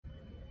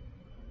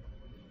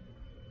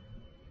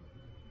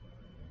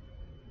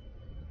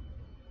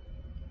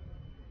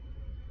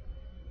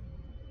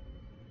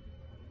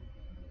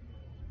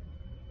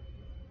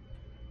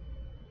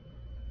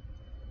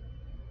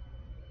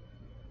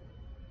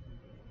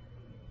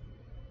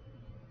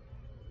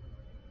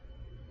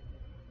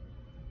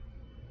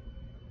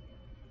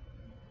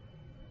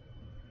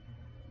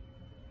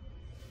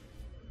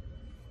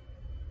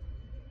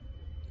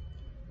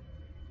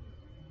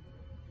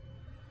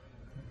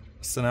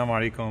السلام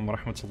عليكم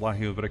ورحمة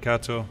الله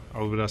وبركاته.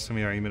 أعوذ بالله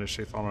السميع العليم من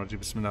الشيطان الرجيم.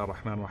 بسم الله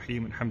الرحمن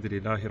الرحيم. الحمد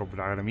لله رب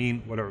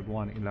العالمين ولا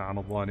عدوان إلا على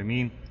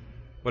الظالمين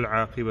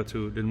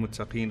والعاقبة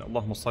للمتقين.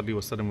 اللهم صل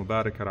وسلم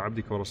وبارك على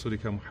عبدك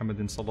ورسولك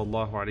محمد صلى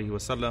الله عليه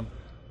وسلم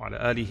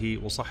وعلى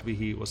آله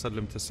وصحبه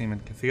وسلم تسليما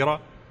كثيرا.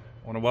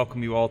 I want to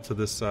welcome you all to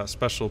this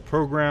special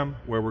program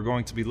where we're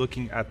going to be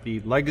looking at the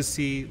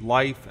legacy,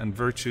 life, and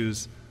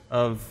virtues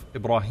of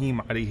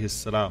Ibrahim alayhi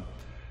salam.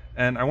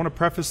 And I want to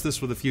preface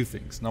this with a few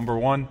things. Number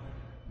one,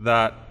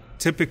 that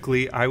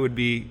typically I would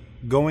be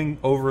going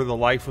over the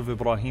life of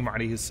Ibrahim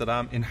alayhi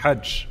salam in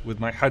Hajj with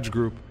my Hajj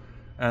group,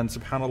 and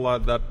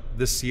subhanAllah that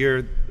this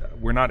year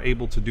we're not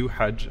able to do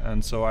Hajj,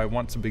 and so I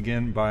want to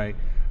begin by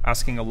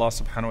asking Allah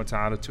subhanahu wa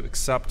ta'ala to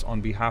accept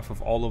on behalf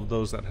of all of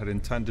those that had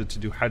intended to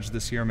do Hajj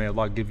this year. May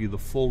Allah give you the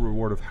full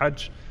reward of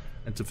Hajj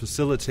and to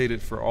facilitate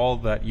it for all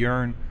that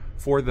yearn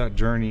for that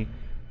journey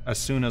as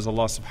soon as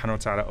Allah subhanahu wa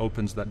ta'ala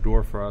opens that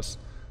door for us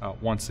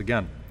once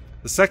again.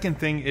 The second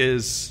thing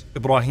is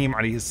Ibrahim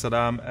alayhi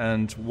salam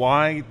and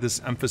why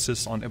this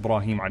emphasis on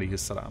Ibrahim alayhi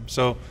salam.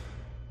 So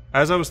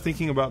as I was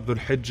thinking about Dhul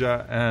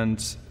Hijjah and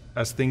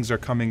as things are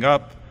coming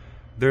up,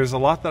 there's a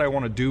lot that I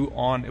want to do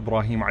on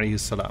Ibrahim alayhi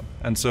salam.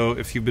 And so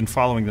if you've been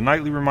following the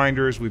nightly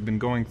reminders, we've been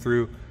going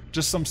through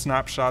just some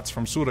snapshots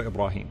from Surah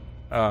Ibrahim.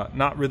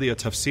 Not really a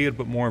tafsir,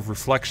 but more of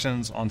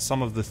reflections on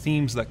some of the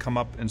themes that come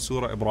up in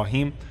Surah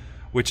Ibrahim,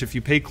 which if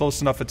you pay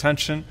close enough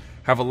attention,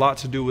 have a lot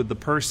to do with the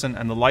person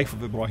and the life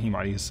of Ibrahim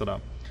alayhi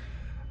salam.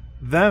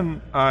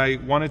 Then I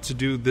wanted to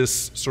do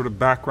this sort of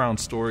background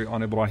story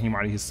on Ibrahim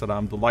alayhi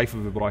salam, the life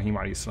of Ibrahim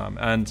alayhi salam.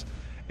 And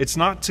it's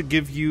not to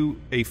give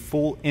you a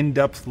full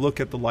in-depth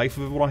look at the life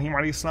of Ibrahim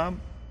alayhi salam,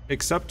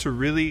 except to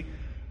really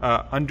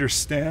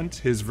understand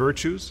his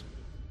virtues,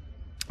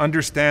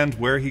 understand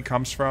where he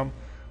comes from,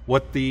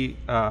 what the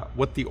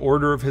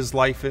order of his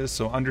life is.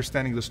 So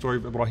understanding the story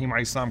of Ibrahim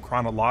alayhi salam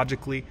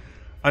chronologically,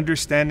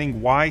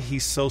 understanding why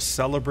he's so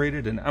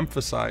celebrated and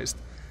emphasized,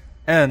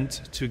 and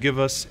to give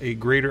us a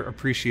greater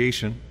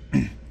appreciation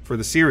for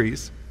the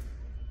series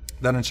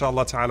that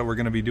inshallah ta'ala we're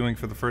going to be doing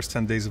for the first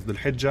 10 days of Dhul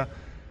Hijjah,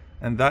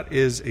 and that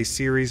is a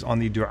series on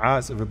the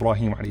du'as of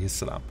Ibrahim alayhi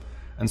salam.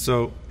 And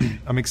so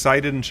I'm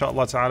excited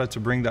inshallah ta'ala to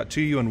bring that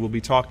to you, and we'll be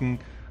talking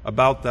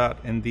about that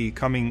in the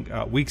coming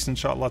weeks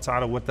inshallah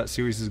ta'ala, what that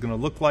series is going to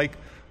look like.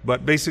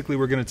 But basically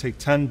we're going to take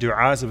 10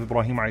 du'as of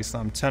Ibrahim alayhi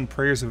salam, 10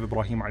 prayers of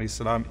Ibrahim alayhi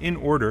salam in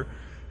order,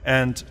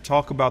 and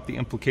talk about the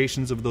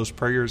implications of those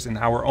prayers in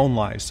our own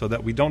lives, so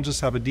that we don't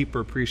just have a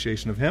deeper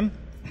appreciation of him,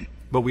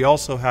 but we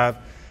also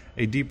have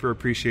a deeper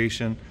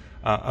appreciation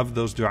of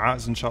those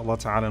du'as inshallah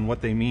ta'ala and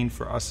what they mean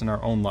for us in our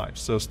own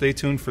lives. So stay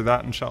tuned for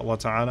that inshallah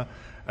ta'ala,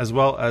 as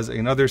well as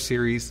another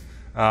series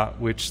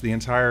which the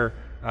entire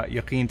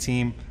Yaqeen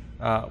team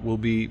will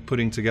be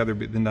putting together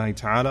bi'idhnillahi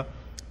ta'ala,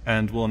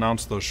 and we'll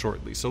announce those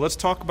shortly. So let's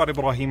talk about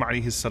Ibrahim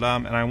alayhi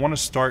salam, and I want to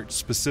start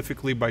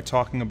specifically by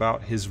talking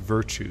about his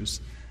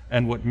virtues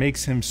and what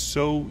makes him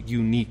so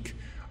unique.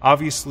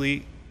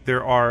 Obviously,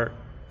 there are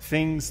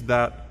things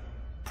that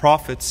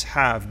prophets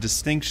have,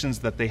 distinctions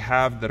that they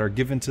have that are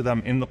given to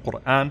them in the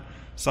Quran.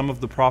 Some of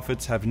the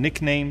prophets have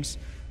nicknames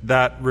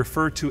that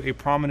refer to a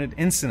prominent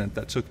incident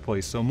that took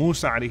place. So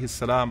Musa alayhi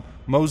salam,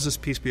 Moses,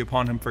 peace be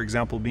upon him, for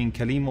example, being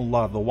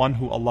Kalimullah, the one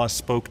who Allah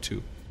spoke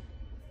to.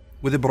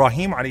 With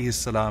Ibrahim alayhi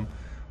salam,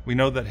 we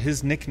know that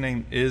his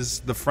nickname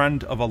is the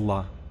friend of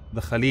Allah,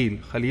 the Khalil,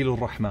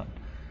 Khalilur Rahman.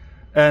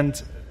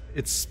 And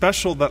it's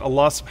special that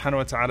Allah subhanahu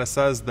wa ta'ala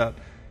says that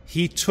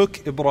He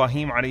took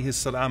Ibrahim alayhi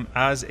salam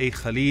as a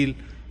Khalil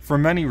for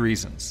many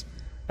reasons.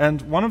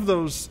 And one of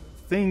those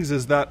things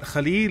is that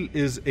Khalil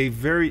is a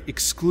very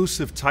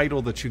exclusive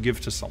title that you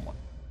give to someone.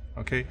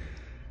 Okay?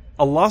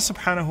 Allah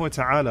subhanahu wa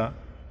ta'ala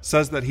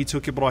says that He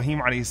took Ibrahim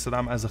alayhi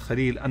salam as a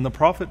Khalil, and the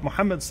Prophet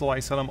Muhammad sallallahu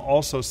alayhi wa sallam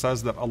also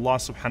says that Allah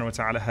subhanahu wa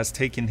ta'ala has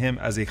taken him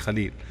as a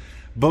Khalil.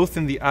 Both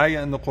in the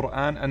ayah in the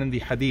Quran and in the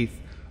hadith,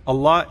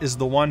 Allah is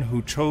the one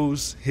who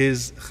chose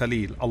His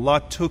Khalil.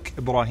 Allah took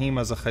Ibrahim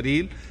as a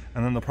Khalil,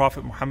 and then the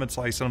Prophet Muhammad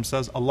ﷺ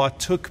says, Allah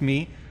took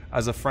me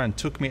as a friend,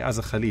 took me as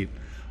a Khalil.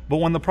 But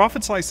when the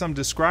Prophet ﷺ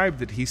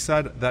described it, he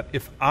said that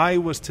if I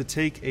was to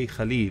take a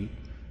Khalil,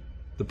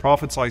 the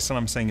Prophet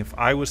ﷺ saying, if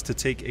I was to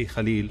take a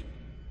Khalil,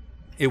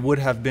 it would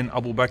have been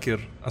Abu Bakr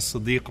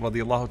as-Siddiq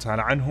radiallahu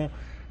ta'ala anhu,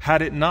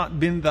 had it not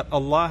been that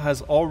Allah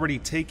has already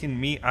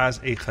taken me as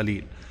a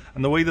Khalil.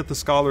 And the way that the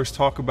scholars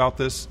talk about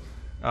this,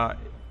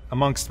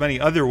 amongst many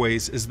other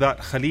ways, is that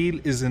Khalil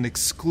is an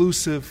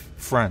exclusive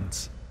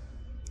friend,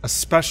 a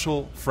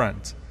special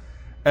friend.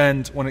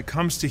 And when it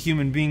comes to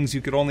human beings,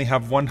 you could only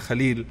have one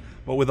Khalil.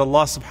 But with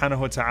Allah subhanahu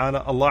wa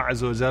ta'ala, Allah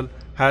azza wa jal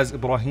has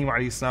Ibrahim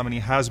alayhi salam and He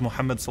has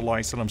Muhammad sallallahu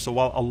alayhi wa sallam. So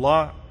while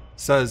Allah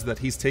says that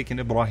He's taken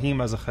Ibrahim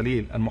as a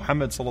Khalil, and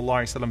Muhammad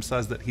sallallahu alayhi wa sallam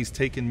says that He's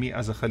taken me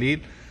as a Khalil,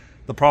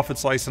 the Prophet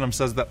ﷺ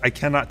says that I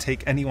cannot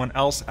take anyone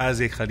else as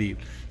a Khalil.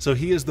 So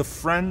he is the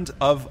friend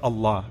of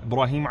Allah.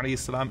 Ibrahim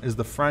ﷺ is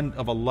the friend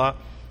of Allah,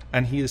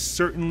 and he is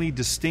certainly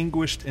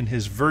distinguished in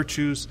his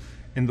virtues,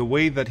 in the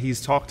way that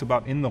he's talked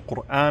about in the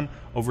Quran,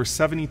 over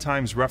 70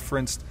 times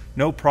referenced.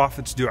 No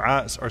prophet's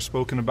du'as are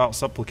spoken about,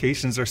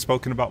 supplications are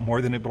spoken about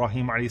more than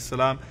Ibrahim alayhi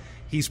salam.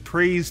 He's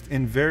praised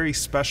in very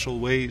special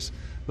ways.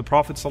 The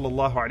Prophet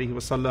sallallahu alaihi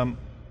wasallam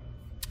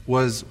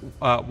was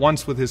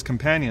once with his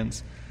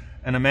companions,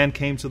 and a man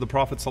came to the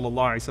Prophet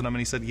sallallahu alaihi wasallam and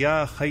he said,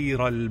 Ya khayr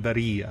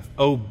al-bariyah,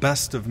 O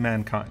best of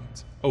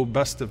mankind, O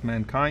best of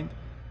mankind.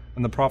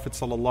 And the Prophet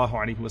sallallahu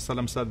alaihi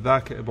wasallam said,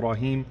 Dhaka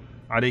Ibrahim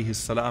alayhi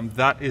salam,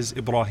 that is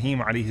Ibrahim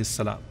alayhi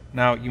salam.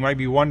 Now you might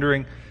be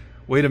wondering,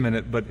 wait a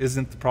minute, but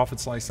isn't the Prophet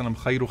sallallahu alaihi wasallam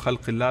khayru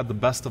khalqillah, the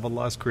best of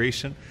Allah's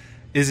creation?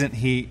 Isn't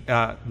he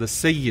the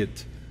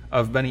Sayyid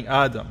of Bani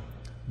Adam,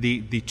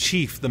 the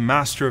chief, the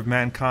master of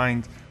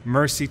mankind,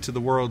 mercy to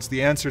the worlds?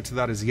 The answer to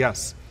that is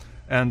yes.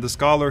 And the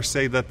scholars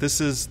say that this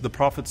is the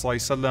Prophet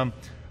ﷺ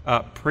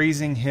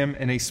praising him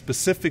in a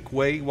specific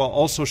way while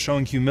also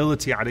showing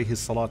humility alayhi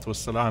salatu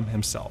wasalam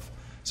himself.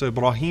 So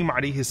Ibrahim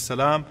alayhi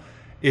salam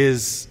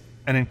is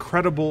an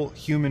incredible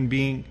human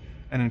being,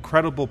 an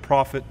incredible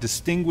prophet,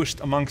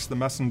 distinguished amongst the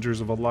messengers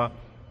of Allah.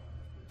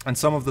 And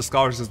some of the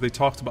scholars, as they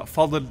talked about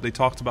fadl, they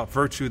talked about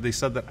virtue, they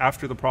said that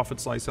after the Prophet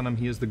ﷺ,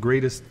 he is the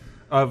greatest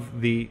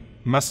of the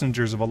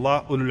messengers of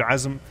Allah, ulul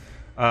azm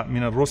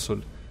min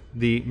al-rusul,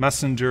 the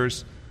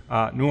messengers,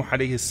 Nuh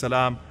alayhi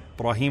salam,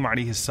 Ibrahim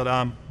alayhi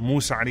salam,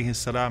 Musa alayhi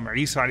salam,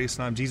 Isa alayhi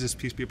salam, Jesus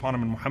peace be upon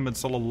him, and Muhammad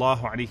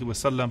sallallahu alayhi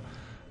wasallam.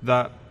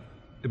 That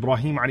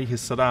Ibrahim alayhi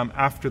salam,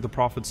 after the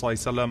Prophet sallallahu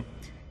alayhi wasallam,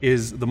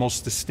 is the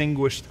most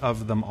distinguished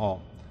of them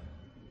all.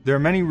 There are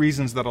many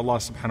reasons that Allah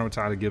subhanahu wa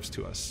ta'ala gives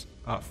to us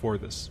for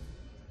this.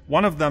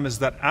 One of them is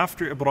that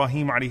after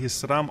Ibrahim alayhi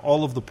salam,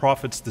 all of the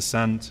prophets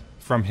descend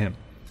from him.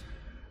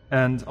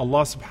 And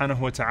Allah subhanahu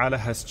wa ta'ala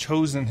has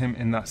chosen him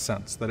in that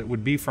sense, that it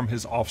would be from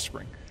his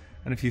offspring.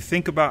 And if you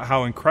think about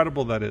how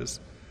incredible that is,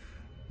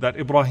 that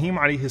Ibrahim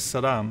alayhi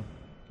salam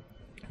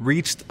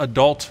reached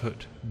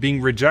adulthood,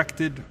 being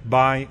rejected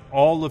by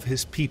all of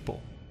his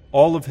people,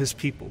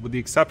 with the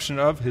exception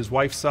of his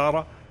wife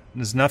Sarah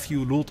and his nephew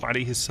Lut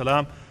alayhi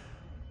salam.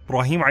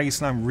 Ibrahim alayhi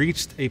salam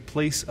reached a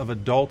place of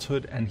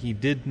adulthood and he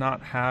did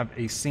not have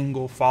a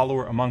single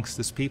follower amongst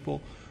his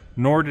people,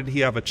 nor did he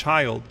have a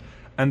child.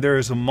 And there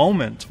is a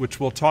moment which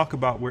we'll talk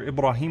about where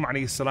Ibrahim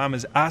alayhi salam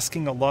is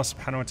asking Allah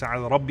subhanahu wa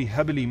ta'ala, Rabbi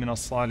habli min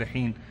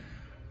as-salihin,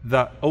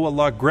 that, oh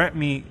Allah, grant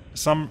me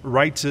some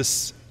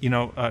righteous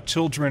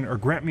children, or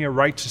grant me a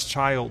righteous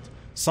child,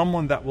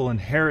 someone that will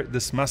inherit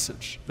this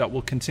message, that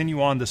will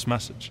continue on this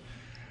message.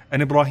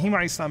 And Ibrahim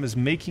alayhi salam is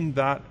making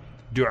that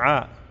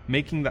dua,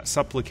 making that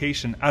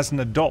supplication as an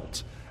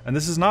adult. And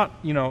this is not,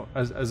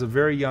 as a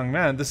very young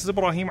man. This is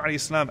Ibrahim alayhi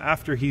salam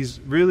after he's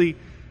really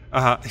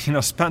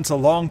spent a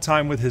long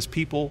time with his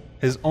people,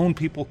 his own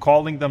people,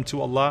 calling them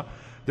to Allah.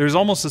 There's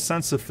almost a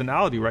sense of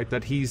finality, right?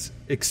 That he's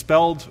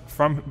expelled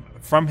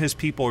from his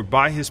people or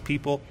by his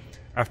people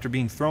after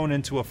being thrown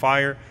into a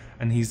fire,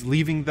 and he's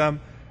leaving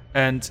them,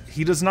 and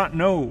he does not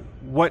know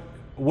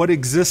what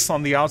exists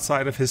on the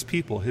outside of his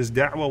people. His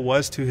da'wah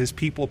was to his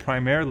people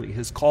primarily.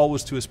 His call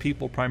was to his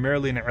people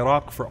primarily in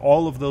Iraq for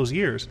all of those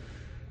years.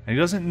 And he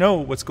doesn't know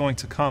what's going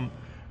to come.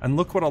 And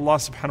look what Allah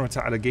subhanahu wa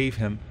ta'ala gave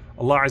him.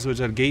 Allah Azza wa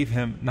Jal gave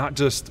him not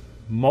just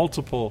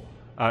multiple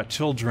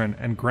children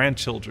and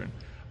grandchildren,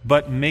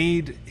 but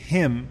made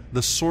him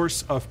the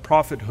source of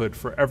prophethood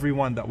for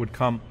everyone that would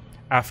come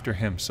after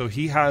him. So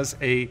he has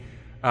a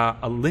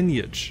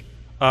lineage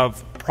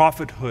of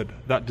prophethood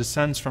that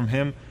descends from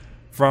him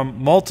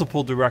from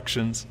multiple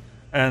directions,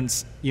 and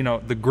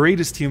the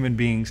greatest human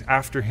beings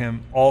after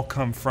him all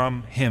come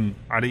from him,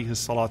 alayhi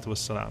salatu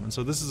wassalam. And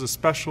so this is a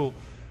special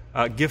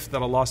gift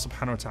that Allah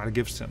subhanahu wa ta'ala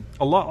gives him.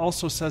 Allah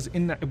also says,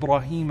 Inna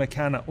Ibrahim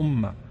kana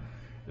ummah.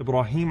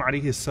 Ibrahim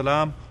alayhi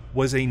salam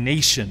was a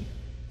nation.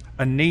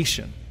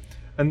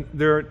 And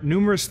there are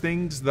numerous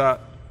things that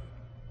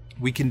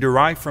we can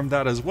derive from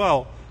that as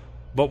well,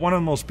 but one of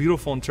the most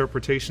beautiful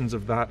interpretations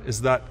of that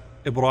is that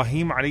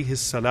Ibrahim alayhi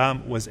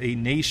salam was a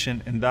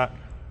nation, in that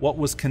what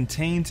was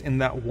contained in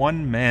that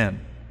one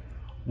man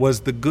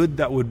was the good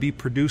that would be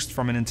produced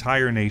from an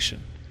entire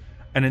nation.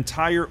 An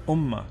entire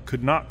ummah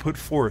could not put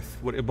forth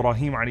what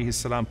Ibrahim alayhi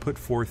salam put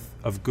forth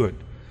of good,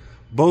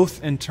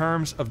 both in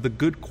terms of the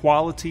good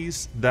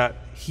qualities that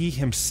he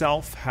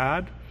himself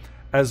had,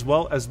 as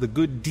well as the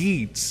good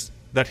deeds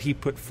that he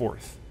put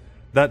forth.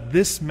 That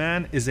this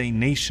man is a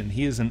nation,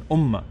 he is an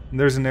ummah. And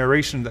there's a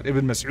narration that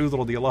Ibn Mas'ud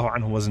radiallahu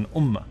anhu was an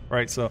ummah,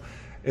 right? So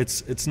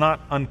it's not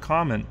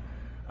uncommon.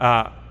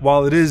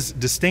 While it is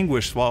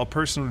distinguished, while a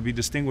person would be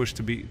distinguished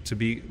to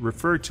be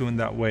referred to in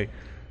that way,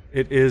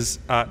 it is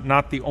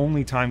not the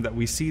only time that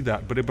we see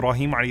that. But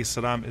Ibrahim alayhi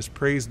salam is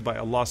praised by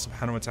Allah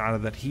subhanahu wa ta'ala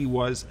that he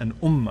was an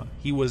ummah,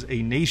 he was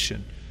a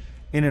nation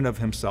in and of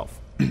himself.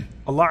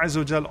 Allah Azza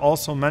wa Jal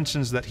also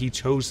mentions that he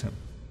chose him.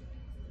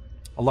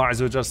 Allah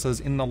Azza wa Jal says,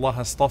 Inna Allah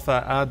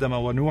astafa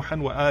Adama wa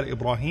Nuhan wa al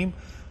Ibrahim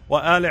wa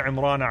al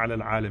Imran ala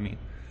al-alamin.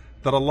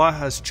 That Allah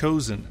has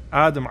chosen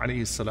Adam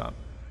alayhi salam,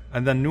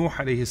 and then Nuh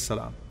alayhi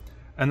salam.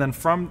 And then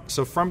from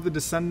the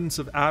descendants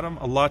of Adam,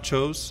 Allah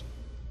chose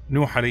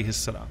Nuh alayhi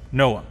salam,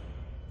 Noah.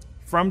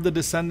 from the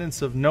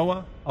descendants of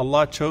Noah,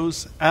 Allah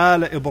chose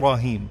Al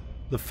Ibrahim,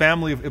 the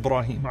family of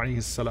Ibrahim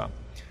alayhi salam.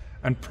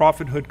 And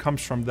prophethood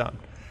comes from them.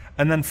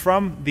 And then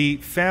from the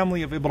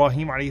family of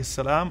Ibrahim alayhi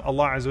salam,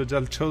 Allah Azza wa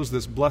Jal chose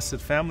this blessed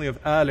family of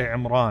Al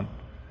Imran,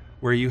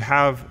 where you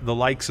have the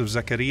likes of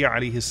Zakaria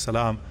alayhi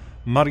salam,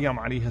 Maryam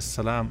alayhi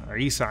salam,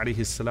 Isa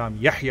alayhi salam,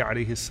 Yahya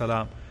alayhi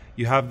salam.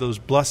 You have those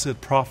blessed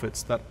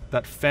prophets,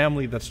 that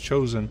family that's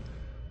chosen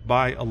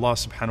by Allah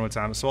subhanahu wa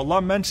ta'ala. So Allah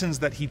mentions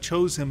that He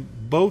chose him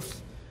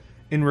both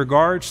in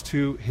regards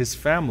to his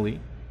family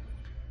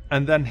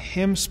and then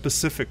him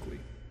specifically.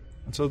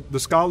 And so the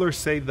scholars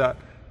say that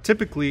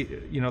typically,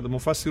 the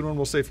Mufassirun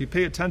will say, if you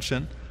pay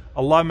attention,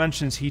 Allah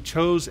mentions He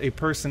chose a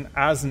person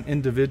as an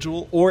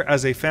individual or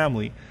as a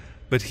family.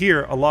 But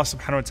here, Allah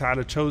subhanahu wa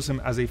ta'ala chose him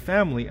as a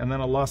family, and then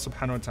Allah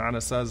subhanahu wa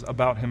ta'ala says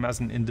about him as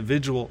an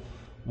individual,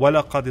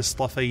 وَلَقَدْ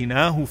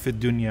اصْطَفَيْنَاهُ فِي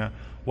الدُّنْيَا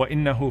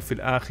وَإِنَّهُ فِي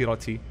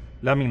الْآخِرَةِ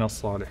لَمِنَ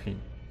الصَّالِحِينَ.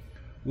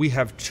 We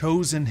have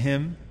chosen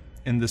him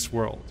in this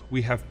world.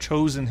 We have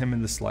chosen him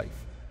in this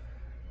life.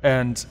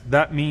 And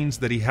that means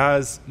that he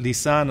has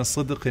lisan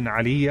sidqin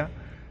aliyya,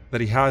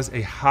 that he has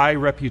a high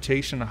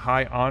reputation, a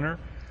high honor,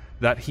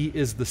 that he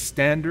is the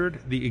standard,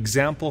 the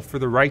example for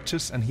the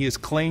righteous, and he is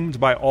claimed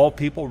by all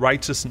people,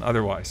 righteous and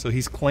otherwise. So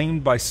he's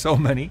claimed by so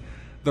many,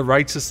 the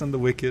righteous and the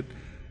wicked,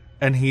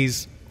 and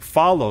he's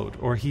followed,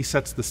 or he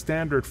sets the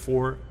standard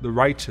for the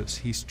righteous.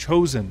 He's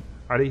chosen,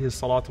 alayhi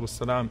salatu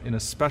wassalam, in a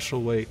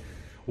special way.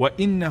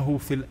 وَإِنَّهُ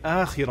فِي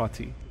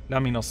الْآخِرَةِ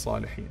لَمِنَ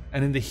الصَّالِحِينَ.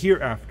 And in the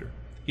hereafter,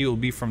 he will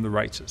be from the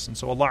righteous. And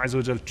so Allah Azza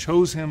wa Jal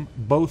chose him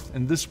both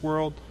in this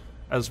world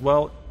as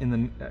well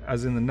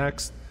as in the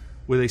next,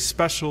 with a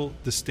special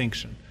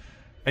distinction.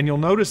 And you'll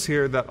notice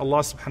here that Allah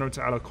subhanahu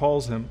wa ta'ala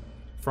calls him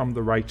from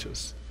the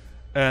righteous.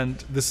 And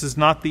this is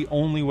not the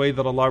only way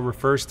that Allah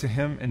refers to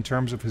him in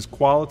terms of his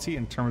quality,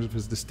 in terms of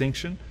his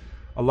distinction.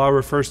 Allah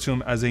refers to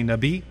him as a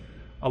Nabi,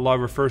 Allah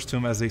refers to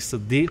him as a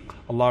Siddiq,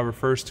 Allah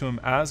refers to him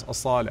as a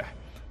Salih.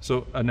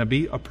 So a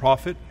Nabi, a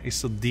prophet, a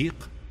Siddiq,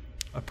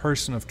 a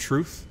person of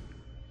truth,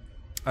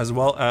 as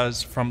well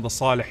as from the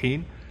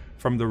Salihin,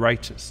 from the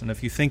righteous. And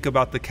if you think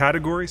about the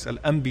categories,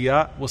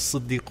 Al-Anbiya,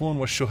 was-Siddiqun,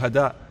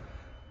 was-Shuhada,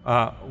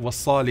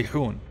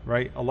 was-Salihun,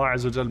 right? Allah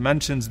Azza wa Jal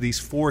mentions these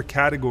four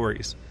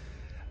categories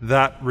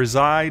that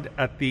reside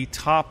at the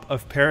top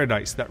of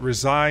paradise, that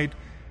reside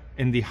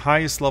in the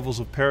highest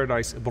levels of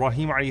paradise.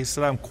 Ibrahim alayhi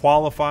salam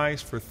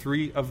qualifies for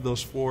three of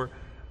those four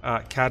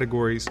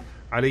categories,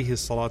 alayhi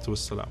salatu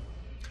wassalam.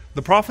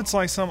 The Prophet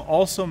ﷺ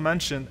also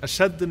mentioned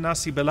Ashadd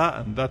al-Nasi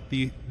bala'an, that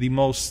the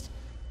most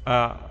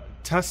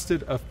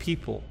tested of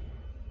people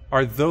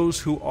are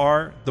those who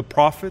are the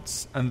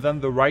prophets, and then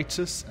the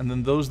righteous, and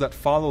then those that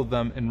follow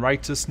them in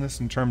righteousness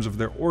in terms of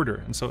their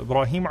order. And so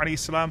Ibrahim alayhi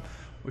salam,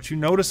 what you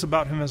notice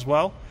about him as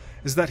well,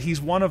 is that he's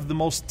one of the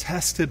most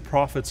tested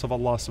prophets of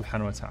Allah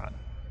subhanahu wa ta'ala.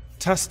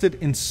 Tested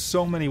in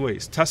so many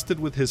ways. Tested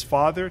with his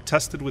father,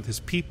 tested with his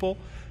people,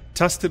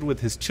 tested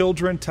with his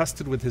children,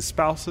 tested with his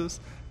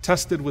spouses,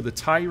 tested with a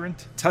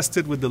tyrant,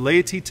 tested with the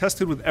laity,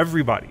 tested with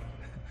everybody.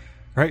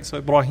 Right? So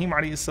Ibrahim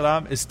alayhi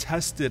salam is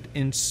tested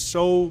in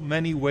so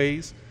many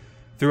ways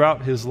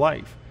throughout his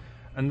life.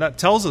 And that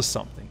tells us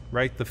something,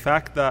 right? The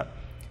fact that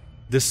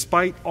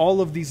despite all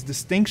of these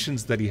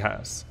distinctions that he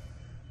has,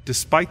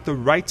 despite the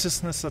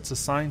righteousness that's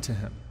assigned to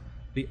him,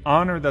 the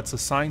honor that's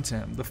assigned to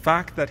him, the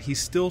fact that he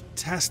still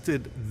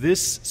tested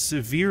this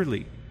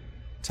severely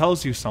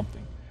tells you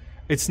something.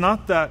 It's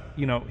not that,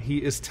 he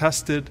is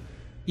tested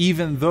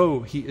even though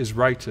he is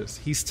righteous.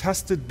 He's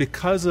tested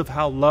because of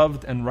how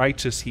loved and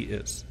righteous he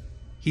is.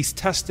 He's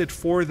tested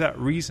for that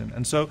reason.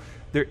 And so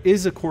there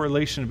is a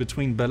correlation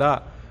between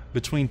bala,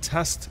 between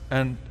test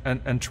and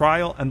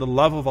trial, and the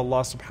love of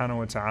Allah subhanahu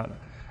wa ta'ala.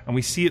 And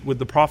we see it with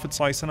the Prophet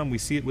ﷺ, we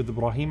see it with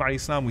Ibrahim alayhi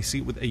salam, we see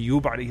it with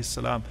Ayyub alayhi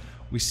salam,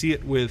 we see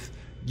it with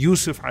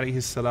Yusuf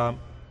alayhi salam,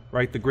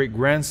 right, the great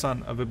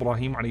grandson of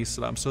Ibrahim alayhi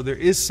salam. So there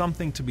is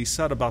something to be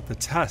said about the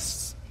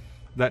tests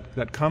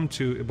that come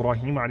to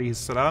Ibrahim alayhi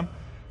salam,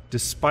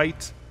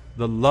 despite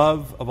the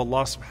love of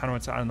Allah subhanahu wa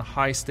ta'ala and the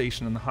high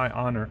station and the high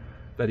honor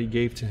that He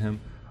gave to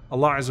him.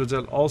 Allah Azza wa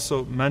Jal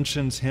also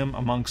mentions him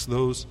amongst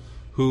those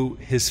who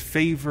His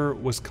favor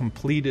was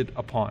completed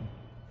upon.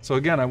 So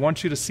again, I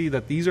want you to see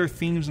that these are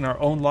themes in our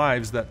own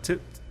lives that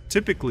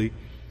typically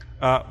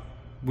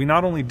we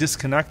not only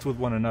disconnect with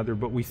one another,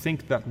 but we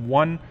think that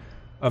one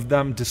of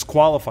them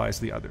disqualifies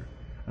the other.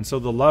 And so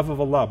the love of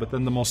Allah, but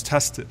then the most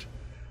tested.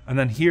 And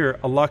then here,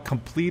 Allah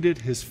completed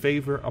His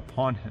favor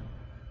upon him.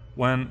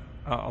 When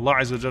Allah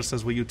Azza wa Jalla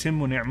says, وَيُتِمُّ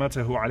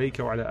نِعْمَتَهُ عَلَيْكَ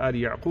وَعَلَى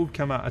آلِ يَعْقُوبَ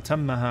كَمَا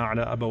أَتَمَّهَا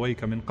عَلَى أَبَوَيْكَ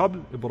مِنْ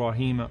قَبْلِ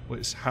إِبْرَاهِيمَ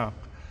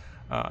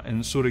وَإِسْحَاقَ.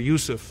 In Surah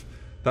Yusuf,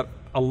 that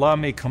Allah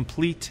may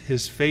complete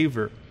His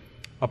favor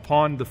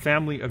upon the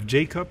family of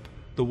Jacob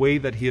the way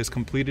that He has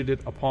completed it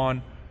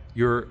upon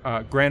your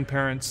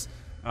grandparents,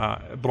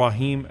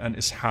 Ibrahim and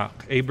Ishaq,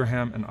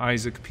 Abraham and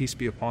Isaac, peace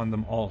be upon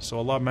them all. So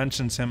Allah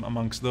mentions him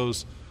amongst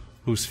those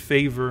whose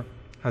favor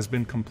has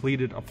been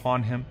completed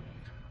upon him.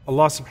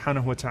 Allah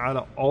subhanahu wa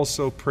ta'ala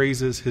also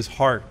praises his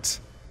heart.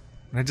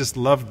 And I just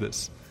love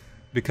this,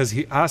 because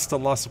he asked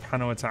Allah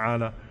subhanahu wa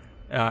ta'ala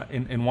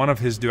in one of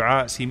his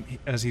du'as,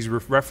 as he's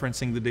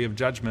referencing the Day of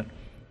Judgment,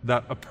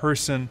 that a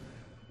person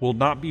will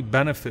not be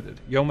benefited.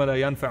 يَوْمَ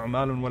لَا يَنْفَعُ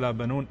مَالٌ وَلَا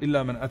بَنُونَ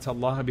إِلَّا مَنْ أَتَى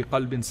اللَّهَ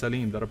بِقَلْبٍ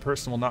سَلِيمٍ. That a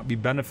person will not be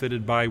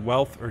benefited by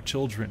wealth or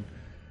children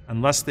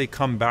unless they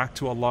come back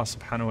to Allah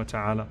subhanahu wa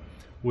ta'ala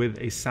with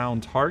a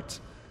sound heart.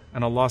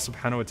 And Allah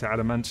subhanahu wa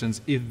ta'ala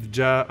mentions إِذْ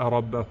جَاءَ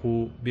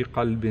رَبَّهُ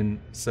بِقَلْبٍ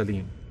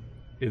سَلِيمٍ.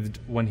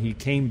 When he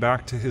came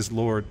back to his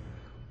Lord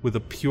with a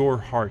pure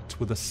heart,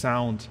 with a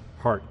sound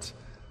heart.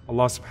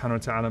 Allah subhanahu wa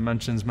ta'ala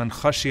mentions مَنْ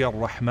خَشِيَ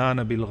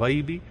الرَّحْمَنَ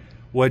بِالْغَيْبِ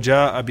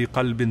وَجَاءَ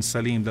بِقَلْبٍ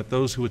سَلِيمٍ. That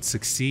those who would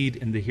succeed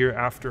in the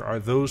hereafter are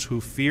those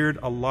who feared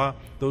Allah,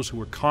 those who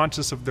were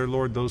conscious of their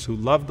Lord, those who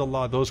loved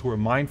Allah, those who were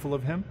mindful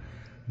of Him.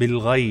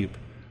 بِالْغَيْبِ,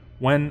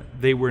 when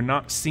they were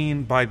not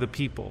seen by the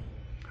people.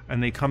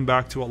 And they come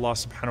back to Allah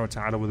subhanahu wa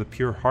ta'ala with a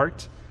pure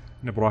heart.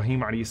 And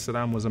Ibrahim alayhi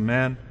salam was a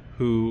man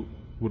who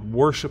would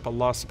worship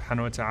Allah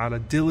subhanahu wa ta'ala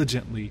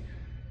diligently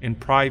in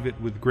private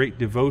with great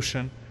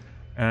devotion.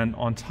 And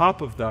on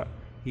top of that,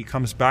 he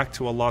comes back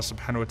to Allah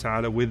subhanahu wa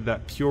ta'ala with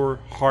that pure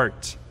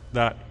heart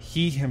that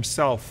he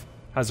himself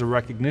has a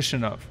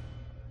recognition of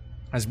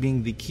as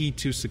being the key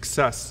to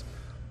success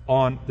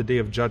on the Day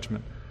of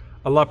Judgment.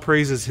 Allah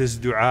praises his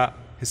dua,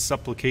 his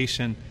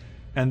supplication,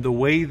 and the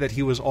way that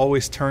he was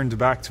always turned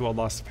back to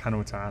Allah subhanahu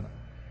wa ta'ala.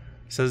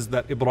 He says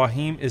that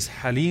Ibrahim is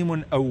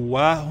halimun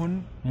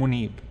awwahun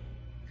munib.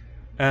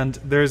 And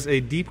there's a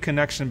deep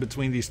connection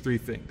between these three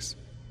things.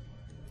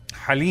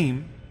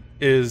 Halim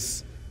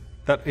is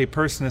that a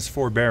person is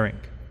forbearing.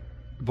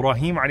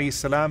 Ibrahim alayhi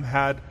salam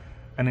had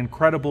an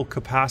incredible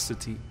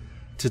capacity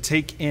to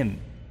take in,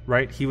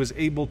 right? He was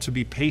able to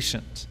be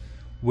patient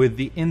with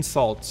the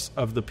insults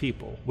of the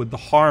people, with the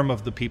harm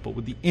of the people,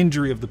 with the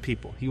injury of the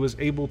people. He was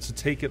able to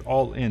take it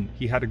all in.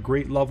 He had a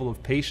great level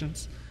of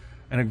patience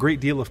and a great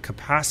deal of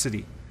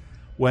capacity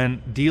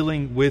when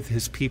dealing with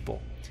his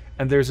people.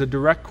 And there's a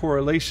direct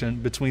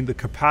correlation between the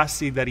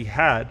capacity that he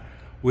had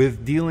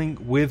with dealing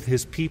with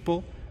his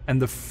people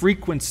and the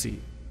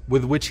frequency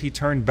with which he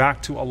turned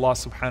back to Allah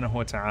subhanahu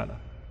wa ta'ala.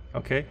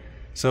 Okay?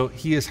 So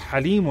he is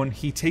halimun,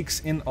 he takes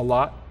in a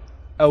lot.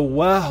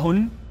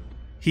 Awahun,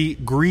 he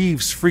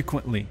grieves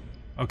frequently.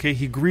 Okay?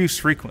 He grieves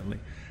frequently.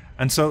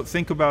 And so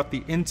think about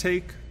the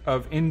intake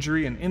of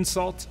injury and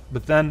insult,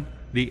 but then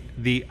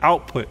the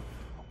output,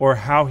 or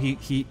how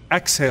he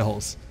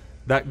exhales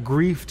that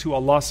grief to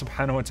Allah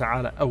subhanahu wa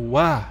ta'ala.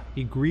 Awah,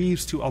 he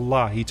grieves to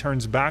Allah. He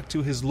turns back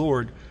to his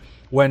Lord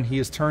when he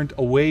is turned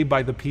away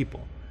by the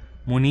people.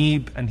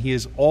 Munib, and he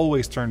is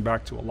always turned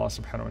back to Allah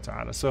subhanahu wa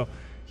ta'ala. So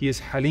he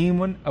is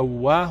halimun,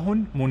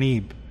 awahun,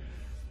 munib.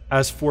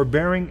 As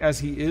forbearing as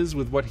he is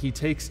with what he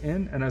takes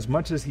in, and as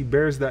much as he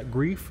bears that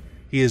grief,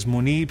 he is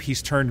munib,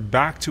 he's turned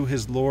back to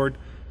his Lord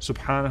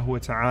subhanahu wa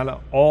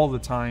ta'ala all the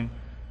time,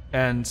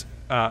 and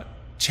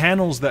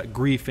channels that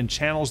grief and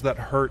channels that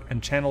hurt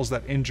and channels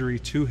that injury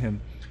to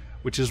him,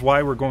 which is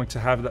why we're going to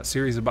have that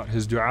series about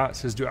his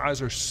du'as. His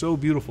du'as are so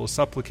beautiful,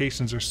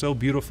 supplications are so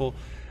beautiful,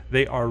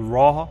 they are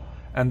raw,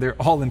 and they're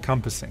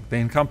all-encompassing. They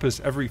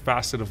encompass every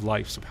facet of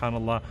life,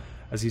 subhanAllah,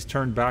 as he's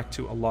turned back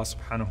to Allah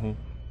subhanahu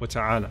wa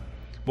ta'ala.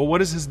 But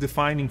what is his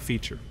defining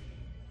feature?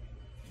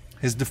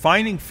 His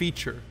defining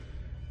feature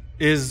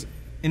is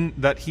in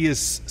that he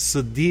is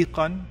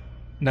Siddiqan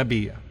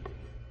Nabiyya.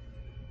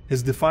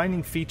 His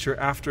defining feature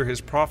after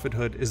his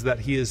prophethood is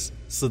that he is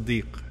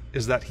Siddiq,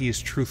 is that he is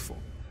truthful.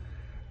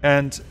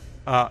 And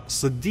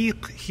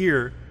Siddiq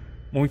here,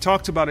 when we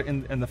talked about it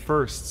in the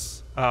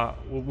firsts,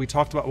 we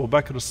talked about Abu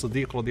Bakr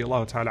as-Siddiq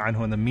radiallahu ta'ala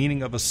anhu and the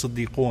meaning of a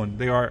Siddiqun.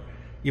 They are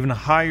even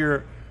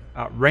higher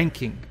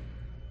ranking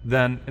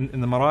than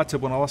in the Maratib.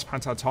 When Allah subhanahu wa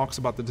ta'ala talks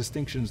about the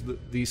distinctions,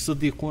 the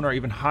Siddiqun are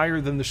even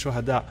higher than the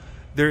Shuhada.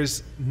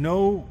 There's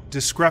no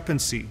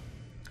discrepancy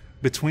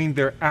between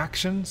their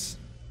actions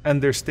and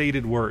their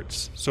stated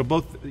words. So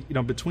both,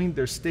 between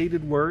their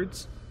stated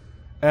words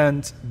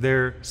and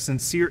their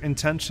sincere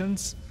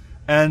intentions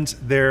and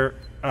their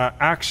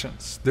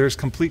actions, there's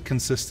complete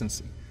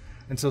consistency.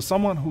 And so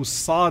someone who's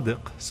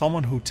sadiq,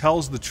 someone who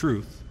tells the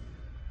truth,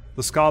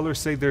 the scholars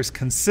say there's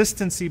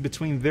consistency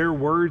between their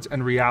words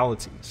and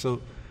reality.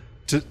 So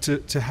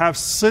to have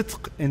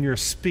sidq in your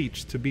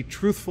speech, to be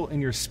truthful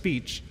in your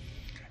speech,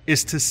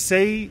 is to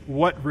say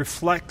what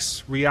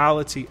reflects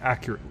reality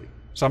accurately.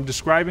 So I'm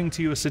describing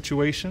to you a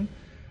situation,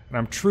 and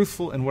I'm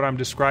truthful in what I'm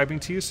describing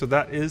to you, so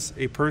that is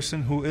a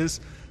person who is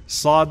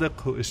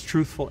sadiq, who is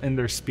truthful in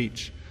their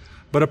speech.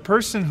 But a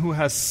person who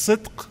has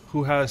sidq,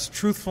 who has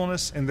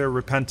truthfulness in their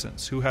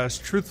repentance, who has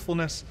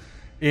truthfulness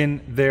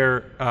in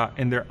their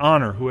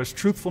honor, who has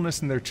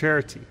truthfulness in their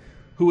charity,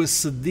 who is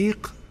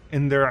siddiq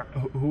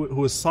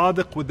who is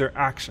sadiq with their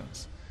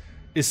actions,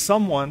 is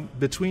someone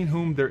between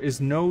whom there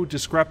is no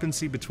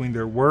discrepancy between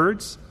their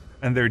words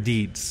and their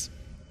deeds.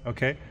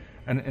 Okay?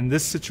 And in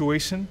this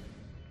situation,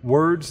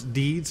 words,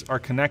 deeds are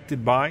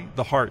connected by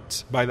the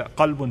heart, by that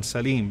qalbun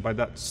salim, by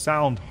that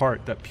sound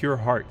heart, that pure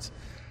heart.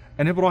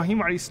 And Ibrahim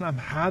a.s.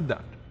 had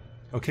that,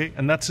 okay?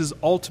 And that's his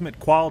ultimate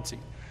quality.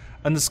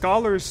 And the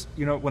scholars,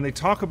 when they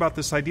talk about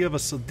this idea of a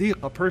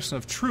siddiq, a person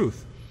of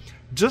truth,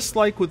 Just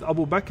like with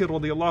Abu Bakr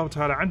radiallahu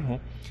ta'ala anhu,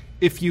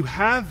 if you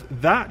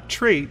have that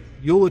trait,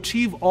 you'll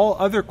achieve all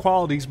other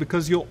qualities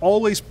because you'll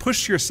always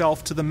push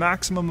yourself to the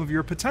maximum of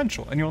your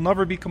potential and you'll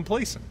never be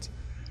complacent.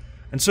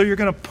 And so you're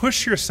going to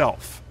push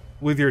yourself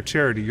with your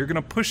charity. You're going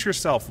to push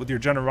yourself with your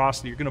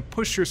generosity. You're going to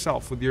push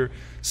yourself with your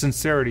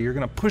sincerity. You're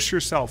going to push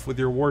yourself with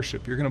your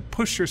worship. You're going to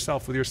push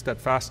yourself with your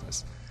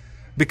steadfastness.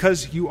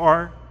 Because you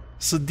are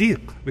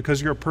Siddiq,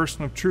 because you're a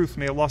person of truth.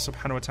 May Allah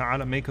subhanahu wa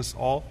ta'ala make us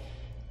all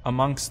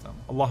amongst them.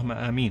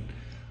 Allahumma ameen.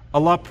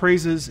 Allah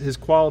praises His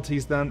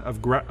qualities then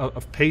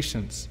of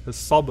patience, His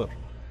sabr,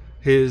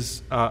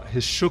 His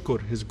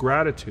shukr, His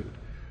gratitude.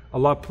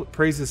 Allah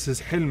praises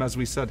His hilm, as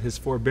we said, His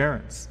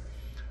forbearance.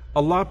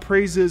 Allah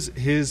praises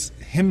His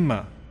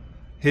himma,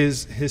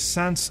 His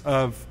sense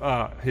of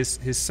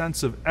his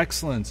sense of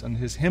excellence, and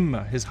His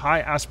himma, His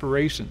high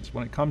aspirations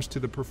when it comes to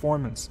the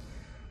performance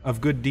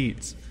of good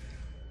deeds.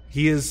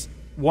 He is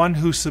one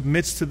who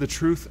submits to the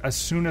truth as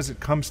soon as it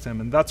comes to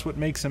him, and that's what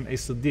makes him a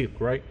Siddiq,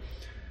 right?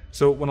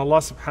 So when Allah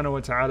subhanahu wa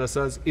ta'ala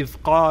says, إِذْ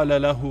قَالَ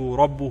لَهُ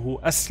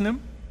رَبُّهُ أَسْلِمْ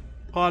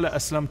قَالَ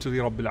أَسْلَمْتُ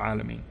لِرَبِّ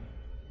الْعَالَمِينَ.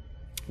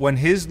 When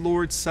his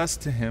Lord says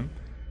to him,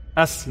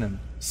 Aslim,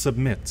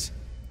 submit,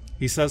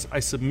 he says, I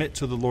submit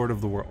to the Lord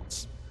of the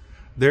worlds.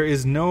 There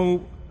is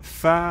no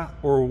fa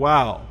or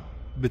wow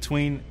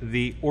between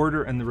the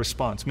order and the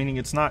response, meaning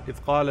it's not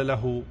إِذْ قَالَ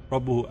لَهُ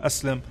رَبُّهُ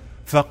أَسْلِمْ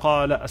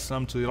فَقَالَ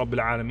أَسْلَمْتُ لِرَبِّ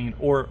الْعَالَمِينَ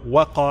or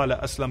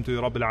وَقَالَ أَسْلَمْتُ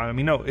لِرَبِّ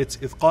الْعَالَمِينَ. No, it's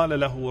إِذْ قَالَ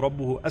لَهُ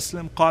رَبُّهُ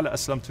أَسْلِمْ قَالَ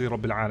أَسْلَمْتُ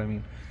لِرَبِّ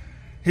الْعَالَمِينَ.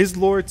 His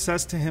Lord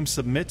says to him,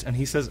 submit, and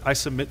he says, I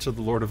submit to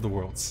the Lord of the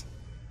worlds.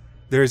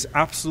 There is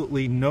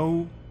absolutely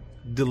no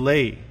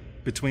delay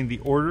between the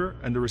order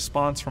and the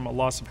response from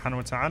Allah subhanahu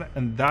wa ta'ala,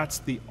 and that's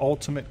the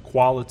ultimate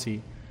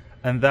quality,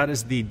 and that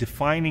is the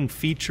defining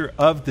feature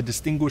of the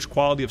distinguished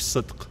quality of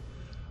sidq,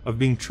 of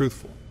being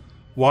truthful.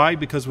 Why?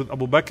 Because with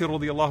Abu Bakr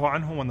radiallahu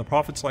anhu, when the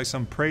Prophet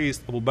ﷺ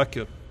praised Abu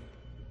Bakr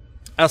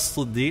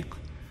as-Siddiq,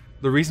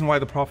 the reason why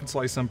the Prophet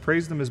ﷺ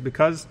praised him is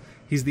because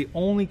he's the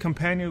only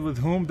companion with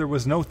whom there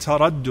was no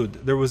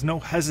taraddud, there was no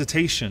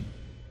hesitation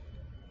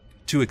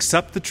to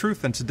accept the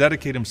truth and to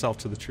dedicate himself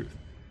to the truth.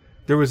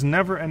 There was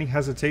never any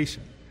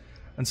hesitation.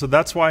 And so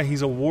that's why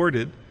he's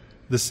awarded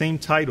the same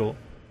title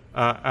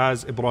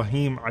as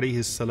Ibrahim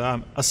alayhi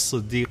salam,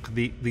 as-Siddiq,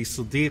 the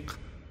Siddiq,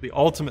 the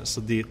ultimate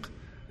Siddiq,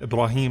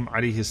 Ibrahim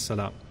alayhi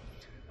salam.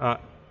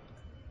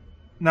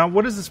 Now,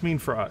 what does this mean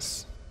for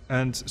us?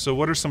 And so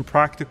what are some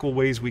practical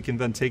ways we can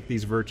then take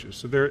these virtues?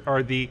 So there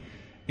are the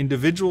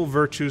individual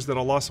virtues that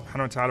Allah subhanahu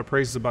wa ta'ala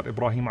praises about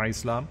Ibrahim alayhi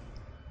salam.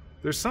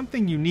 There's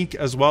something unique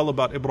as well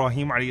about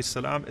Ibrahim alayhi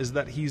salam, is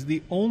that he's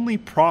the only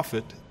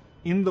prophet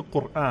in the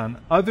Quran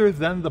other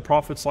than the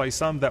Prophet sallallahu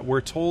alaihi wasallam that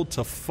we're told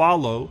to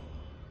follow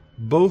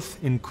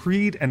both in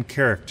creed and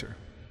character.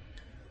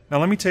 Now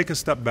let me take a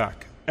step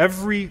back.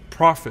 Every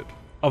prophet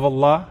of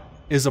Allah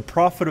is a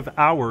prophet of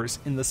ours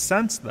in the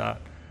sense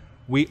that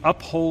we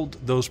uphold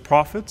those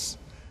prophets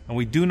and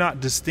we do not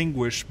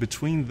distinguish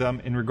between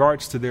them in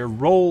regards to their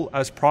role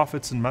as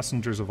prophets and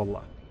messengers of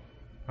Allah.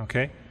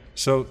 Okay?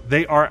 So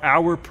they are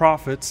our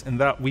prophets in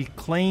that we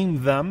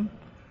claim them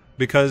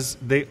because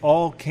they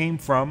all came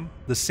from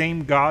the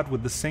same God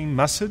with the same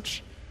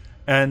message,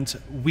 and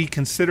we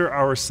consider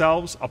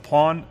ourselves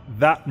upon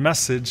that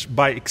message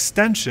by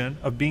extension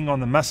of being on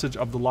the message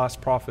of the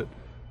last prophet,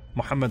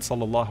 Muhammad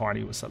sallallahu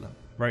alaihi wasallam.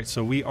 Right?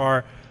 So we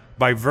are,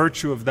 by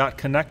virtue of that,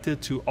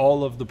 connected to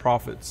all of the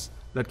prophets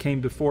that came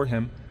before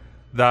him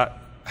that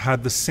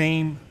had the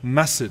same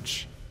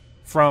message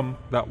from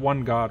that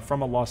one God,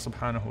 from Allah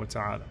subhanahu wa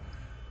ta'ala.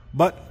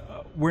 But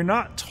we're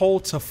not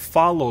told to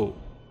follow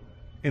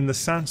in the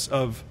sense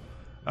of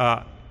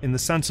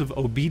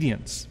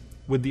obedience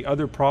with the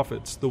other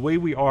prophets, the way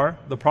we are,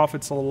 the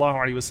Prophet sallallahu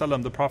alaihi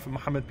wasallam, the Prophet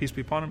Muhammad, peace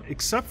be upon him,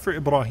 except for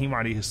Ibrahim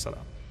alayhi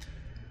salam.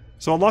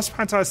 So Allah subhanahu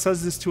wa ta'ala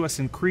says this to us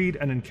in creed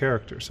and in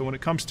character. So when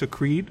it comes to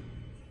creed,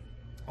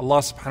 Allah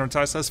subhanahu wa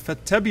ta'ala says,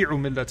 فَاتَّبِعُوا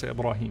مِلَّةَ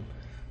إِبْرَاهِيمَ.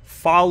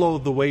 Follow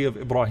the way of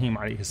Ibrahim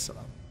alayhi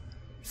salam.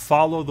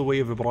 Follow the way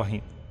of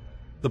Ibrahim.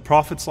 The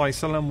Prophet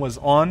ﷺ was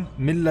on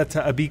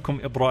millata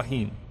abikum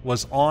Ibrahim,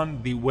 was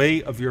on the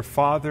way of your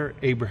father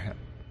Abraham.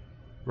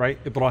 Right?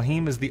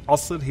 Ibrahim is the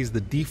asl, he's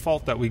the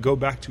default that we go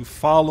back to.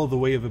 Follow the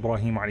way of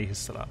Ibrahim alayhi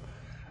salam.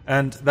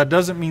 And that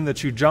doesn't mean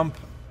that you jump,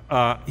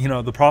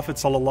 the Prophet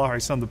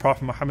ﷺ, the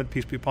Prophet Muhammad,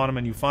 peace be upon him,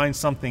 and you find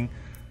something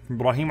from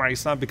Ibrahim alayhi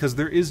salam, because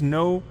there is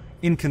no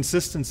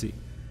inconsistency.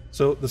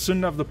 So the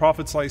sunnah of the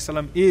Prophet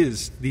ﷺ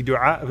is the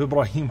dua of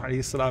Ibrahim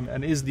alayhi salam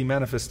and is the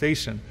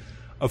manifestation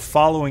of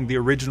following the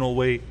original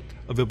way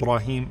of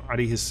Ibrahim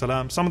alayhi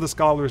salam. Some of the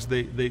scholars,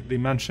 they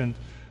mentioned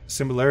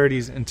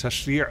similarities in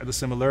tashri', the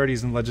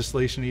similarities in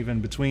legislation even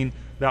between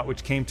that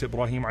which came to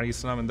Ibrahim alayhi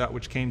salam and that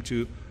which came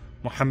to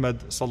Muhammad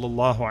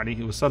sallallahu alayhi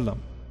wasallam.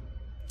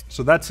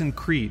 So that's in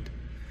creed,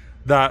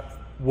 that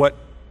what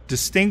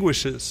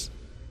distinguishes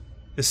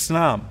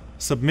Islam,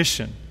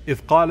 submission,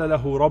 إِذْ قَالَ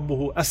لَهُ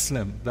رَبُّهُ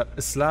أَسْلِمْ, that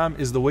Islam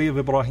is the way of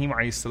Ibrahim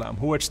alayhi salam.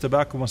 هُوَ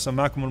اجْتَبَاكُمْ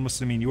وَسَمَّاكُمُ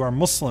الْمُسْلِمِينَ. You are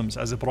Muslims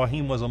as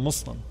Ibrahim was a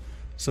Muslim.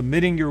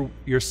 Submitting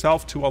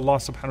yourself to Allah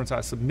subhanahu wa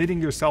ta'ala,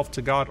 submitting yourself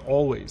to God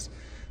always.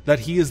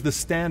 that He is the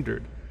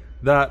standard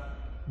that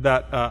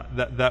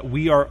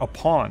we are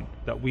upon,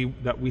 that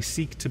we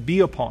seek to be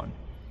upon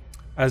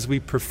as we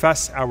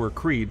profess our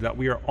creed, that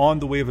we are on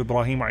the way of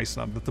Ibrahim alayhi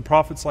salam, that the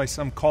Prophet sallallahu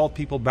alaihi wasallam called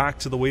people back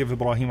to the way of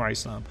Ibrahim alayhi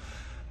salam,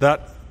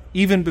 that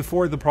even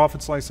before the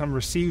Prophet sallallahu alaihi wasallam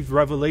received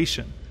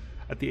revelation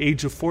at the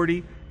age of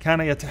 40,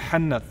 kana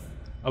yatahannath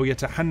aw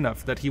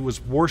yatahannaf, that he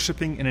was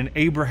worshipping in an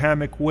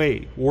Abrahamic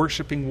way,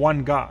 worshipping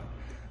one God,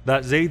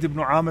 that Zayd ibn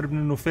Amr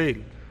ibn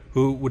Nufayl,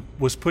 who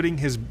was putting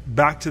his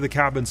back to the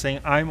Kaaba and saying,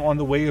 I'm on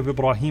the way of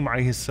Ibrahim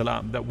alayhi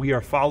salam, that we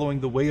are following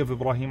the way of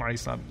Ibrahim alayhi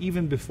salam,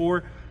 even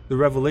before the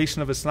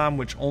revelation of Islam,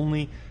 which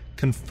only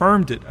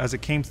confirmed it as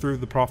it came through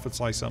the Prophet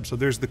sallallahu alaihi wasallam. So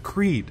there's the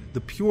creed,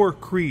 the pure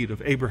creed of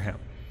Abraham.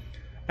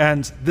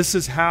 And this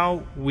is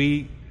how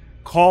we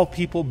call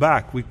people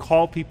back. We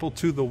call people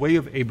to the way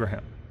of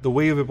Abraham, the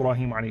way of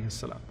Ibrahim alayhi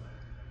salam.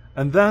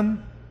 And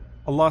then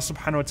Allah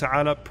subhanahu wa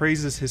ta'ala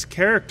praises His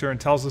character and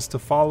tells us to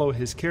follow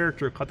His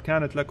character. قَدْ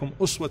كَانَتْ لَكُمْ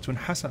أُسْوَةٌ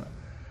حَسَنَةٌ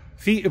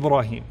فِي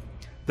إِبْرَاهِيمَ,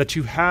 that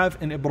you have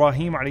in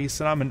Ibrahim alayhi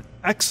salam an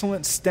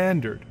excellent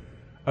standard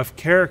of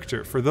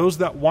character. For those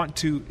that want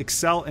to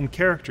excel in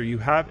character, you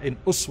have an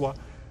uswa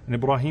in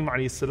Ibrahim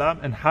alayhi salam.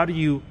 And how do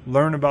you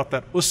learn about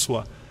that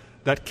uswa,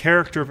 that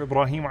character of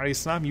Ibrahim alayhi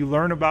salam? You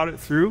learn about it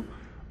through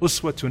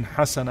uswatun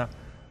hasana,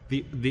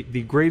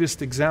 the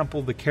greatest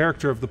example, the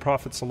character of the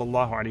Prophet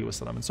sallallahu alaihi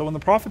wasallam. And so when the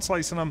Prophet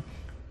sallallahu alaihi wasallam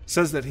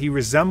says that he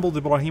resembled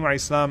Ibrahim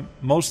alayhi salam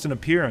most in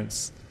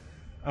appearance,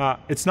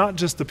 it's not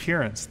just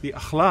appearance. The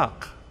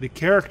akhlaq, the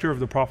character of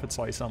the Prophet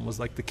sallallahu alaihi wasallam was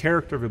like the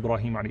character of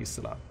Ibrahim alayhi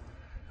salam.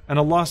 And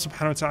Allah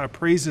subhanahu wa ta'ala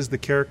praises the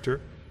character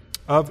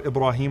of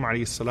Ibrahim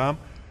alayhi salam.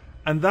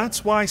 And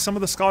that's why some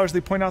of the scholars, they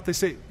point out, they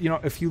say,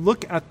 if you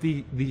look at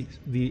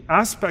the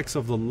aspects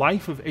of the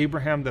life of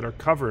Abraham that are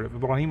covered, of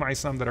Ibrahim alayhi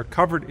salam, that are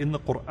covered in the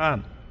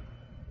Quran,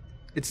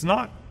 it's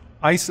not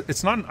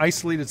an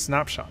isolated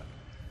snapshot.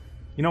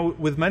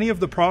 With many of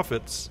the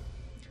prophets,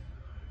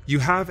 you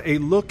have a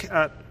look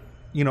at,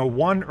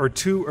 1 or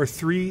 2 or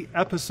 3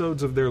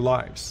 episodes of their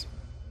lives.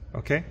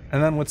 Okay?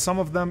 And then with some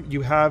of them,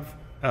 you have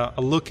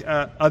a look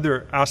at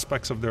other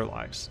aspects of their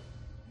lives.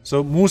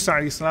 So Musa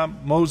alayhi salam,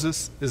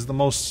 Moses, is the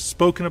most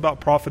spoken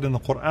about prophet in the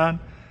Quran.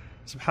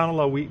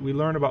 SubhanAllah, we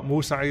learn about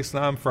Musa alayhi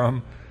salam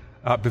from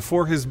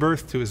before his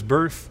birth to his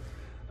birth,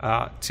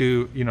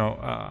 to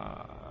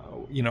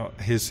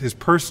his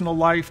personal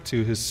life,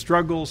 to his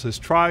struggles, his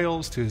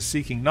trials, to his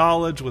seeking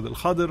knowledge with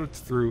Al-Khadr,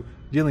 through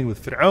dealing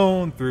with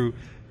Fir'aun, through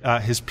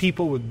his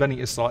people with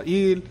Bani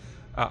Israel,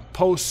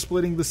 post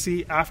splitting the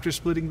sea, after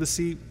splitting the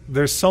sea.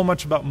 There's so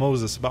much about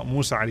Moses, about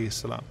Musa alayhi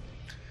salam.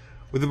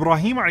 With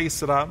Ibrahim alayhi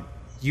salam,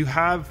 you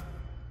have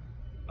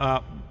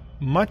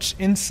much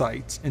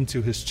insight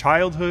into his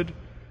childhood,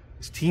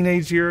 his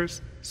teenage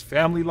years, his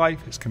family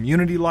life, his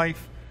community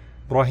life.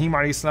 Ibrahim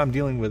alayhi salam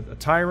dealing with a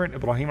tyrant,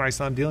 Ibrahim alayhi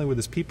salam dealing with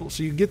his people.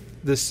 So you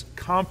get this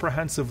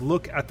comprehensive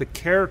look at the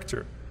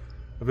character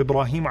of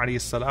Ibrahim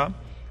alayhi salam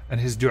and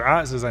his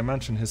du'as, as I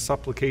mentioned, his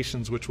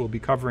supplications, which we'll be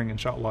covering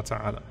inshaAllah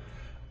ta'ala.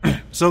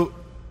 So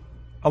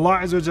Allah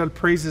Azza wa Jal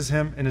praises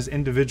him in his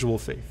individual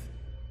faith.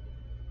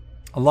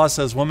 Allah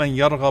says, وَمَنْ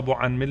يَرْغَبُ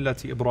عَنْ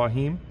مِلَّةِ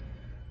إِبْرَاهِيمَ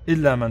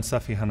إِلَّا مَنْ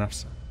سَفِهَ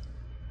نَفْسَهُ.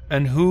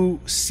 And who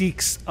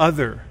seeks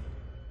other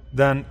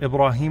than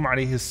Ibrahim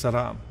alayhi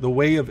salam, the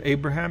way of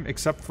Abraham,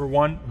 except for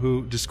one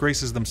who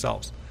disgraces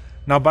themselves.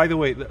 Now, by the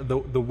way, the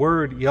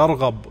word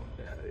yarghab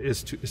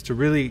is to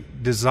really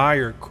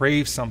desire,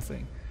 crave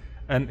something.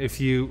 And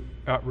if you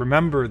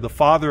remember the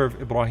father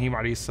of Ibrahim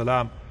alayhi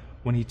salam,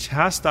 when he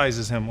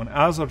chastises him, when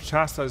Azar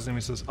chastises him,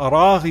 he says,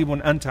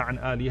 أَرَاغِبٌ أَنْتَ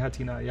عَنْ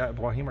آلِهَتِنَا يَا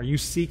إِبْرَاهِيمَ. Are you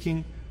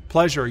seeking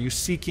pleasure? Are you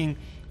seeking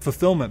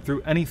fulfillment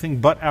through anything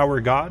but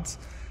our gods?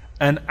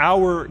 And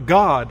our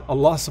God,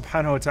 Allah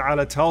subhanahu wa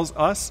ta'ala, tells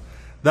us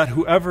that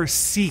whoever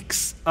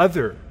seeks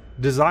other,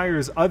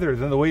 desires other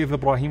than the way of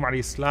Ibrahim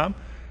alayhi salam,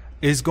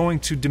 is going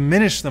to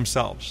diminish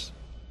themselves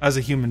as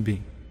a human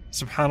being.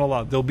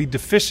 Subhanallah, they'll be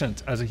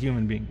deficient as a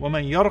human being.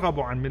 وَمَنْ يَرْغَبُ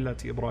عَنْ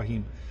مِلَّةِ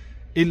إِبْرَاهِيمَ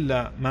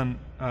إِلَّا مَنْ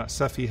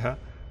سَفِهَ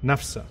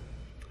نَفْسَهُ.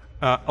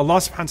 Allah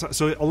subhanahu wa ta'ala,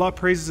 so Allah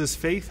praises his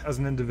faith as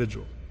an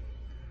individual.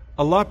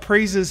 Allah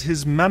praises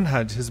his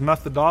manhaj, his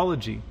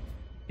methodology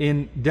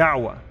in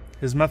da'wah,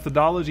 his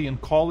methodology in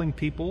calling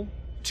people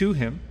to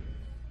him,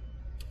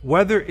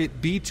 whether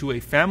it be to a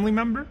family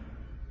member,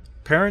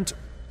 parent,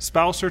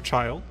 spouse, or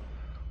child,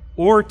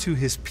 or to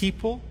his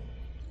people,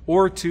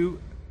 or to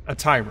a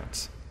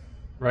tyrant,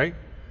 right?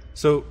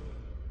 So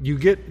you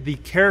get the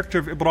character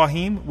of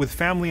Ibrahim with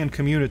family and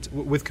community.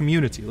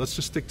 Let's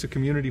just stick to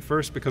community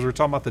first, because we're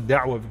talking about the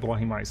da'wah of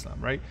Ibrahim alayhi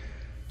salam, right?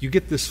 You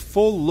get this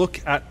full look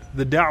at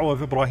the da'wah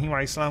of Ibrahim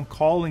alayhi salam,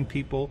 calling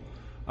people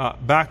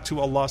back to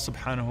Allah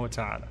subhanahu wa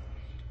ta'ala.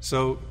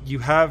 So you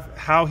have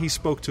how he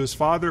spoke to his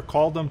father,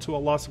 called them to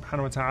Allah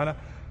subhanahu wa ta'ala,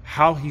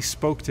 how he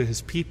spoke to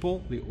his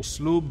people, the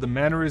uslub, the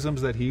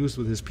mannerisms that he used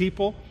with his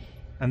people,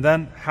 and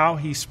then how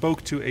he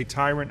spoke to a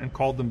tyrant and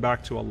called them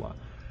back to Allah.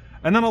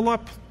 And then Allah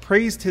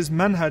praised his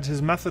manhaj,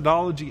 his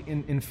methodology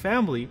in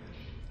family,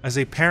 as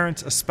a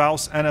parent, a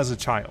spouse, and as a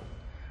child.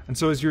 And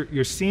so as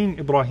you're seeing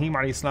Ibrahim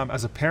alayhi salam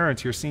as a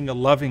parent, you're seeing a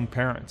loving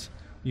parent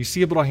You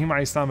see Ibrahim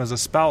ﷺ as a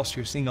spouse,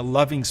 you're seeing a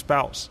loving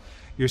spouse.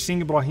 You're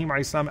seeing Ibrahim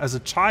ﷺ as a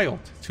child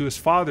to his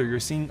father, you're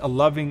seeing a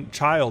loving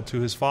child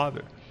to his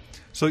father.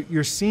 So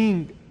you're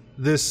seeing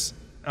this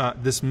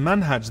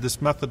manhaj,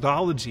 this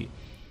methodology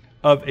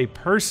of a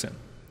person,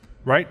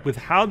 right, with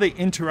how they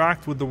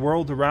interact with the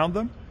world around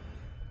them,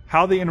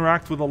 how they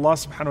interact with Allah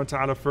subhanahu wa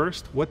ta'ala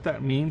first, what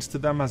that means to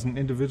them as an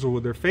individual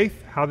with their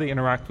faith, how they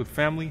interact with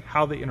family,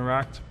 how they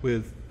interact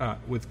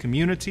with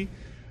community.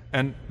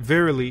 And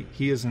verily,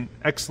 he is an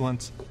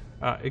excellent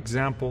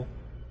example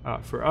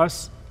for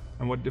us.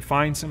 And what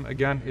defines him,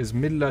 again, is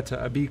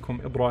millata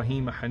abikum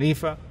Ibrahim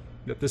hanifa,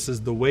 that this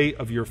is the way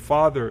of your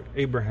father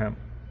Abraham,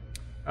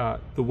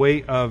 the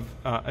way of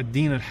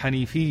ad-din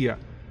al-hanifiyya,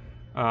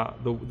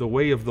 the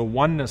way of the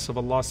oneness of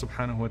Allah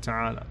subhanahu wa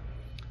ta'ala,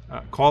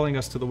 calling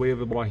us to the way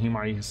of Ibrahim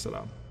alayhi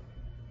salam.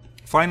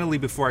 Finally,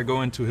 before I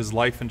go into his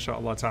life,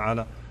 inshaAllah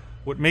ta'ala,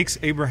 what makes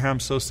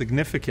Abraham so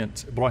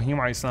significant, Ibrahim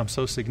alayhi salam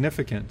so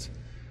significant,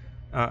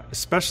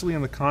 especially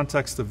in the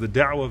context of the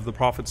da'wah of the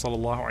Prophet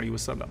sallallahu alaihi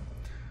wasallam,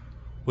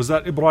 was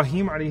that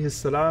Ibrahim alayhi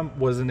salam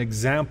was an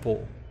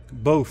example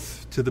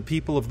both to the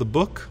people of the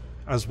book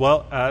as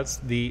well as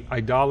the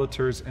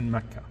idolaters in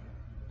Mecca.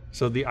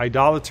 So the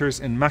idolaters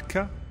in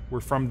Mecca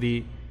were from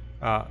the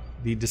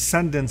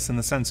descendants in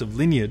the sense of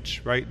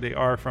lineage, right? They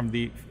are from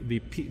the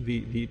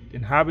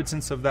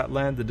inhabitants of that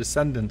land, the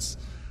descendants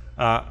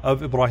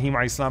of Ibrahim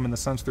alayhi salam in the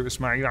sense through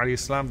Ismail alayhi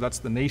salam. That's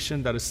the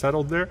nation that is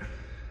settled there.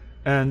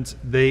 And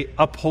they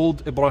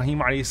uphold Ibrahim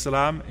alayhi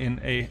salam in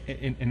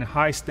a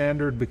high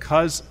standard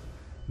because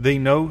they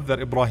know that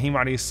Ibrahim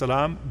alayhi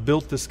salam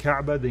built this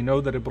Kaaba. They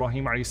know that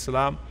Ibrahim alayhi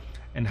salam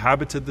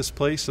inhabited this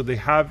place. So they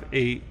have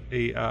an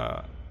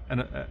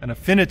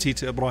affinity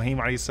to Ibrahim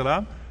alayhi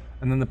salam.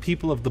 And then the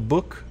people of the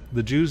book,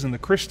 the Jews and the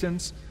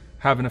Christians,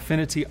 have an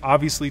affinity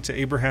obviously to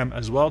Abraham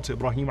as well, to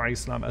Ibrahim alayhi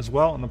salam as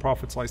well. And the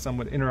Prophet ﷺ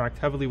would interact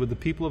heavily with the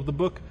people of the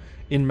book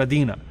in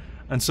Medina.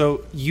 And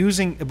so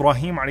using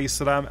Ibrahim alayhi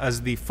salam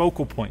as the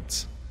focal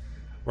point,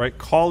 right,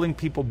 calling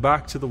people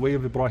back to the way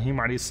of Ibrahim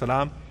alayhi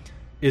salam,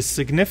 is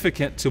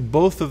significant to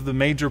both of the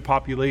major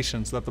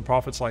populations that the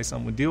Prophet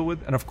ﷺ would deal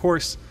with. And of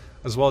course,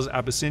 as well as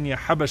Abyssinia,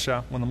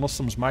 Habasha, when the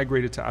Muslims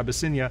migrated to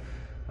Abyssinia,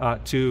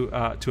 to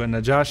a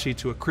Najashi,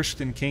 to a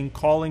Christian king,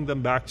 calling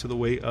them back to the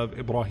way of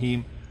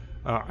Ibrahim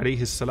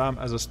alayhi salam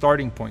as a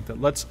starting point,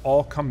 that let's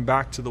all come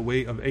back to the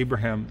way of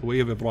Abraham, the way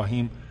of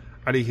Ibrahim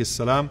alayhi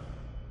salam.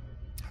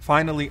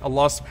 Finally,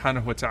 Allah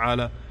subhanahu wa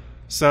ta'ala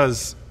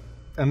says,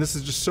 and this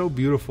is just so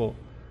beautiful,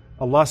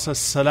 Allah says,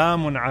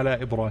 Salamun ala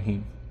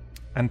Ibrahim,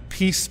 and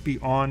peace be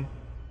on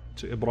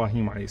to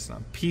Ibrahim alayhi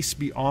salam, peace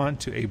be on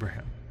to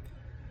Abraham.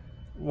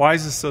 Why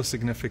is this so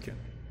significant?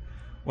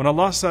 When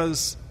Allah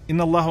says,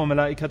 Inna Allah wa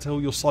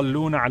malaikatahu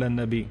yusalluna ala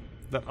nabi,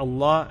 that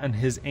Allah and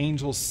His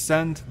angels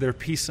send their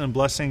peace and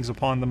blessings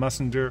upon the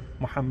Messenger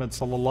Muhammad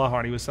sallallahu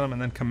alaihi wasallam,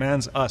 and then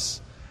commands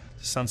us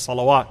to send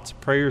salawat,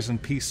 prayers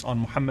and peace on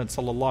Muhammad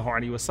sallallahu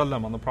alaihi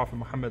wasallam, on the Prophet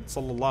Muhammad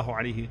sallallahu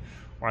alaihi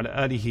wa ala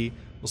alihi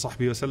wa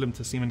sahbihi wasallam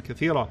tasliman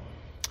kathira.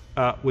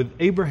 With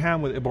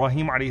Abraham, with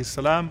Ibrahim alayhi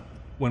salam,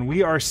 when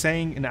we are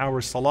saying in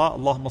our salah,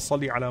 Allahumma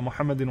salli ala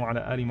Muhammadin wa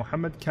ala ali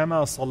Muhammad,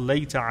 kama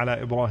sallayta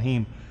ala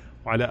Ibrahim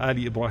wa ala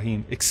ali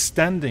Ibrahim,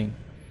 extending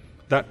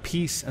that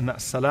peace and that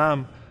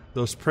salam,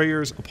 those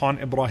prayers upon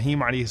Ibrahim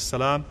alayhi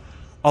salam,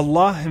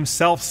 Allah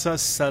Himself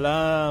says,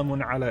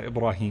 Salamun ala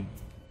Ibrahim,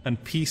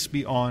 and peace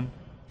be on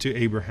to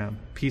Abraham,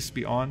 peace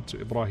be on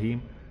to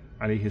Ibrahim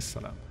alayhi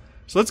salam.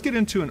 So let's get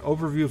into an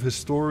overview of his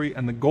story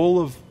and the goal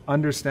of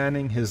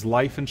understanding his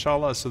life,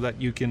 inshallah, so that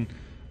you can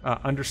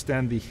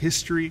understand the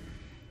history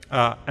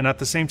and at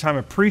the same time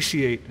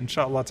appreciate,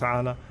 inshallah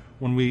ta'ala,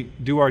 when we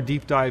do our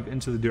deep dive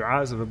into the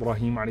du'as of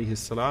Ibrahim alayhi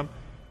salam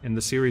in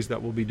the series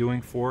that we'll be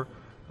doing for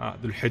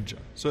Dhul Hijjah.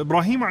 So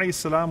Ibrahim alayhi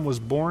salam was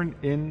born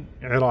in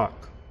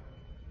Iraq,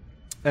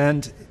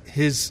 and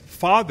his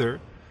father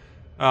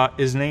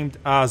is named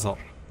Azar.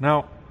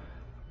 Now,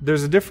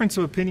 there's a difference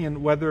of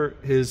opinion whether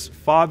his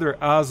father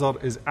Azar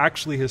is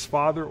actually his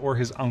father or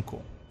his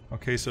uncle.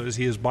 Okay, so is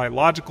he his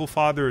biological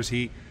father? Is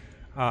he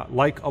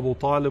like Abu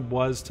Talib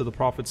was to the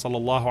Prophet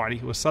sallallahu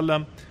alaihi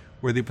wasallam,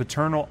 where the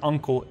paternal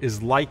uncle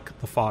is like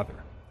the father?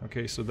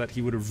 Okay, so that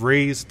he would have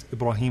raised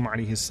Ibrahim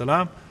alayhi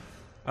salam.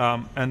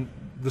 And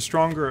the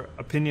stronger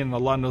opinion,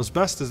 Allah knows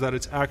best, is that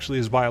it's actually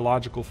his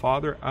biological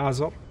father,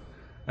 Azar.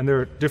 And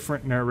there are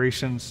different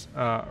narrations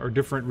or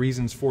different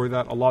reasons for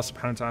that. Allah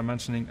subhanahu wa ta'ala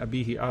mentioning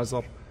Abihi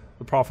Azar.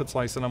 The Prophet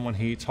ﷺ, when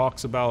he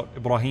talks about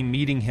Ibrahim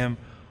meeting him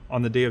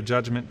on the Day of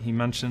Judgment, he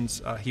mentions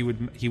he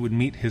would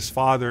meet his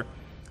father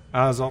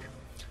Azar.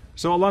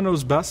 So Allah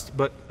knows best,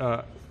 but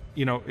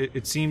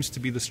it seems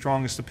to be the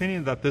strongest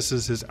opinion that this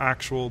is his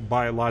actual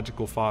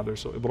biological father.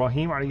 So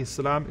Ibrahim alayhi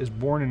salam is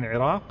born in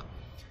Iraq.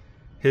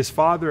 His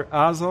father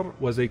Azar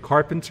was a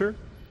carpenter,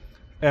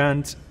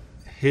 and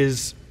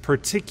his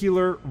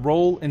particular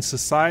role in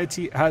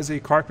society as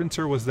a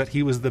carpenter was that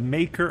he was the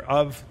maker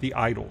of the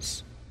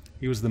idols.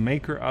 He was the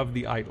maker of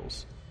the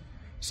idols.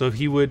 So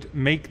he would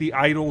make the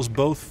idols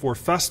both for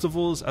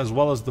festivals as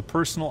well as the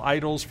personal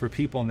idols for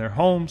people in their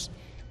homes.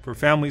 for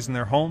families in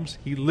their homes.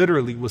 He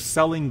literally was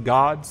selling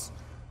gods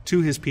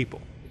to his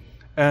people.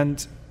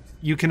 And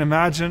you can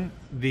imagine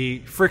the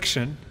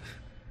friction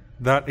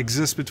that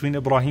exists between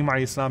Ibrahim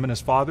alayhi salam and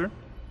his father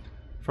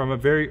from a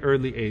very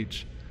early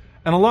age.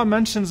 And Allah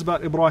mentions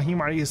about Ibrahim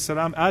alayhi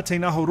salam,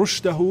 آتَيْنَاهُ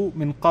رُشْدَهُ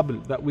مِنْ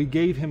قَبْلِ, that we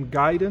gave him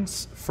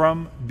guidance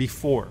from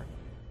before.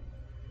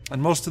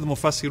 And most of the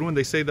Mufassirun,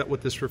 they say that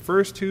what this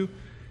refers to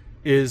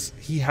is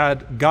he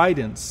had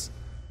guidance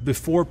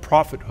before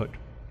prophethood.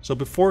 So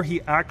before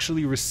he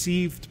actually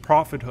received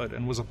prophethood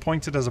and was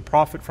appointed as a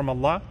prophet from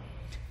Allah,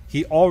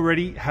 he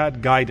already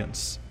had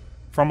guidance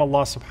from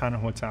Allah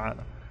subhanahu wa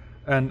ta'ala.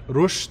 And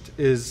rushd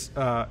is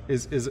a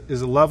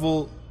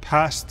level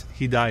past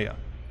hidayah.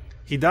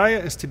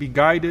 Hidayah is to be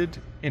guided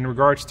in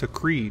regards to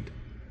creed.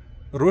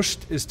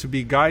 Rushd is to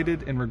be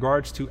guided in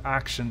regards to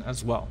action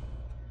as well.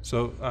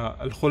 So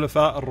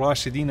al-khulafa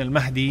al-rashidin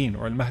al-mahdiyin,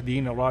 or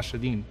al-mahdiyin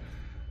al-rashidin,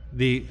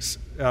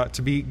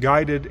 to be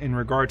guided in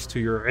regards to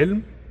your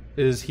ilm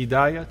is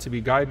hidayah. To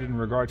be guided in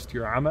regards to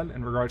your amal,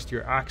 in regards to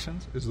your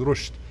actions, is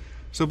rushd.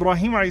 So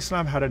Ibrahim alayhi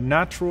salam had a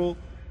natural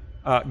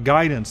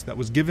guidance that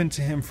was given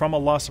to him from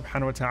Allah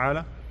subhanahu wa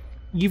ta'ala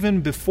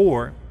even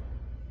before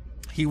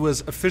he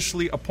was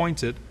officially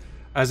appointed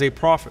as a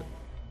prophet.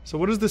 So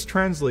what does this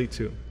translate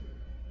to?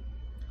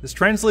 This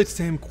translates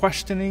to him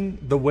questioning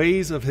the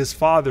ways of his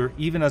father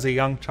even as a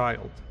young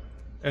child.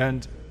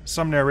 And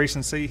some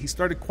narrations say he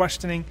started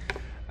questioning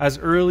as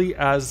early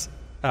as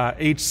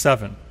age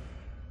 7.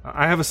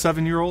 I have a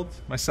 7-year-old.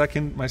 My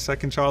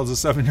second child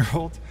is a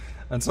 7-year-old.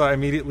 And so I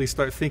immediately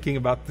start thinking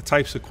about the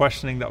types of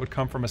questioning that would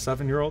come from a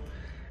 7-year-old.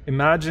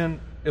 Imagine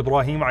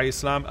Ibrahim alayhi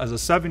salam as a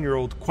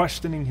 7-year-old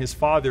questioning his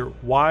father,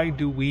 why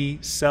do we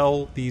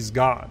sell these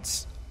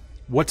gods?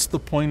 What's the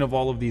point of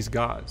all of these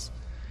gods?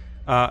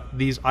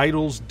 These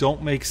idols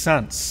don't make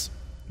sense.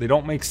 They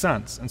don't make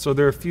sense. And so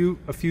there are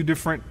a few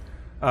different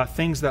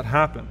things that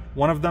happen.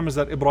 One of them is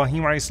that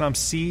Ibrahim alayhi salam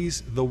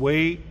sees the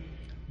way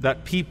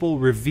that people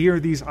revere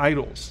these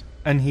idols,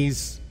 and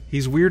he's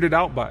weirded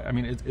out by it. I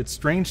mean, it's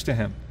strange to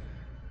him.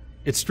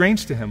 It's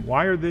strange to him.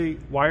 Why are they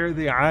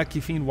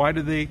aakifin? Why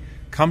do they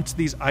come to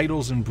these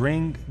idols and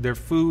bring their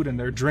food and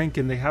their drink,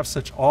 and they have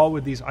such awe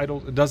with these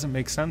idols? It doesn't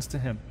make sense to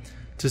him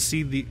to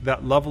see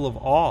that level of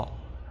awe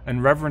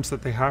and reverence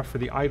that they have for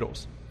the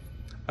idols.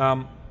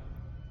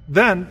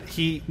 Then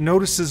he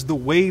notices the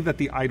way that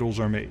the idols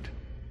are made,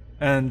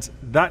 and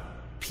that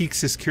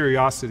piques his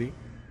curiosity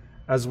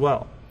as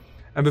well.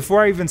 And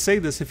before I even say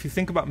this, if you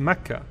think about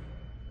Mecca,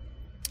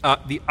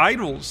 the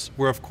idols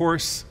were, of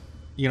course,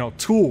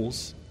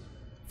 tools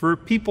for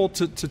people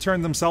to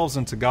turn themselves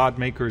into God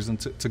makers and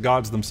to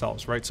gods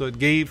themselves, right? So it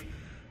gave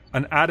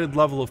an added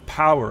level of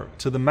power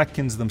to the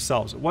Meccans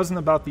themselves. It wasn't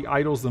about the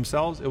idols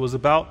themselves. It was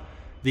about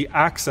the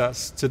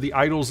access to the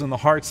idols in the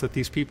hearts that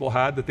these people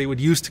had that they would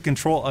use to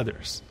control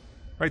others,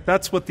 right?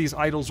 That's what these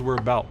idols were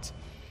about.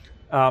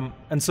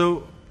 And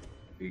so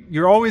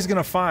you're always going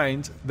to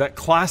find that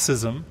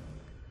classism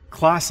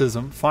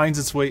finds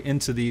its way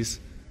into these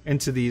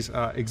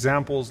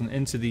examples and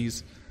into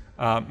these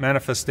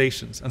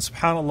manifestations. And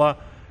subhanAllah,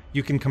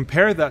 you can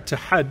compare that to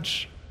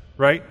Hajj,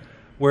 right?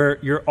 Where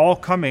you're all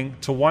coming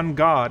to one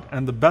God,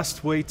 and the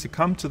best way to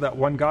come to that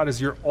one God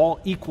is you're all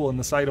equal in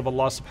the sight of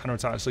Allah subhanahu wa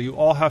ta'ala. So you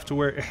all have to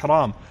wear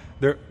ihram.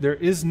 There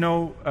is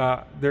no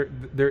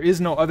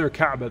other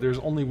Kaaba. There's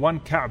only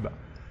one Kaaba.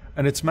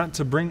 And it's meant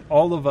to bring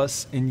all of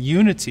us in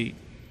unity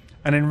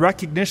and in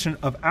recognition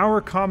of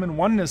our common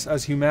oneness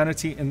as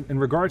humanity in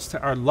regards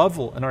to our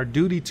level and our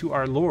duty to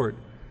our Lord,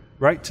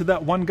 right? To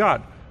that one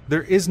God.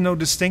 There is no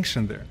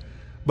distinction there.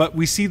 But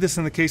we see this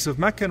in the case of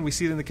Mecca, and we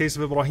see it in the case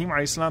of Ibrahim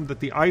alayhi salam, that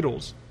the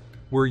idols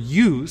were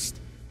used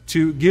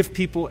to give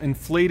people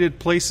inflated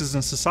places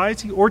in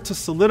society or to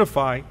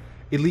solidify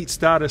elite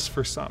status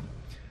for some.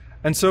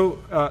 And so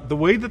the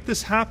way that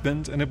this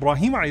happened in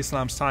Ibrahim alayhi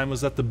salam's time was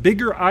that the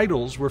bigger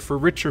idols were for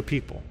richer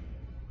people.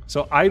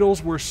 So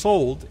idols were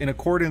sold in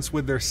accordance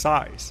with their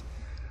size.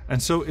 And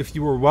so if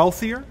you were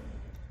wealthier,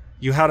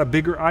 you had a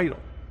bigger idol.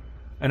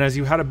 And as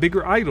you had a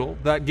bigger idol,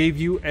 that gave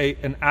you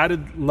an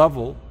added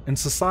level in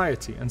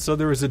society. And so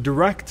there is a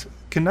direct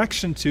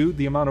connection to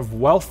the amount of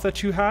wealth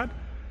that you had,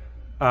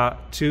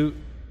 to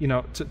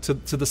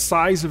the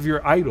size of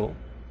your idol,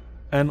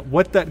 and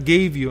what that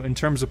gave you in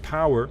terms of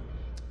power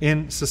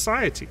in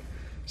society.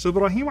 So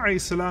Ibrahim alayhi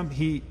salam,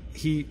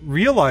 he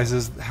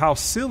realizes how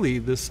silly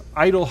this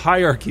idol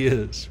hierarchy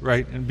is,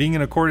 right? And being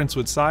in accordance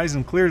with size,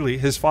 and clearly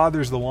his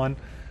father's the one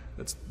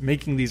that's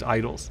making these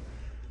idols.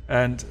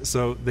 And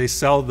so they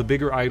sell the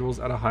bigger idols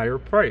at a higher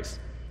price.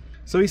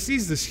 So he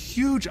sees this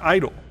huge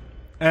idol,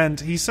 and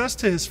he says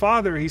to his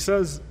father, he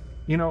says,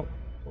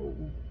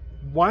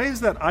 why is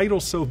that idol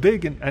so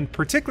big? And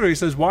particularly he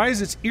says, why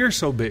is its ear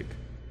so big?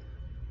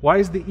 Why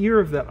is the ear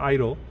of that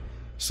idol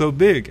so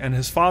big? And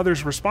his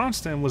father's response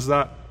to him was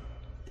that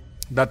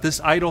this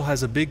idol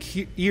has a big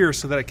ear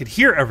so that it could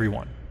hear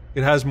everyone.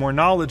 It has more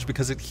knowledge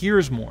because it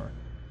hears more.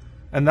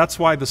 And that's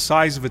why the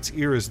size of its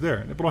ear is there.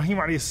 And Ibrahim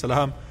alayhi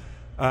salam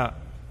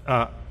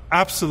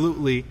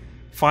absolutely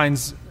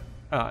finds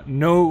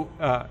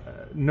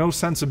no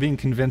sense of being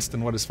convinced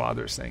in what his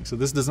father is saying. So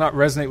this does not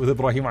resonate with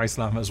Ibrahim alayhi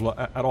salam as well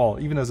at all,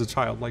 even as a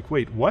child. Like,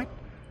 wait, what?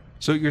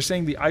 So you're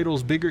saying the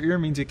idol's bigger ear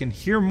means it can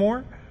hear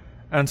more?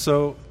 And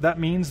so that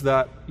means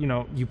that,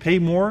 you pay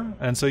more,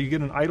 and so you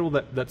get an idol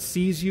that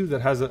sees you,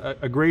 that has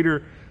a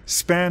greater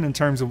span in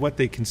terms of what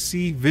they can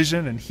see,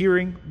 vision and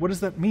hearing. What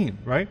does that mean,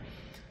 right?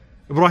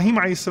 Ibrahim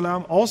alayhi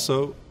salam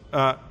also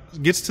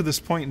gets to this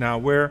point now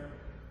where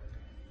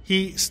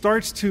he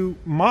starts to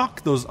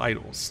mock those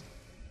idols,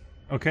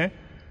 okay?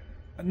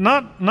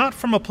 Not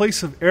from a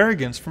place of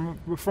arrogance,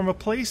 from a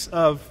place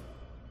of,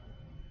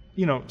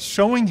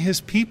 showing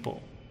his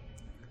people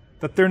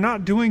that they're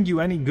not doing you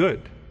any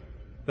good,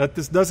 that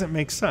this doesn't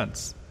make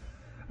sense.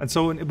 And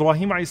so when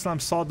Ibrahim alayhi salam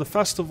saw the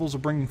festivals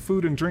of bringing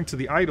food and drink to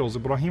the idols,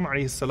 Ibrahim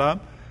alayhi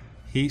salam,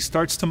 he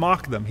starts to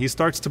mock them. He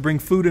starts to bring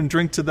food and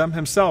drink to them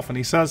himself, and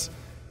he says,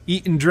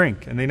 eat and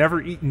drink, and they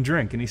never eat and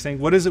drink. And he's saying,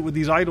 what is it with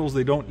these idols?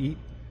 They don't eat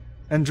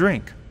and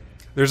drink.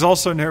 There's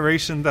also a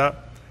narration that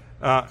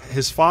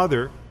his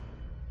father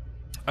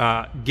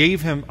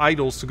gave him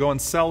idols to go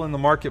and sell in the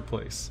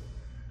marketplace.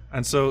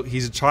 And so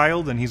he's a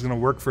child and he's going to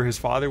work for his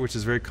father, which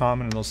is very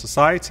common in those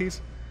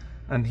societies.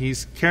 And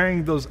he's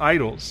carrying those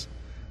idols.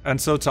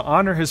 And so to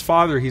honor his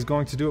father, he's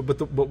going to do it.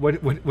 But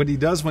what he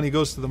does when he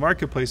goes to the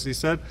marketplace, he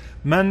said,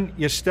 "Man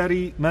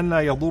yashtari man la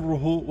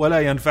yadurruhu wa la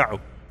yanfa'u."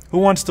 Who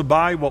wants to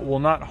buy what will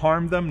not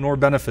harm them nor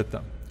benefit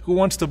them? Who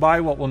wants to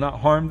buy what will not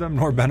harm them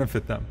nor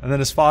benefit them? And then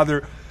his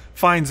father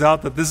finds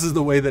out that this is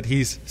the way that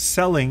he's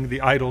selling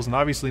the idols, and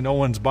obviously no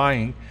one's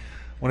buying.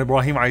 When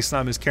Ibrahim alayhi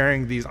salam is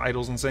carrying these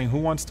idols and saying, who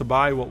wants to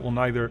buy what will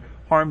neither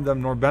harm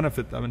them nor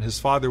benefit them? And his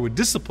father would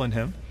discipline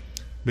him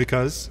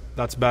because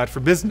that's bad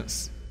for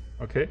business.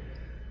 Okay?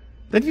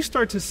 Then you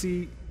start to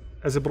see,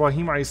 as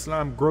Ibrahim alayhi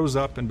salam grows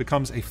up and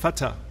becomes a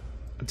fata,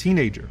 a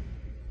teenager,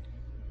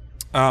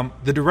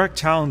 the direct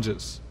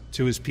challenges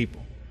to his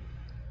people.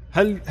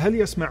 هل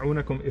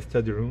يسمعونكم إذ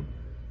تدعون?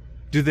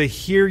 Do they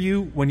hear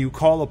you when you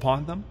call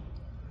upon them?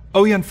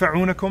 أو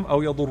ينفعونكم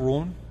أو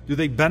يضرون? Do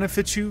they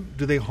benefit you?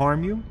 Do they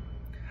harm you?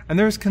 And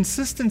there is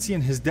consistency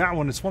in his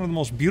da'wah, and it's one of the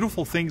most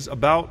beautiful things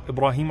about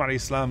Ibrahim alayhi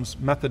salam's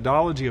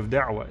methodology of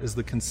da'wah is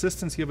the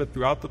consistency of it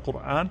throughout the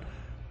Quran.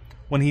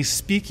 When he's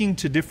speaking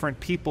to different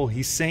people,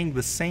 he's saying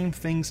the same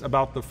things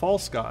about the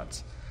false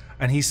gods,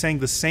 and he's saying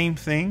the same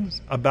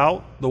things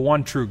about the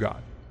one true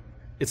God.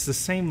 It's the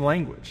same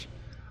language.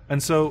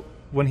 And so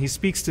when he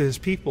speaks to his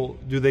people,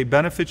 do they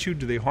benefit you?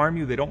 Do they harm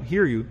you? They don't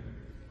hear you.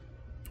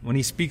 When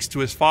he speaks to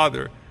his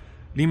father,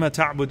 لِمَ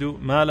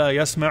تَعْبُدُ مَا لَا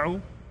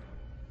يَسْمَعُ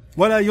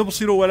وَلَا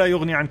يُبْصِرُ وَلَا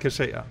يُغْنِي عَنْكَ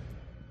شَيْئًا.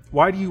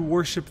 Why do you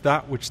worship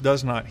that which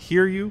does not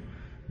hear you,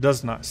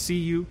 does not see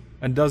you,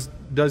 and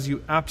does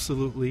you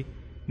absolutely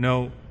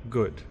no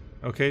good?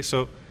 Okay,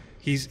 so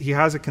he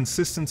has a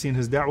consistency in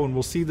his da'wah, and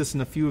we'll see this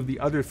in a few of the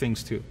other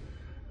things too.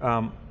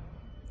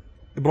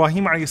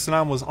 Ibrahim alayhi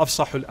salam was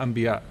afsahul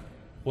anbiya,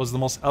 was the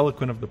most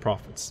eloquent of the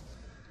prophets.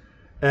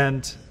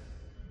 And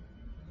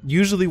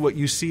usually what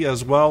you see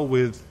as well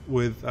with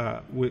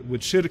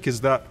shirk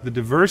is that the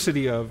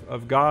diversity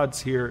of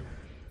gods here,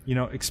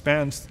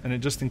 expands, and it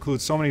just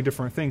includes so many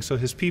different things. So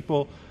his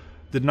people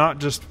did not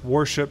just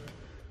worship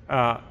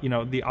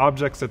the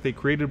objects that they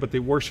created, but they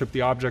worshiped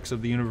the objects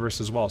of the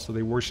universe as well. So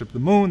they worshiped the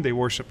moon, they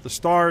worshiped the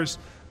stars,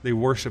 they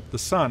worshiped the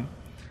sun.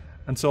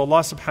 And so Allah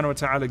subhanahu wa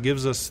ta'ala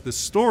gives us this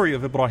story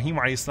of Ibrahim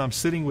alayhi salam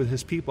sitting with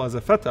his people as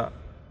a fata,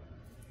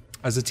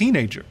 as a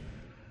teenager.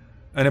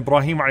 And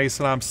Ibrahim alayhi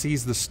salam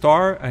sees the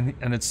star, and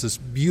it's this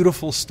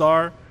beautiful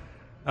star,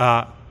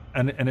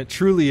 and it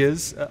truly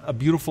is a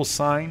beautiful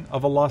sign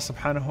of Allah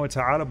subhanahu wa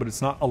ta'ala, but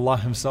it's not Allah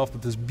himself,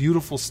 but this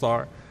beautiful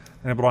star.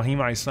 And Ibrahim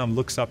alayhi salam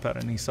looks up at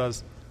it and he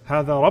says,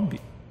 هَذَا Rabbi.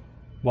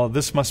 Well,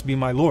 this must be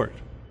my Lord.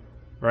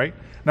 Right?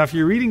 Now, if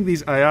you're reading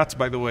these ayats,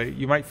 by the way,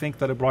 you might think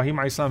that Ibrahim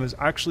alayhi salam is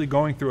actually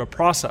going through a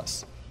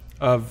process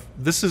of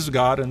this is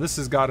God and this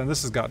is God and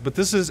this is God. But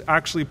this is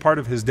actually part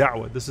of his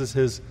da'wah. This is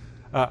his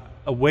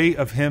a way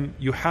of him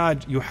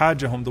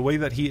yuhajjahum, the way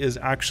that he is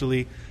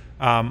actually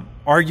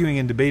arguing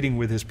and debating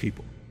with his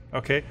people.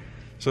 Okay?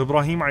 So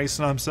Ibrahim alayhi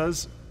salam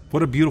says,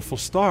 what a beautiful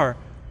star.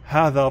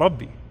 هَذَا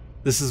Rabbi.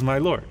 This is my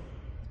Lord.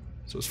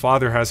 So his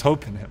father has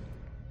hope in him.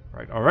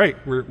 Right? All right,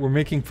 we're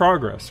making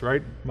progress,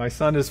 right? My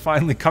son is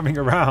finally coming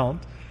around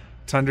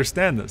to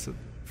understand this.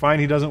 Fine,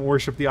 he doesn't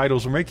worship the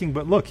idols we're making,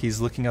 but look, he's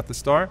looking at the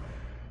star.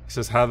 He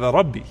says, هَذَا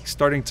Rabbi. He's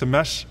starting to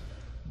mesh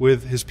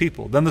with his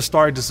people. Then the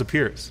star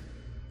disappears.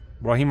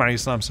 Ibrahim alayhi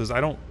salam says, I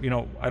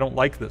don't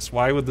like this.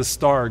 Why would the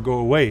star go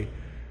away?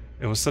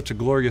 It was such a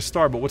glorious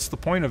star, but what's the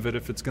point of it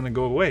if it's going to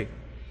go away?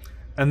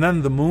 And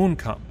then the moon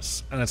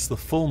comes, and it's the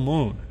full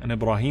moon. And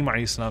Ibrahim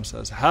alayhi salam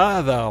says,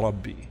 هَذَا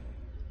Rabbi.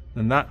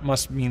 Then that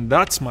must mean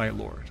that's my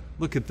Lord.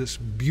 Look at this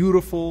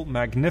beautiful,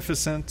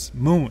 magnificent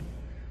moon.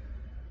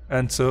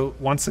 And so,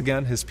 once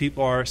again, his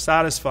people are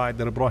satisfied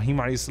that Ibrahim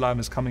alayhi salam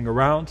is coming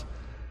around.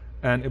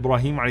 And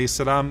Ibrahim alayhi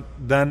salam,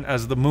 then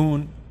as the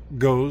moon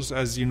goes,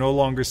 as you no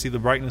longer see the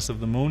brightness of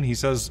the moon, he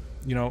says,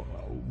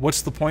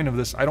 what's the point of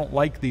this? I don't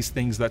like these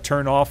things that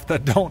turn off,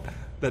 that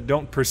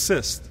don't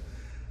persist.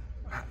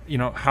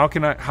 how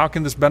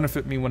can this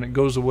benefit me when it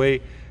goes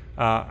away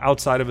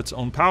outside of its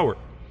own power?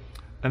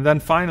 And then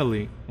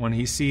finally, when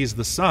he sees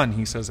the sun,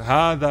 he says,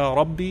 "Hada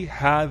Rabbi,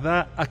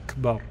 hada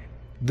akbar."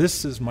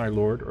 This is my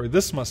Lord, or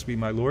this must be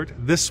my Lord.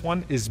 This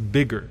one is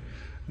bigger.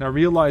 Now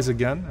realize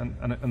again,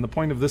 and the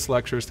point of this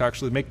lecture is to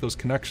actually make those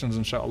connections,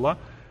 inshallah.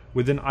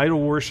 Within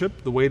idol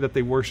worship, the way that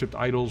they worshipped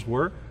idols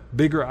were,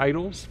 bigger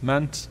idols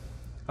meant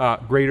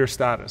greater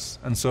status.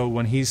 And so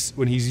when he's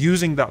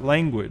using that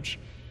language,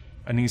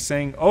 and he's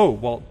saying, "Oh,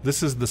 well,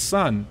 this is the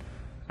sun,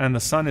 and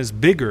the sun is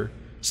bigger,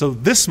 so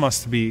this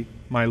must be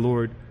my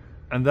Lord."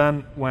 And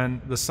then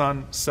when the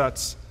sun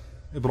sets,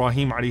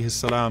 Ibrahim alayhi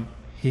salam,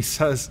 he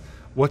says,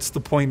 "What's the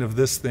point of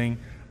this thing?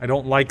 I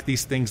don't like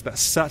these things that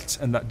set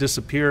and that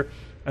disappear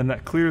and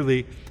that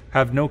clearly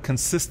have no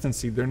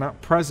consistency. They're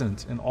not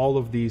present in all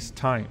of these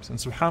times." And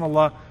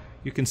subhanAllah,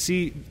 you can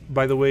see,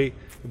 by the way,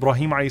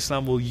 Ibrahim alayhi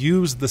salam will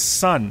use the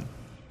sun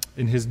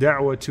in his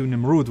da'wah to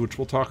Nimrud, which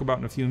we'll talk about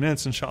in a few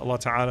minutes, inshallah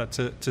ta'ala,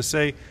 to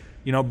say,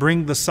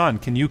 bring the sun.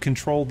 Can you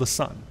control the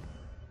sun?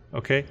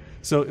 Okay?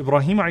 So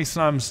Ibrahim alayhi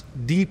salam's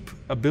deep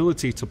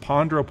ability to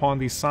ponder upon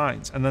these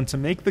signs and then to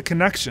make the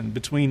connection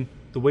between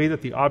the way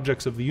that the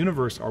objects of the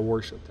universe are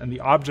worshipped and the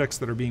objects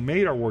that are being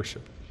made are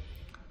worshipped,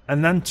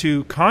 and then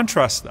to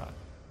contrast that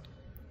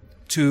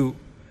to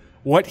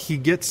what he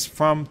gets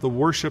from the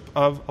worship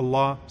of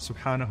Allah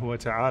subhanahu wa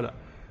ta'ala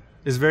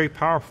is very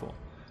powerful.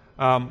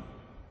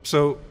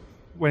 So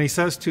when he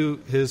says to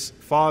his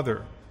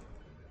father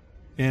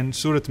in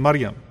Surah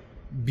Maryam,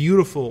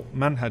 beautiful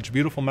manhaj,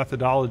 beautiful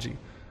methodology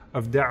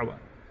of da'wah,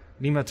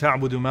 لِمَ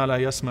تَعْبُدُ مَا لَا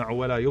يَسْمَعُ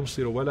وَلَا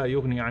يُبْصِرُ وَلَا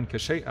يُغْنِي عَنْكَ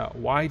شَيْئًا.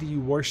 Why do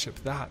you worship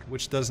that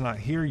which does not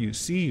hear you,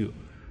 see you,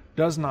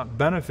 does not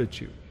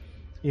benefit you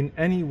in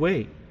any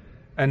way?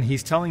 And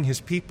he's telling his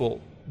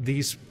people,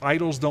 these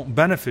idols don't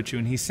benefit you.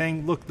 And he's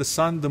saying, look, the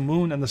sun, the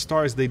moon, and the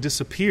stars, they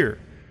disappear.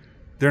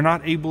 They're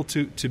not able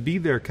to be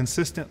there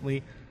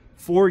consistently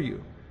for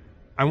you.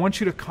 I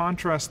want you to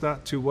contrast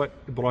that to what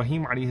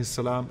Ibrahim alayhi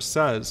salam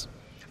says.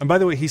 And by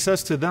the way, he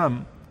says to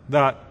them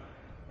that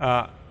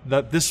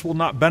this will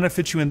not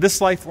benefit you in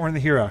this life or in the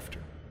hereafter.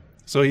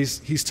 So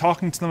he's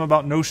talking to them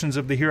about notions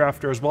of the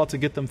hereafter as well, to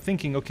get them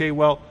thinking, okay,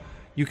 well,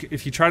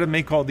 if you try to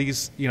make all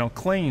these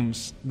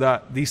claims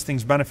that these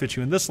things benefit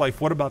you in this life,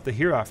 what about the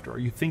hereafter? Are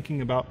you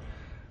thinking about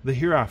the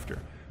hereafter?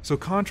 So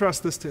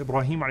contrast this to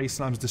Ibrahim alayhi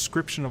salam's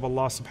description of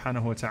Allah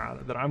subhanahu wa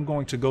ta'ala, that I'm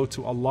going to go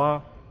to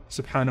Allah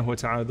subhanahu wa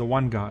ta'ala, the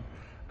one God,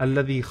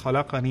 الَّذِي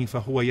خَلَقَنِي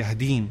فَهُوَ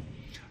يَهْدِينَ,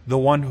 the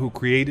one who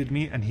created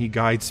me and he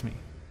guides me.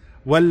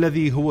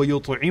 وَالَّذِي هُوَ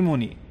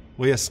يُطْعِمُنِي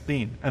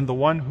وَيَسْقِينَ, and the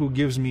one who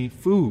gives me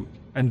food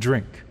and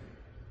drink.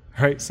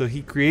 Right? So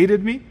he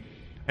created me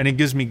and he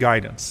gives me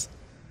guidance.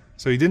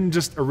 So he didn't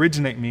just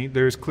originate me,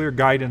 there's clear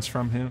guidance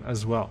from him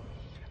as well.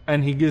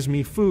 And he gives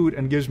me food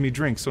and gives me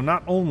drink. So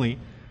not only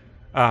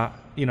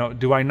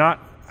do I not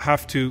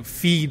have to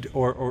feed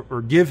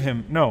or give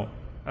him, no.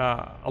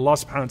 Allah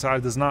subhanahu wa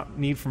ta'ala does not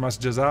need from us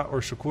jaza or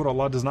shukur.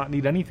 Allah does not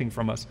need anything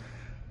from us.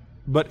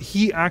 But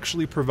he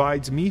actually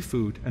provides me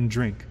food and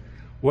drink.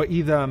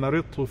 وَإِذَا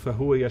مَرِضْتُ فَهُوَ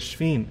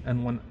يَشْفِينَ,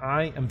 and when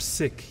I am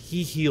sick,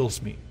 he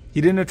heals me.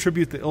 He didn't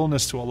attribute the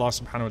illness to Allah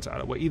subhanahu wa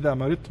ta'ala. وَإِذَا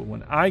مَرِضْتُ,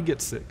 when I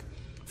get sick,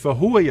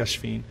 فَهُوَ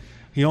يَشْفِينَ,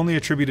 he only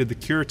attributed the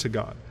cure to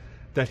God,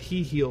 that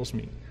he heals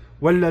me.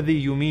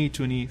 وَالَّذِي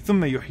يُمِيتُنِي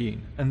ثُمَّ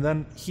يُحْيِينَ, and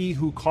then he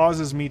who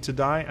causes me to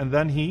die, and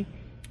then he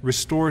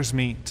restores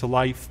me to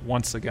life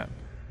once again.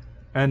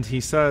 And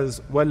he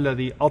says,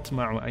 وَالَّذِي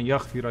أَطْمَعُ أَن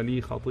يَغْفِرَ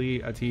لِي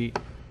خَطِيئَتِي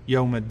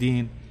يَوْمَ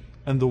الدِّينِ,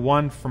 and the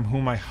one from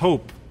whom I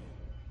hope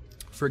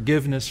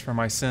forgiveness for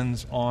my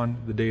sins on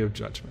the day of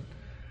judgment.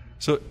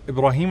 So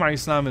Ibrahim alayhi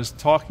salam is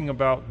talking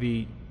about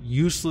the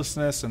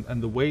uselessness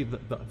and the way,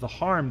 the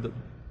harm that,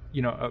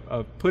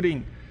 of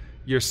putting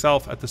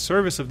yourself at the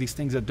service of these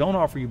things that don't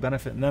offer you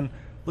benefit. And then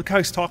look how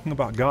he's talking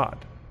about God.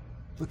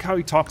 Look how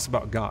he talks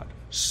about God.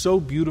 So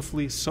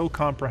beautifully, so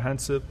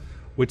comprehensive,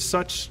 with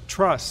such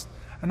trust,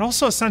 and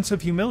also a sense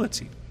of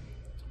humility.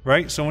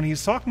 Right? So when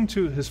he's talking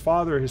to his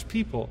father, his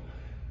people,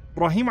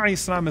 Ibrahim alayhi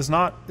salam is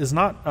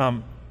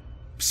not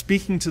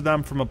speaking to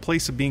them from a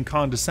place of being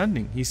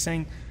condescending. He's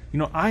saying,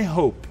 I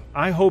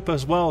hope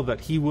as well that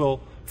he will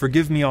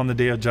forgive me on the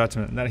day of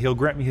judgment, and that he'll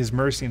grant me his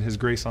mercy and his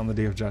grace on the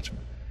day of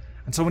judgment.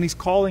 And so when he's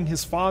calling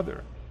his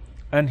father,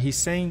 and he's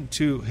saying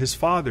to his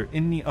father,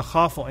 إِنِّي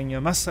أَخَافُ أَن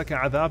يَمَسَّكَ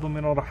عَذَابٌ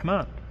مِّنَ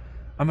الرَّحْمَنِ,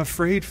 I'm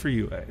afraid for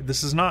you.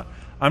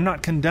 I'm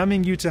not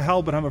condemning you to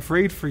hell, but I'm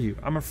afraid for you.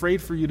 I'm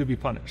afraid for you to be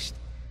punished.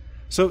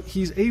 So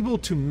he's able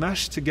to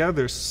mesh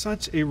together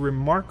such a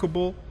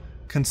remarkable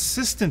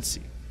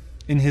consistency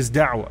in his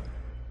da'wah.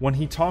 When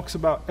he talks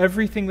about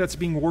everything that's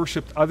being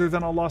worshipped other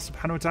than Allah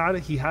subhanahu wa ta'ala,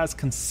 he has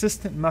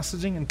consistent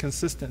messaging and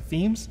consistent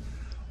themes.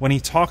 When he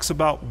talks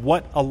about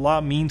what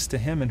Allah means to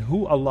him and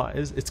who Allah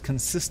is, it's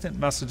consistent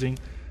messaging,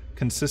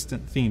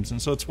 consistent themes.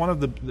 And so it's one of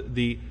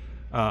the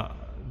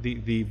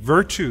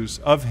virtues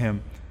of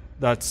him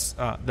that's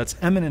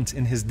eminent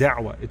in his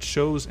da'wah. It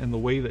shows in the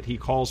way that he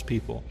calls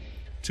people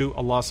to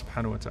Allah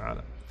subhanahu wa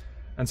ta'ala.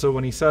 And so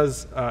when he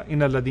says, إِنَّ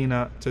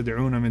الَّذِينَ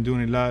تَدْعُونَ مِن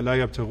دُونِ اللَّهِ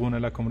لَا يَبْتَغُونَ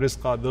لَكُمْ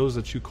رِزْقًا, those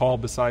that you call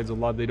besides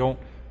Allah, they don't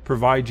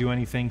provide you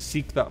anything.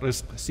 Seek that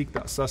rizq, seek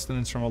that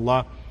sustenance from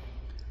Allah.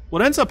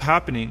 What ends up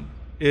happening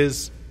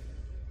is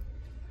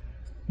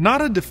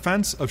not a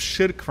defense of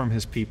shirk from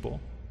his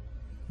people,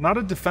 not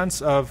a defense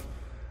of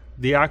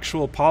the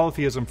actual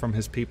polytheism from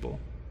his people,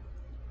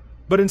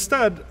 but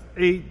instead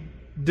a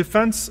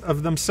defense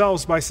of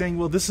themselves by saying,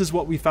 well, this is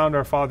what we found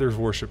our fathers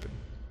worshiping.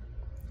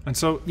 And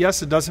so,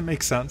 yes, it doesn't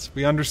make sense.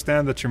 We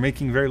understand that you're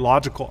making very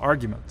logical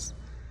arguments.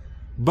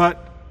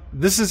 But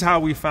this is how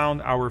we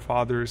found our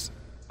fathers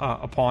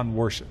upon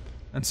worship.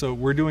 And so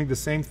we're doing the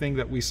same thing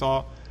that we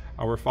saw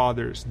our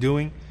fathers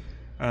doing.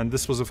 And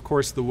this was, of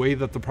course, the way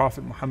that the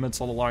Prophet Muhammad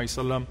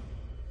ﷺ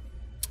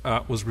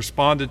was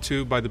responded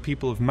to by the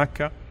people of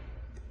Mecca.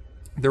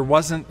 There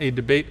wasn't a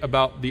debate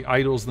about the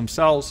idols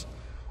themselves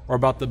or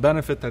about the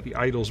benefit that the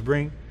idols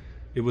bring.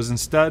 It was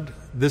instead,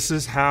 this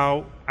is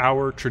how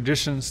our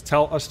traditions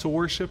tell us to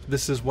worship.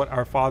 This is what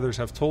our fathers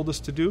have told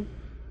us to do.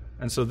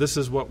 And so this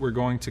is what we're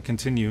going to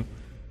continue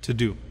to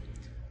do.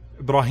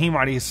 Ibrahim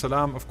alayhi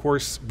salam, of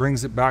course,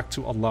 brings it back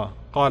to Allah.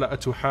 قَالَ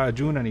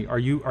أَتُحَاجُونَنِي,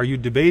 Are you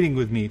debating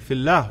with me? فِي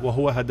اللَّهِ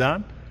وَهُوَ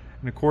هَدَانِ,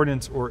 in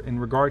accordance or in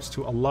regards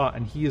to Allah,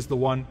 and He is the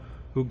one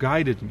who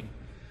guided me.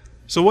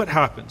 So what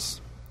happens?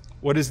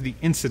 What is the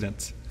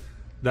incident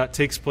that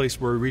takes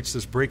place where we reach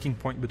this breaking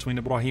point between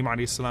Ibrahim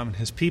alayhi salam and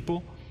his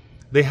people?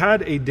 They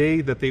had a day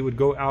that they would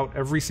go out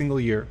every single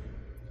year,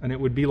 and it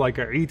would be like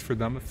a Eid for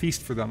them, a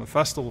feast for them, a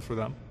festival for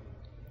them.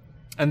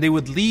 And they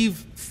would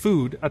leave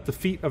food at the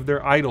feet of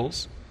their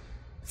idols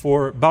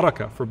for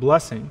barakah, for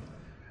blessing.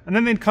 And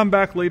then they'd come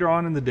back later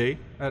on in the day,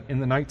 in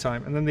the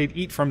nighttime, and then they'd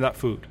eat from that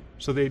food.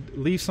 So they'd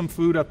leave some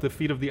food at the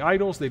feet of the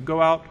idols, they'd go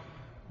out,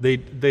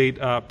 they'd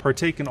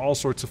partake in all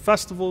sorts of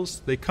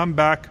festivals, they come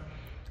back,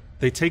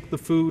 they take the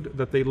food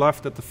that they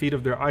left at the feet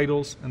of their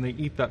idols, and they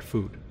eat that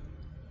food.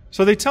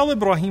 So they tell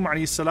Ibrahim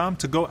alayhi salam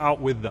to go out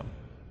with them.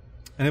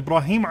 And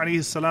Ibrahim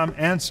alayhi salam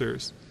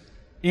answers,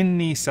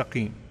 Inni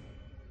saqim,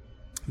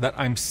 that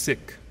I'm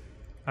sick.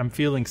 I'm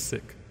feeling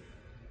sick.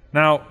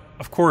 Now,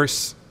 of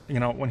course,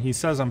 when he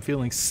says I'm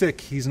feeling sick,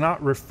 he's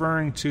not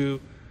referring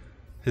to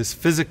his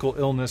physical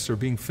illness or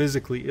being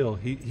physically ill.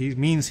 He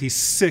means he's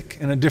sick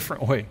in a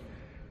different way.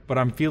 But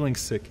I'm feeling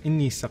sick.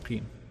 Inni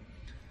saqim.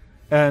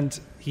 And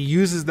he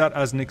uses that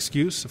as an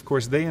excuse. Of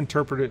course, they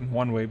interpret it in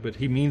one way, but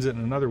he means it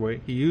in another way.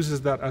 He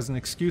uses that as an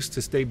excuse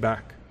to stay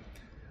back.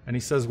 And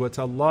he says,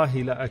 وَتَاللَّهِ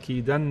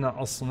لَأَكِيدَنَّ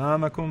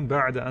أَصْنَامَكُمْ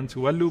بَعْدَ أَن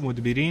تُوَلُّوا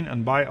مُدْبِرِينَ,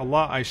 and by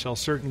Allah, I shall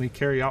certainly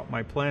carry out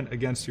my plan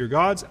against your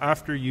gods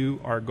after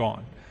you are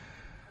gone.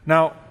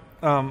 Now,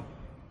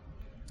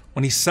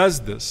 when he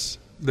says this,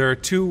 there are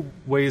two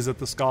ways that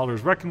the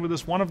scholars reckon with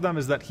this. One of them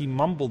is that he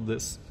mumbled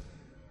this,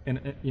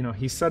 and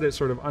he said it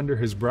sort of under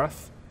his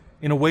breath,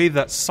 in a way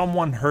that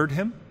someone heard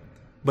him,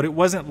 but it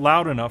wasn't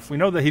loud enough. We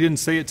know that he didn't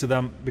say it to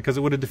them because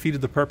it would have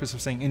defeated the purpose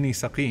of saying, Inni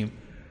saqim,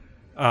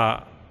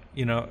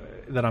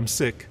 that I'm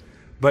sick.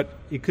 But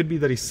it could be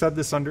that he said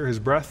this under his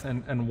breath,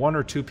 and one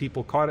or two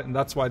people caught it, and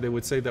that's why they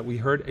would say that we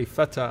heard a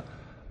fata,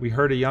 we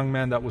heard a young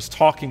man that was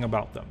talking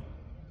about them,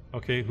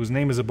 okay, whose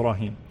name is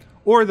Ibrahim.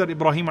 Or that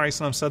Ibrahim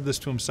a.s. said this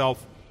to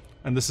himself,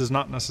 and this is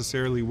not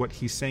necessarily what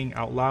he's saying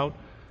out loud,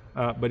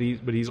 but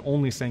he's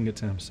only saying it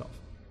to himself.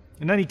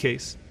 In any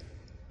case,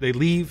 they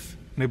leave,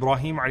 and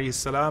Ibrahim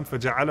a.s.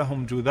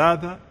 فَجَعَلَهُمْ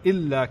جُذَاذًا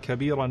إِلَّا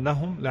كَبِيرًا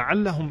لَهُمْ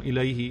لَعَلَّهُمْ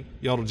إِلَيْهِ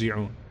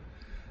يَرْجِعُونَ.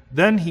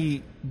 Then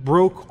he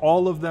broke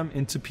all of them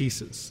into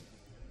pieces,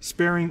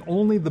 sparing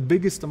only the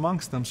biggest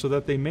amongst them so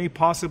that they may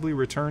possibly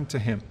return to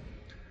him.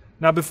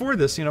 Now before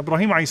this,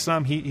 Ibrahim a.s.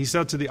 he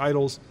said to the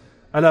idols,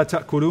 أَلَا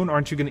تَأْكُلُونَ,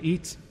 aren't you going to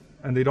eat?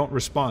 And they don't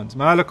respond.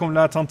 مَا لَكُمْ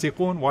لَا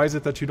تَنْطِقُونَ, why is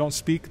it that you don't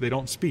speak? They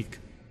don't speak.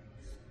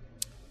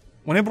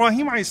 When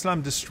Ibrahim a.s.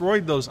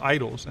 destroyed those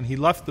idols and he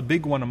left the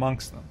big one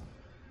amongst them,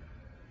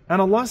 and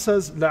Allah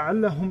says,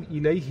 لَعَلَّهُمْ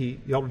إِلَيْهِ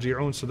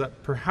يَرْجِعُونَ, so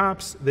that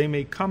perhaps they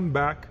may come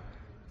back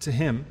to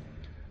him.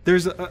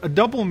 There's a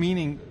double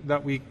meaning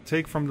that we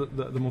take from the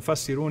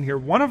Mufassirun here.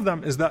 One of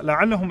them is that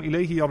لَعَلَّهُمْ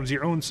إِلَيْهِ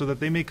يَرْجِعُونَ, so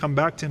that they may come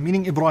back to him,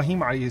 meaning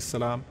Ibrahim a.s.,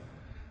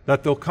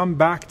 that they'll come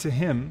back to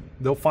him.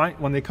 They'll find,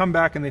 when they come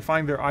back and they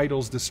find their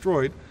idols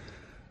destroyed,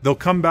 they'll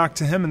come back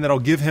to him, and that'll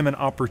give him an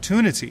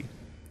opportunity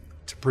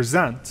to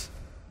present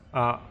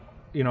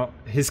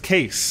his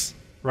case,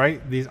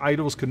 right? These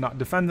idols could not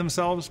defend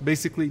themselves.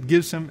 Basically, it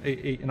gives him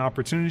an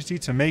opportunity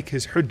to make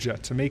his hujjah,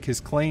 to make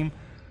his claim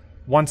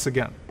once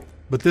again.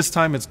 But this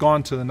time it's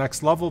gone to the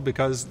next level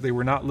because they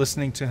were not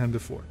listening to him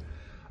before.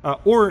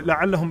 Or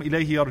لَعَلَّهُمْ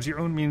إِلَيْهِ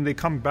يَرْجِعُونَ, meaning they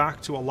come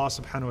back to Allah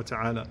subhanahu wa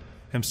ta'ala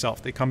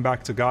himself. They come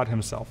back to God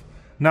himself.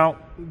 Now,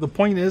 the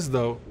point is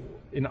though,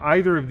 in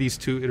either of these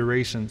two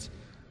iterations,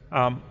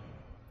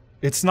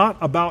 it's not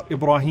about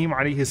Ibrahim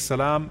alayhi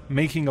salam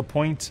making a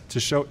point to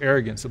show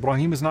arrogance.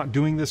 Ibrahim is not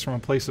doing this from a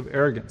place of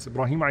arrogance.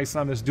 Ibrahim alayhi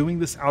salam is doing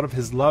this out of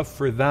his love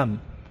for them.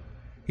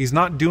 He's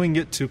not doing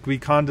it to be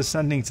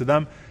condescending to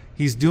them.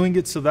 He's doing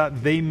it so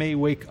that they may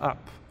wake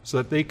up, so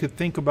that they could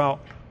think about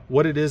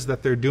what it is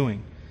that they're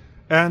doing.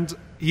 And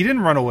he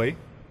didn't run away.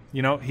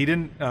 He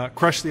didn't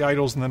crush the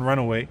idols and then run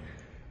away.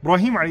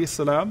 Ibrahim alayhi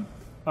salam,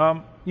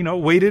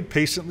 waited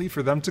patiently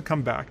for them to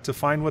come back, to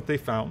find what they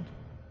found,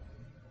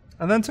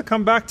 and then to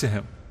come back to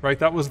him, right?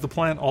 That was the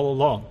plan all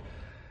along.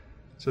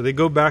 So they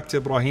go back to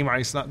Ibrahim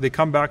alayhi salam, they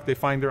come back, they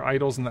find their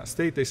idols in that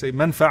state, they say,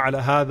 "Man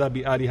fa'ala hadha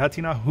bi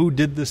alihatina?" Who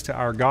did this to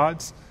our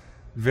gods?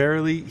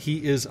 Verily,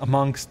 he is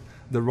amongst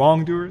the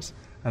wrongdoers.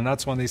 And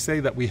that's when they say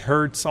that we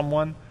heard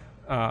someone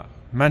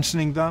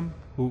mentioning them,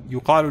 who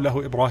yuqalu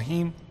lahu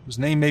Ibrahim, whose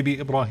name may be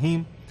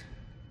Ibrahim.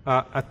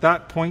 At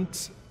that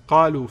point,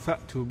 قالوا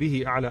فأتوا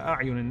به على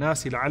أعين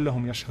الناس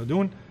لعلهم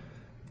يشهدون.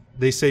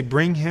 They say,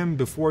 bring him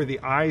before the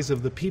eyes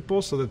of the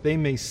people so that they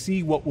may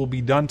see what will be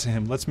done to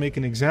him. Let's make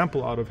an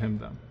example out of him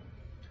then.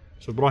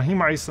 So Ibrahim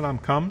alayhi salam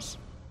comes,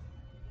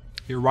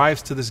 he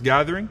arrives to this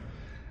gathering.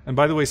 And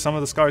by the way, some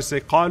of the scholars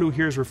say قالوا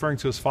here is referring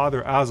to his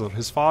father Azar.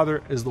 His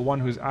father is the one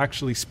who's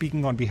actually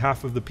speaking on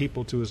behalf of the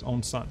people to his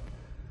own son.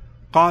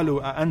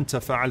 قالوا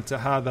أأنت فعلت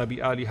هذا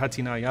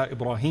بآلهتنا يا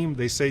إبراهيم.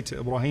 They say to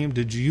Ibrahim,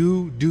 did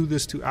you do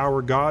this to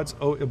our gods,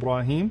 O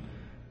Ibrahim?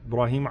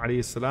 Ibrahim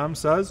alayhi salam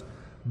says,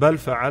 بل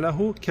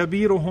فعله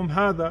كبيرهم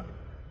هذا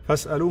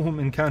فاسألوهم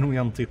إن كانوا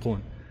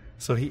ينطقون.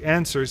 So he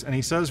answers and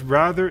he says,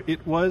 rather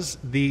it was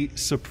the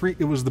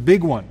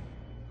big one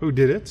who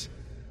did it.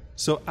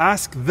 So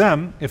ask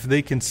them if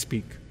they can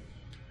speak.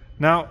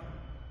 Now,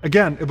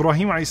 again,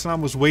 Ibrahim alayhi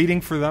salam was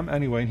waiting for them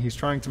anyway, and he's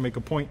trying to make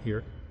a point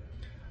here.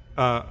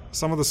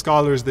 Some of the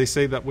scholars, they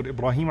say that what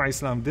Ibrahim alayhi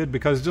salam did,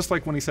 because just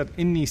like when he said,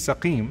 Inni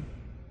saqim,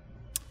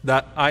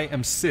 that I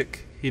am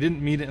sick, he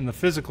didn't mean it in the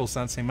physical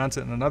sense, he meant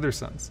it in another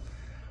sense.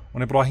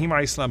 When Ibrahim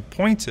alayhi salam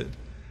pointed,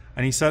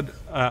 and he said,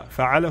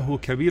 فَعَلَهُ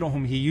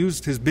كَبِيرُهُمْ, he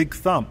used his big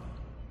thumb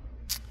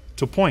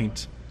to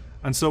point.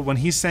 And so when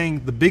he's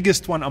saying the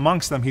biggest one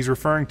amongst them, he's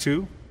referring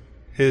to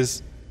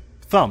his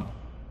thumb,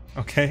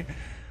 okay?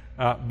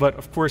 But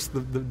of course,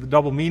 the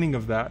double meaning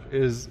of that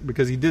is,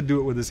 because he did do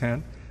it with his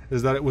hand,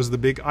 is that it was the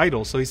big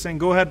idol. So he's saying,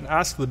 go ahead and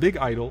ask the big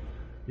idol,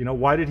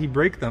 why did he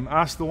break them?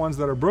 Ask the ones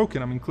that are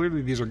broken. I mean,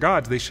 clearly these are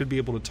gods. They should be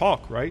able to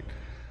talk, right?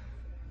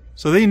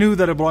 So they knew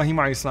that Ibrahim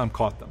alayhi salam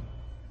caught them.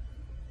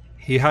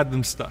 He had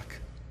them stuck.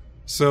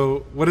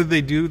 So what did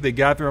they do? They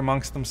gather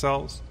amongst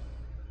themselves.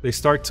 They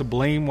start to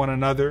blame one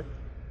another.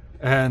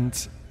 And,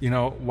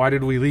 why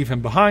did we leave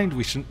him behind?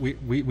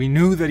 We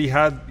knew that he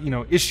had,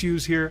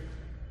 issues here.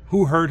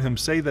 Who heard him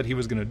say that he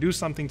was going to do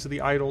something to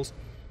the idols?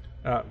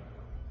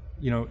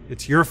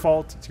 It's your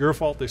fault. It's your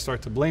fault. They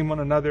start to blame one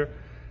another.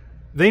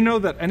 They know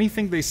that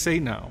anything they say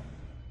now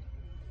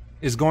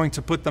is going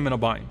to put them in a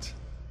bind,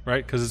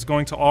 right? Because it's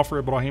going to offer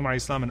Ibrahim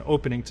alayhi salam an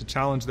opening to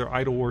challenge their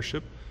idol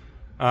worship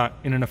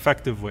in an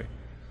effective way.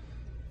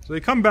 So they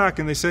come back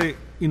and they say,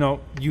 you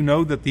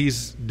know that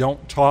these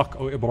don't talk,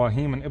 O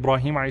Ibrahim. And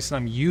Ibrahim alayhi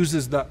salam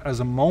uses that as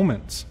a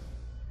moment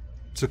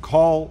to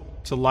call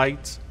to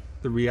light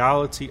the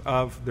reality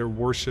of their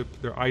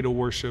worship, their idol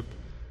worship.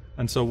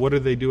 And so what do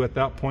they do at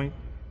that point?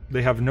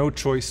 They have no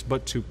choice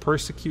but to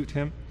persecute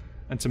him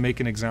and to make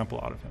an example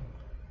out of him.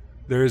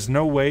 There is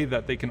no way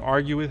that they can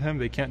argue with him.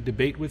 They can't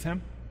debate with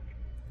him.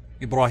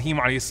 Ibrahim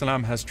alayhi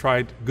salam has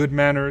tried good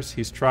manners.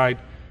 He's tried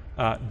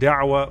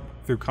da'wah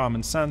through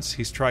common sense.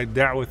 He's tried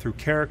da'wah through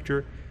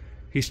character.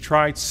 He's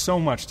tried so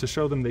much to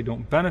show them they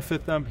don't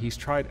benefit them. He's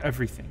tried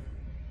everything.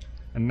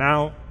 And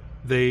now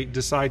they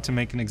decide to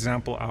make an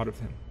example out of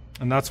him.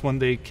 And that's when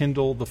they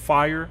kindle the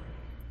fire,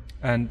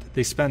 and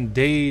they spend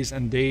days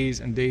and days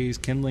and days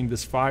kindling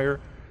this fire.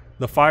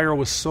 The fire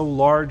was so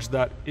large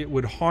that it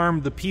would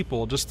harm the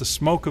people. Just the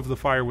smoke of the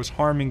fire was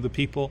harming the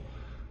people.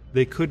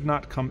 They could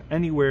not come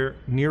anywhere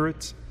near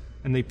it.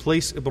 And they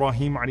place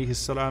Ibrahim alayhi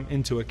salam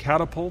into a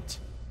catapult,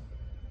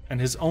 and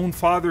his own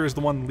father is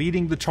the one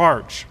leading the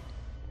charge.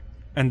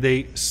 And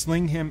they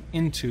sling him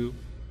into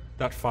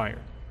that fire.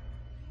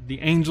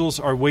 The angels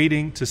are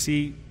waiting to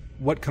see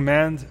what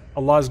command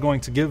Allah is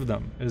going to give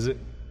them. Is it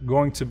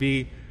going to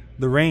be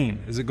the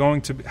rain? Is it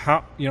going to be,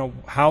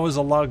 how is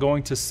Allah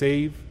going to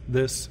save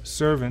this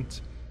servant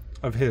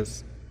of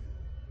His?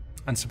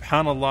 And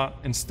subhanAllah,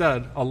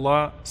 instead,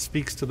 Allah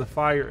speaks to the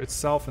fire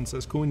itself and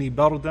says, Kuni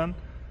bardan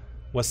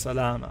wa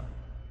salama.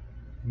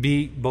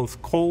 Be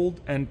both cold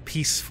and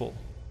peaceful.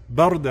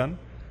 Bardan,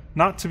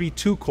 not to be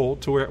too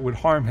cold to where it would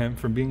harm him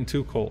from being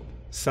too cold.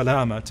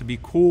 Salama, to be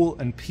cool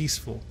and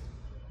peaceful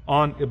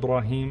on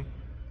Ibrahim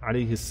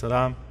alayhi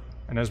salam.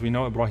 And as we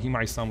know, Ibrahim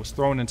alayhi salam was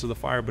thrown into the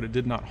fire, but it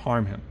did not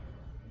harm him.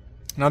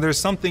 Now there's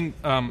something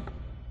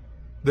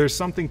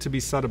to be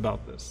said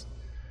about this.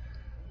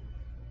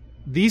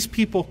 These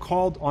people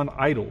called on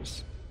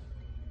idols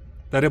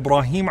that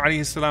Ibrahim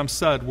alayhi salam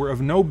said were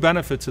of no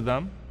benefit to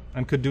them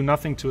and could do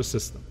nothing to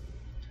assist them.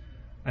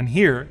 And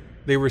here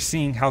they were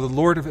seeing how the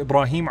Lord of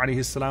Ibrahim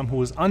alayhi salam, who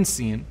was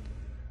unseen,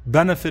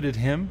 benefited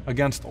him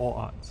against all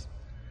odds.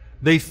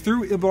 They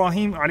threw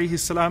Ibrahim alayhi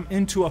salam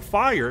into a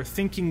fire,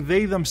 thinking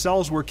they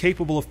themselves were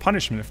capable of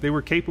punishment. If they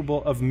were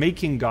capable of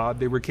making God,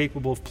 they were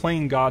capable of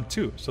playing God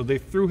too. So they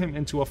threw him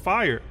into a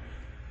fire,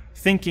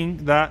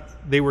 thinking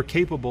that they were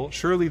capable,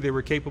 surely they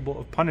were capable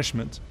of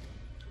punishment.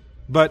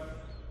 But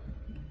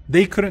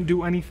They couldn't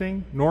do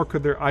anything, nor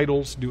could their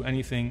idols do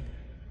anything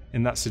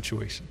in that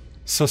situation.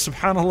 So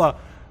subhanAllah,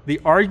 the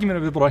argument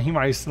of Ibrahim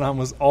a.s.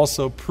 was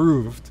also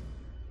proved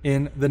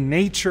in the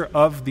nature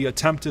of the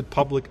attempted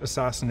public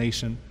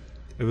assassination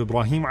of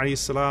Ibrahim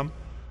a.s.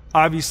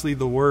 Obviously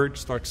the word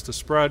starts to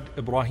spread.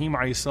 Ibrahim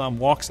a.s.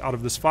 walks out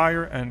of this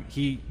fire and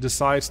he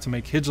decides to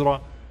make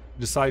hijrah,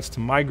 decides to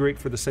migrate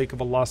for the sake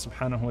of Allah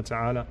subhanahu wa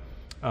ta'ala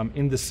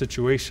in this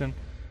situation.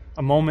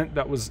 A moment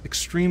that was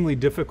extremely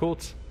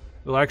difficult.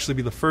 It'll actually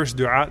be the first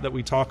dua that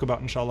we talk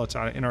about inshallah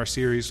ta'ala in our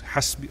series,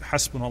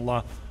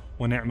 Hasbunallah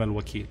wa ni'mal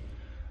wakeel.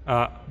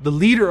 The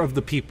leader of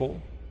the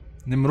people,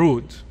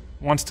 Nimrud,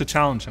 wants to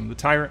challenge him. The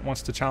tyrant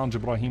wants to challenge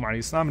Ibrahim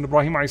a.s. and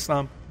Ibrahim a.s.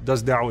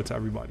 does da'wah to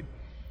everybody.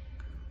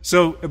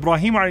 So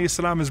Ibrahim a.s.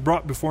 is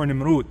brought before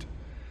Nimrud.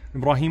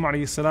 Ibrahim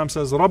a.s.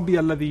 says, Rabbi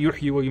alladhi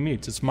yuhyi wa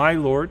yumit. It's my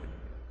Lord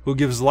who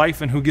gives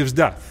life and who gives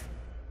death.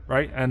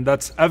 Right? And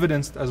that's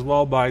evidenced as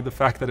well by the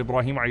fact that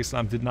Ibrahim a.s.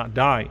 did not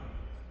die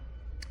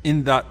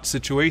in that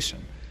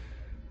situation.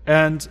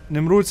 And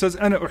Nimrud says,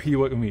 Ana uhyi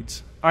wa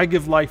umit. I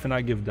give life and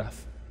I give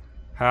death.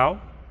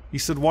 How? He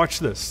said, watch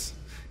this.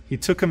 He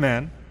took a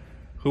man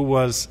who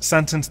was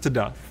sentenced to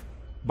death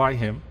by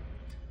him,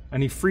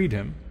 and he freed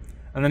him.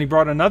 And then he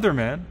brought another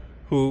man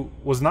who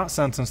was not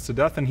sentenced to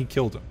death, and he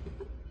killed him.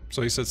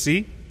 So he said,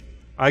 see,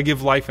 I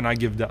give life and I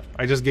give death.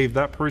 I just gave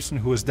that person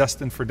who was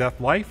destined for death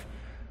life,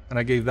 and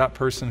I gave that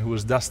person who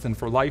was destined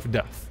for life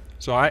death.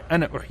 So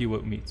أنا أحيي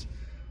وأميت.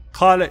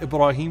 قال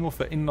إبراهيم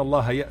فإن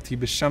الله يأتي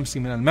بالشمس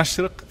من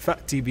المشرق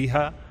فأتي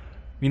بها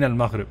من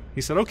المغرب.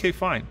 He said, okay,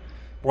 fine.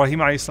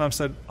 Ibrahim a.s.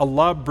 said,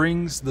 Allah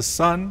brings the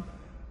sun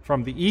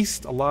from the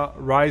east. Allah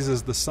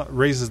raises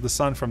the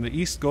sun from the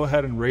east. Go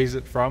ahead and raise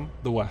it from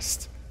the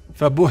west.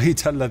 فَبُهِتَ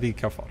الَّذِي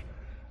كَفَرَ.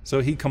 So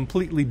he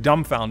completely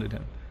dumbfounded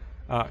him,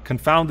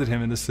 confounded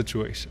him in this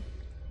situation.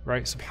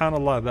 Right?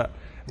 SubhanAllah, that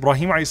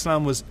Ibrahim a.s.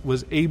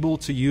 was able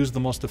to use the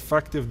most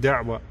effective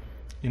da'wah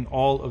in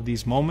all of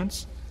these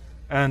moments.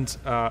 And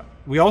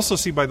we also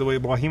see, by the way,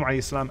 Ibrahim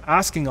a.s.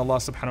 asking Allah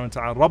subhanahu wa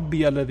ta'ala, Rabbi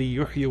alladhi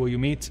yuhyi wa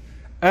yumit,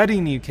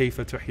 arini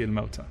kayfa tuhyi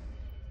al-mawta.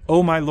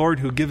 O my Lord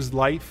who gives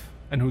life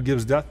and who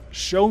gives death,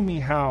 show me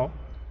how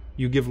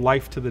you give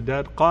life to the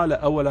dead. قال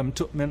أولم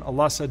تؤمن.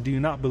 Allah said, do you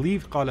not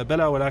believe? قال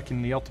بلى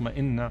ولكن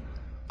ليطمئن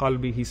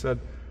قلبي. He said,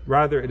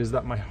 rather it is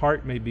that my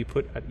heart may be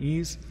put at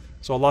ease.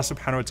 So Allah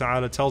subhanahu wa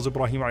ta'ala tells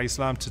Ibrahim a.s.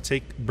 to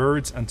take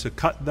birds and to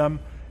cut them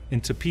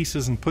into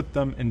pieces and put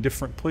them in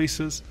different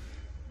places,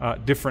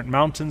 different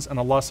mountains, and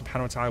Allah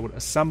subhanahu wa ta'ala would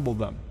assemble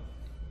them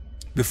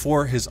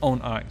before His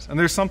own eyes. And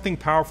there's something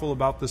powerful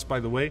about this, by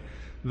the way,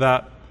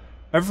 that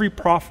every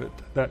prophet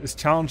that is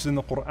challenged in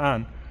the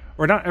Quran,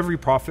 or not every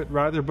prophet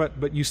rather,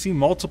 but you see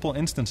multiple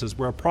instances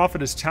where a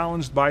prophet is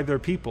challenged by their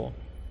people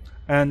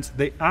and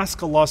they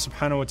ask Allah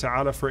subhanahu wa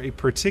ta'ala for a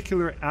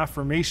particular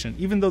affirmation,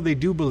 even though they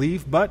do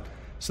believe, but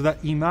so that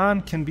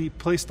iman can be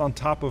placed on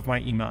top of my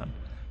iman,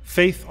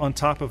 faith on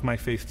top of my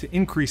faith, to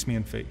increase me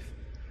in faith.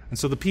 And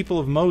so the people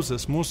of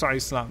Moses, Musa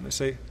alayhi salam, they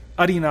say,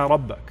 Arina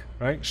Rabbak,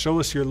 right? Show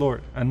us your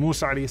Lord. And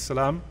Musa alayhi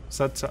salam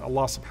said to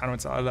Allah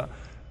subhanahu wa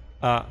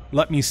ta'ala,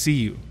 let me see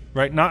you,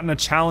 right? Not in a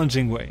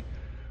challenging way,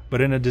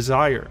 but in a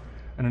desire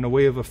and in a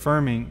way of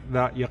affirming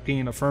that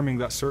yaqeen, affirming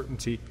that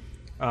certainty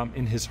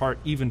in his heart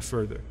even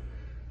further.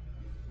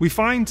 We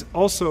find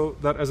also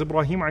that as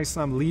Ibrahim alayhi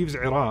salam leaves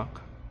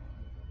Iraq,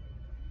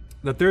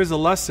 that there is a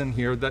lesson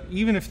here that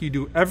even if you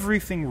do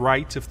everything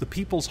right, if the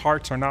people's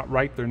hearts are not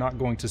right, they're not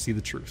going to see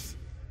the truth.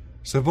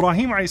 So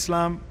Ibrahim a.s.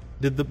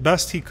 did the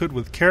best he could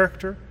with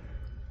character,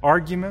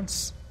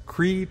 arguments,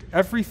 creed.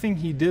 Everything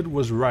he did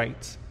was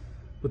right,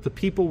 but the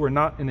people were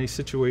not in a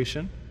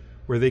situation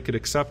where they could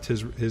accept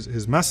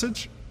his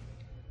message.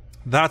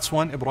 That's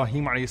when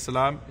Ibrahim a.s.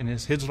 in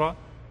his hijrah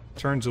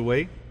turns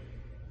away.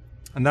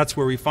 And that's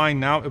where we find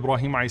now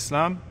Ibrahim a.s.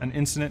 an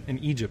incident in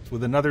Egypt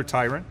with another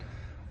tyrant,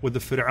 with the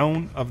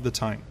Fir'aun of the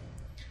time.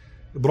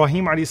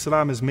 Ibrahim a.s.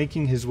 is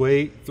making his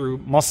way through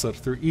Masr,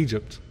 through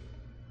Egypt.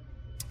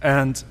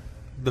 And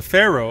the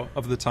Pharaoh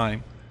of the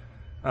time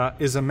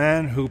is a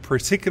man who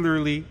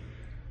particularly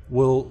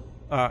will,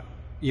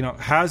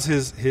 has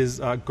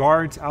his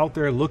guards out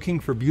there looking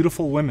for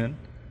beautiful women.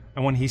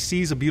 And when he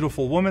sees a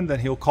beautiful woman, then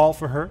he'll call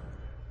for her.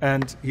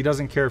 And he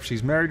doesn't care if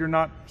she's married or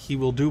not. He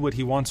will do what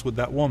he wants with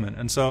that woman.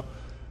 And so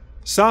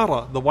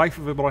Sarah, the wife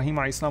of Ibrahim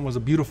a.s., was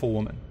a beautiful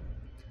woman.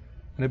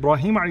 And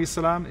Ibrahim a.s.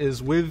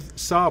 is with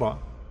Sarah.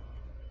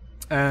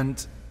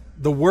 And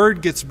the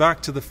word gets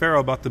back to the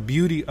Pharaoh about the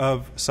beauty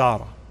of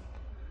Sarah.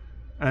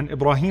 And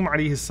Ibrahim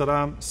a.s.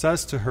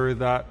 says to her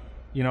that,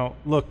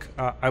 look,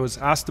 I was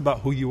asked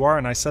about who you are,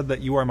 and I said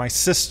that you are my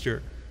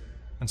sister.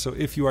 And so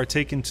if you are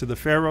taken to the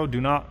Pharaoh,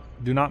 do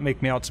not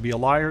make me out to be a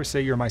liar,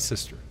 say you're my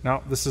sister.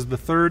 Now, this is the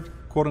third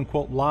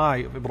quote-unquote lie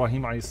of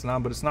Ibrahim a.s.,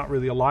 but it's not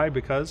really a lie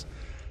because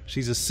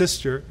she's a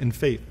sister in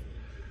faith.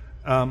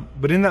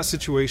 But in that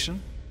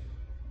situation,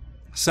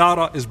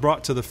 Sarah is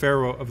brought to the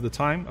Pharaoh of the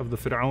time, of the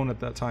Fir'aun at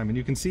that time. And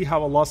you can see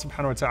how Allah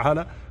subhanahu wa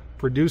ta'ala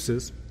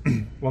produces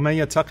وَمَن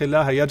يَتَّقِ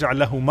اللَّهَ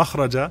يَجْعَلْ لَهُ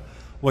مَخْرَجًا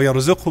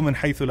وَيَرْزُقْهُ مِنْ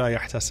حَيْثُ لَا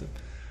يَحْتَسِبُ.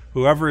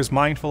 Whoever is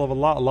mindful of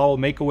Allah, Allah will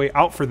make a way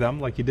out for them,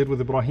 like He did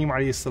with Ibrahim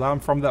alayhi salam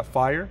from that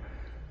fire,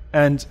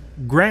 and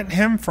grant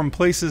him from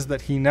places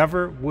that he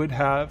never would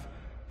have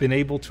been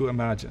able to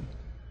imagine.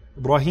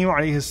 Ibrahim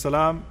alayhi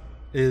salam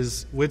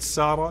is with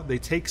Sarah. They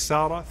take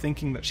Sarah,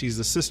 thinking that she's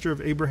the sister of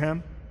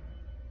Abraham,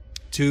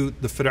 to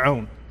the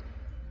Fir'aun.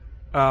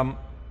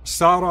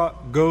 Sarah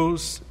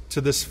goes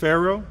to this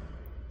Pharaoh,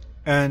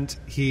 and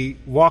he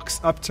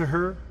walks up to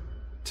her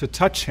to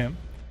touch him,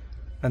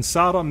 and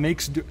Sarah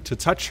makes to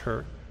touch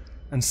her,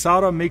 and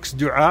Sarah makes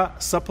dua,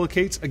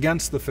 supplicates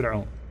against the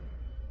Fir'aun,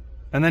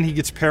 and then he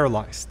gets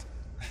paralyzed.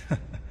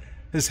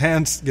 His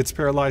hands gets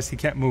paralyzed, he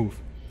can't move.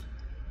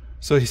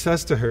 So he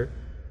says to her,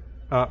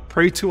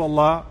 pray to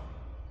Allah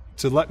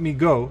to let me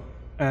go,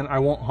 and I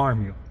won't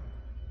harm you.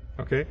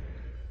 Okay?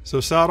 So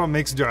Sarah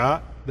makes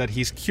dua that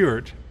he's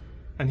cured,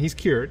 and he's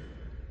cured.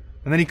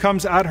 And then he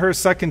comes at her a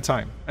second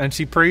time, and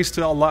she prays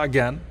to Allah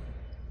again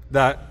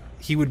that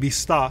he would be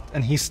stopped,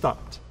 and he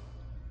stopped.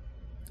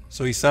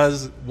 So he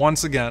says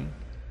once again,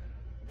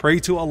 pray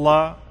to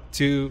Allah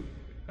to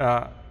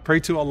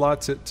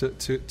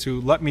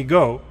let me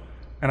go,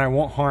 and I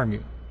won't harm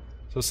you.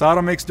 So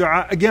Sarah makes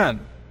dua again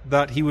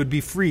that he would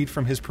be freed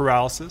from his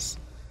paralysis,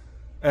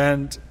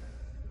 and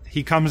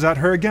he comes at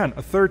her again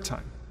a third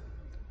time.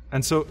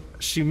 And so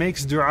she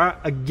makes dua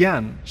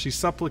again, she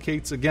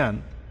supplicates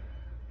again,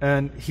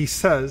 and he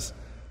says,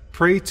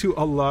 pray to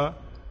Allah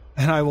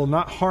and I will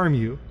not harm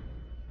you.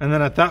 And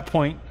then at that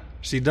point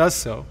she does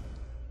so,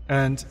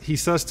 and he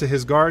says to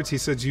his guards, he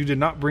says, you did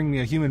not bring me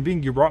a human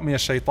being, you brought me a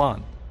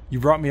shaitan, you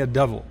brought me a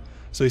devil.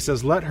 So he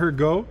says, let her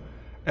go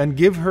and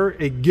give her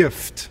a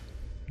gift.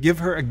 Give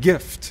her a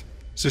gift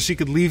so she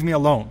could leave me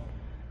alone.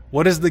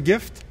 What is the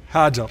gift?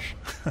 Hajar.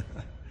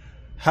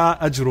 Ha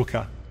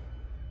ajruka.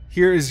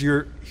 Here is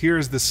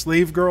the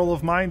slave girl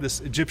of mine, this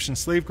Egyptian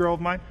slave girl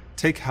of mine.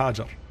 Take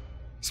Hajar.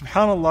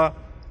 SubhanAllah,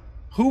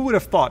 who would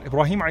have thought,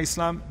 Ibrahim alayhi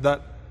salam,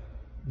 that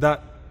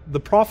the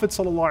Prophet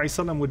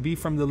ﷺ would be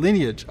from the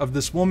lineage of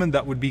this woman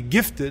that would be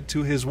gifted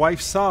to his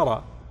wife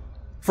Sarah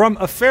from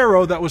a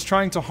pharaoh that was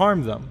trying to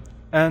harm them.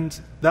 And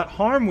that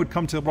harm would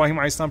come to Ibrahim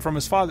alayhi salam from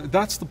his father.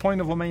 That's the point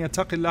of وَمَن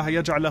يَتَّقِ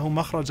اللَّهَ يَجْعَلْ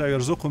لَهُ مَخْرَجًا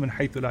يَرْزُقْهُ مِنْ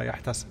حَيْثُ لَا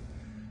يَحْتَسِبُ.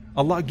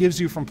 Allah gives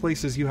you from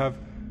places you have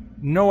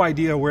no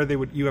idea where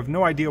you have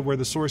no idea where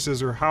the source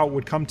is or how it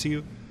would come to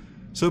you.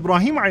 So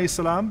Ibrahim alayhi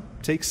salam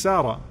takes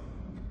Sarah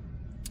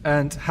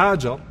and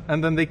Hajar,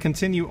 and then they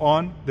continue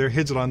on their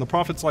hijrah. And the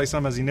Prophet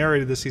ﷺ, as he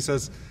narrated this, he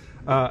says,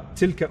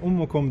 Tilka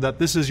ummukum, that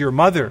this is your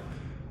mother,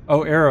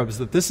 O Arabs,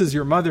 that this is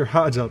your mother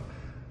Hajar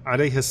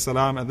alayhi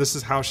salam, and this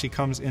is how she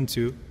comes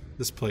into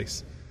this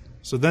place.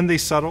 So then they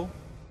settle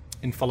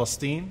in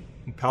Palestine,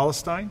 in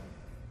Palestine.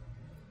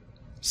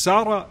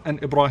 Sarah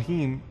and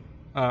Ibrahim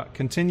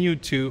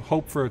continued to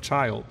hope for a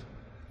child,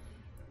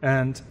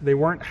 and they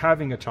weren't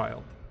having a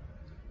child.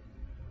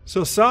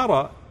 So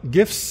Sarah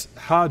gifts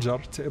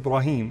Hajar to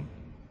Ibrahim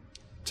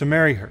to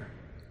marry her.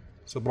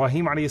 So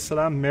Ibrahim alayhi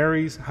salam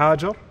marries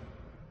Hajar,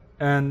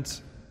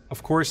 and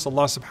of course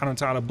Allah subhanahu wa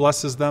ta'ala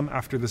blesses them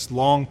after this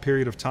long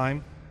period of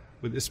time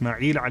with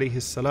Ismail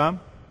alayhi salam.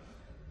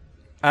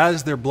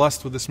 As they're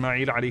blessed with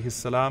Ismail alayhi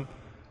salam,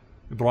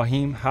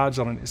 Ibrahim,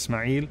 Hajar and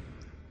Ismail,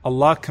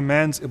 Allah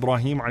commands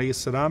Ibrahim alayhi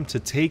salam to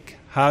take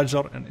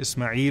Hajar and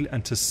Ismail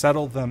and to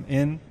settle them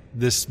in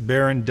this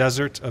barren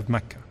desert of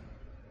Mecca.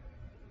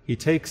 He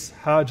takes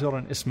Hajar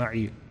and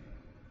Ismail.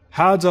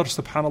 Hajar,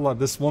 subhanAllah,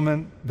 this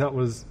woman that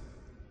was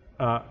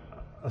a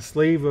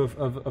slave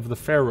of the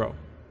Pharaoh,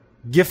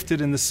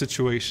 gifted in this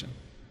situation,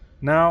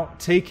 now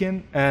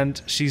taken,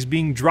 and she's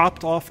being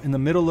dropped off in the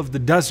middle of the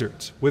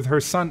desert with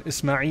her son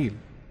Ismail.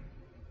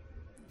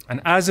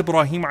 And as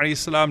Ibrahim alayhi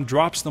salam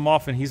drops them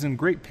off, and he's in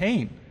great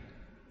pain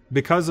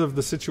because of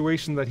the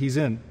situation that he's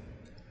in,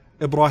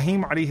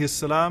 Ibrahim alayhi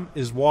salam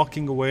is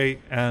walking away,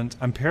 and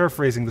I'm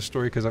paraphrasing the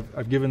story because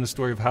I've given the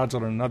story of Hajar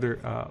in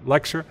another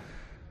lecture.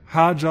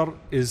 Hajar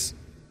is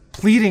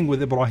pleading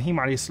with Ibrahim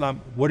alayhi salam,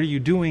 what are you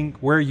doing?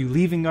 Where are you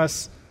leaving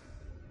us?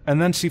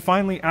 And then she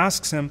finally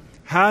asks him,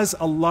 has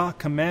Allah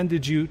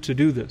commanded you to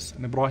do this?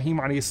 And Ibrahim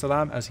alayhi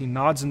salam, as he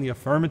nods in the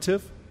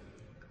affirmative,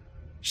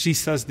 she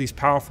says these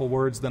powerful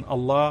words, then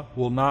Allah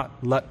will not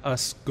let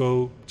us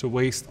go to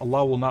waste.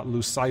 Allah will not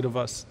lose sight of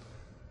us.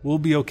 We'll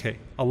be okay.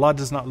 Allah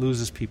does not lose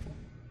His people.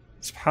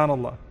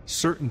 SubhanAllah,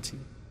 certainty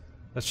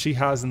that she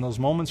has in those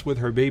moments with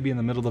her baby in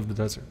the middle of the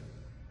desert.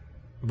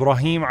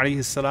 Ibrahim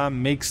alayhi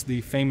salam makes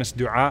the famous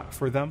dua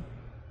for them.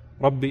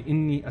 رَبِّ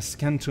إِنِّي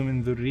أَسْكَنْتُ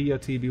مِنْ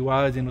ذُرِّيَّتِي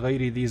بِوَادٍ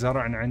غَيْرِ ذِي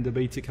زَرْعٍ عِنْدَ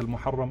بَيْتِكَ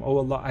الْمُحَرَّمِ. Oh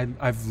Allah,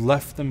 I've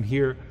left them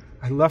here.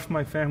 I left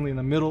my family in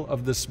the middle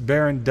of this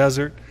barren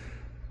desert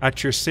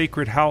at your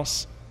sacred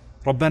house.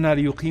 رَبَّنَا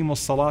لِيُقِيمُوا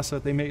الصَّلَاةَ, so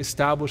that they may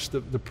establish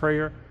the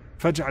prayer.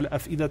 فَاجْعَلْ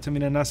أَفْئِدَةً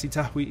مِنَ النَّاسِ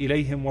تَهْوِي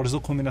إِلَيْهِمْ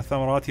وَارْزُقْهُمْ مِنَ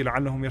الثَّمَرَاتِ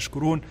لَعَلَّهُمْ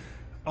يَشْكُرُونَ.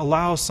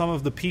 Allow some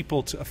of the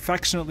people to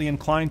affectionately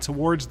incline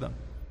towards them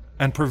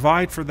and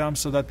provide for them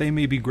so that they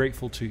may be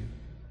grateful to you.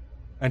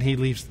 And he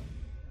leaves them.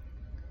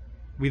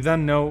 We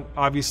then know,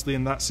 obviously,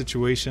 in that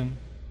situation,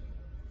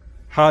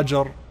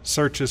 Hajar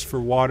searches for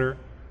water,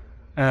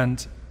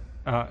 and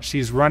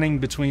she's running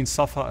between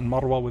Safa and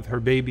Marwa with her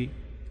baby.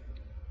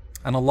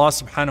 And Allah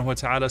subhanahu wa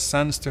ta'ala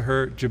sends to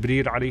her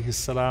Jibreel alayhi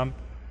salam.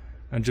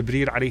 And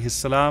Jibreel alayhi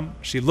salam,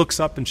 she looks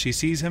up and she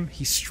sees him.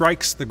 He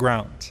strikes the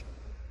ground.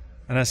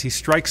 And as he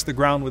strikes the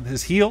ground with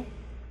his heel,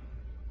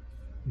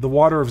 the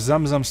water of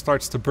Zamzam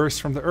starts to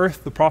burst from the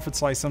earth. The Prophet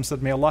ﷺ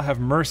said, may Allah have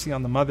mercy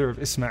on the mother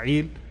of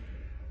Ismail.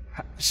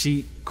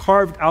 She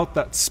carved out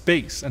that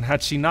space, and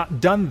had she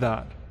not done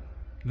that,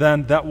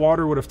 then that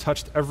water would have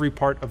touched every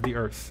part of the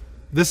earth.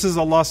 This is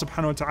Allah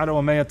subhanahu wa ta'ala,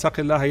 وَمَن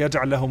يَتَّقِ اللَّهَ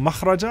يَجْعَلْ لَهُ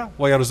مَخْرَجًا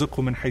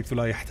وَيَرْزُقْهُ مِنْ حَيْثُ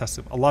لَا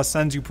يَحْتَسِبُ. Allah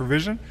sends you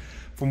provision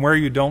from where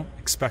you don't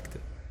expect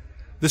it.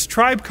 This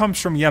tribe comes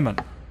from Yemen,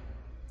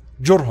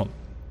 Jurhum.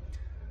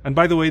 And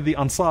by the way, the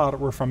Ansar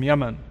were from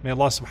Yemen. May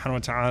Allah subhanahu wa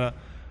ta'ala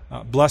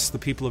bless the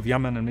people of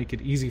Yemen and make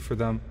it easy for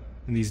them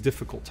in these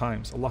difficult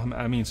times. Allahumma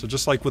ameen. So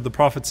just like with the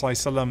Prophet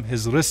ﷺ,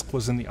 his rizq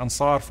was in the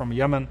Ansar from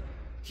Yemen,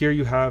 here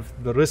you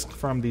have the rizq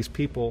from these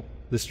people,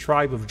 this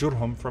tribe of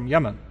Jurhum from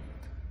Yemen.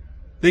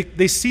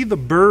 They see the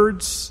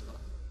birds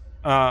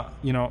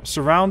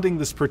surrounding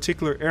this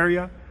particular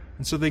area,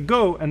 and so they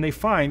go and they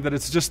find that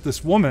it's just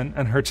this woman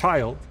and her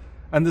child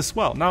and this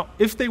well. Now,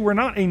 if they were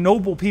not a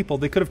noble people,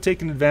 they could have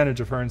taken advantage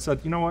of her and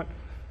said, you know what,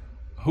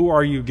 who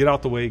are you? Get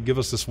out the way, give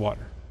us this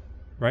water,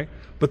 right?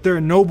 But they're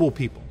a noble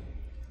people.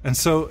 And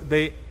so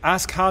they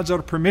ask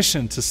Hajar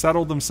permission to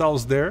settle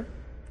themselves there,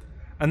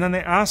 and then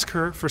they ask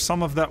her for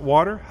some of that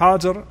water.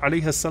 Hajar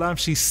alayhi salam,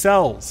 she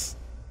sells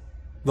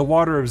the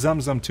water of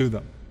Zamzam to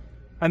them,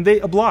 and they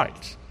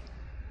oblige.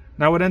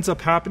 Now what ends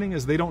up happening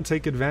is they don't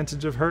take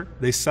advantage of her.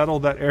 They settle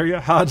that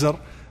area. Hajar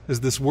is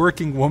this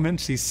working woman.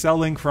 She's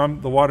selling from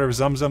the water of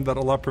Zamzam that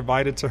Allah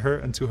provided to her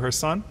and to her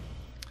son.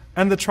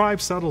 And the tribe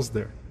settles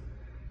there.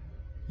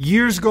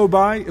 Years go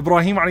by.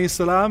 Ibrahim alayhi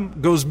salam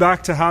goes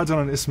back to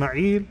Hajar and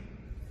Ismail.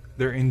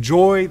 They're in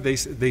joy. They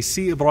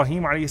see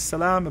Ibrahim alayhi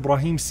salam.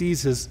 Ibrahim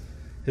sees his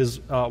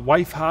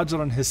wife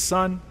Hajar and his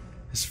son,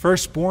 his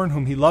firstborn,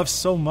 whom he loves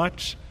so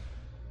much.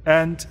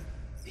 And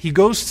he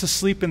goes to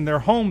sleep in their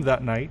home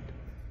that night.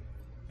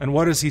 And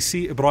what does he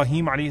see?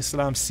 Ibrahim alayhi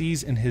salam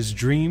sees in his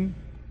dream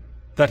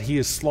that he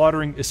is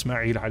slaughtering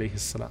Ismail alayhi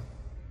salam.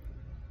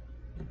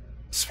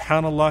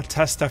 SubhanAllah,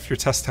 test after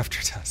test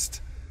after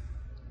test.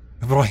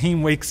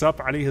 Ibrahim wakes up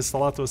alayhi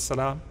salatu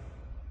wassalam,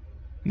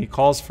 and he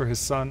calls for his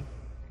son.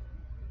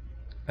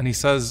 And he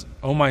says,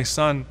 oh my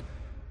son,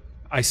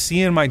 I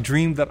see in my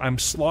dream that I'm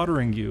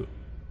slaughtering you.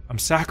 I'm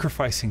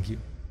sacrificing you.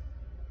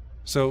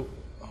 So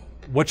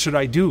what should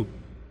I do?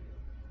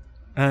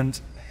 And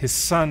his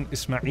son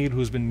Ismail,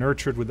 who's been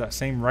nurtured with that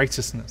same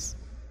righteousness,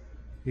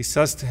 he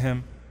says to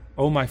him,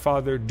 oh my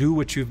father, do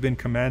what you've been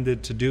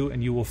commanded to do,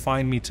 and you will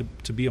find me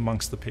to be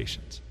amongst the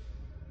patient.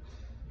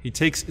 He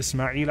takes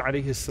Ismail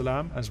alayhi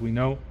salam, as we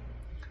know,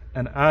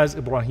 and as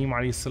Ibrahim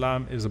alayhi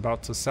salam is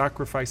about to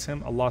sacrifice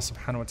him, Allah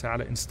subhanahu wa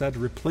ta'ala instead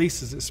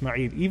replaces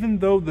Ismail, even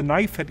though the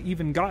knife had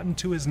even gotten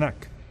to his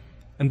neck.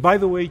 And by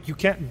the way,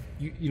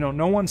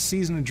 no one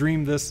sees in a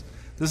dream this.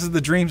 This is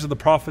the dreams of the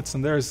prophets,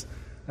 and there's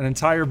an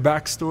entire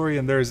backstory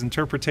and there's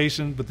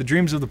interpretation, but the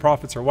dreams of the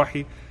prophets are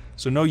wahi.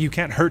 So no, you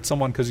can't hurt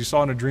someone because you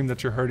saw in a dream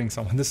that you're hurting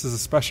someone. This is a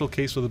special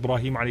case with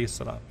Ibrahim alayhi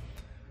salam.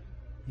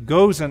 He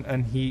goes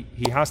and he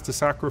has to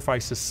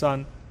sacrifice his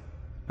son,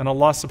 and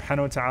Allah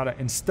subhanahu wa ta'ala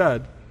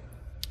instead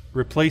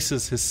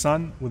replaces his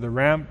son with a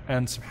ram,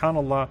 and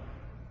subhanallah,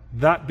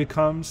 that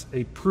becomes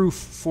a proof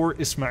for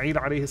Ismail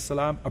alayhi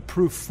salam, a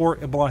proof for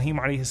Ibrahim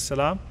alayhi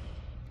salam,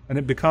 and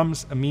it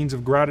becomes a means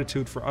of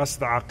gratitude for us,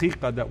 the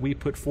aqiqah that we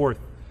put forth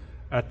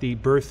at the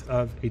birth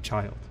of a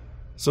child.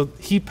 So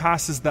he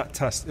passes that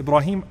test.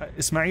 Ismail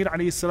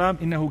alayhi salam,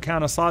 innahu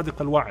kana sadiq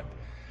al-wa'd.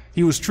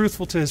 He was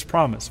truthful to his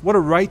promise. What a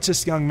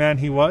righteous young man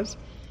he was.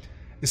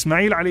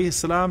 Ismail alayhi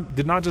salam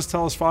did not just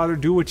tell his father,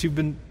 do what you've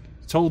been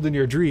told in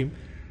your dream.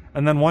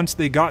 And then once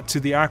they got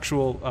to the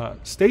actual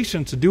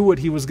station to do what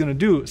he was going to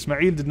do,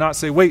 Ismail did not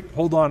say, wait,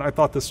 hold on, I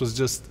thought this was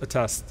just a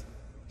test.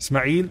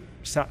 Ismail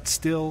sat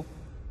still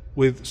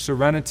with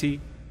serenity,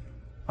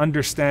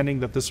 understanding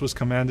that this was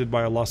commanded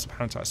by Allah subhanahu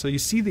wa ta'ala. So you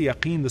see the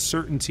yaqeen, the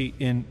certainty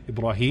in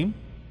Ibrahim,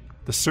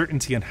 the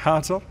certainty in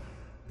Hajar,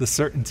 the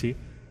certainty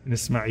in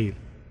Ismail.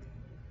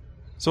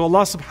 So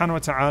Allah subhanahu wa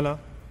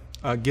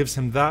ta'ala gives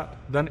him that.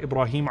 Then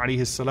Ibrahim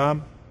alayhi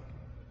salam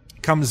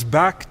comes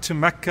back to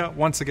Mecca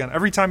once again.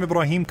 Every time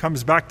Ibrahim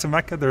comes back to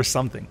Mecca, there's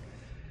something.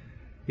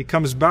 He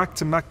comes back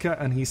to Mecca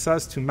and he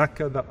says to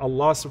Mecca that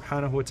Allah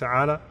subhanahu wa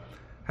ta'ala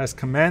has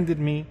commanded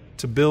me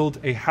to build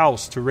a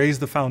house, to raise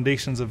the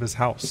foundations of his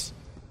house.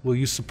 Will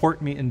you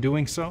support me in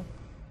doing so?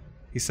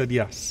 He said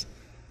yes.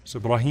 So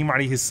Ibrahim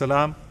alayhi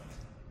salam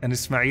and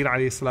Ismail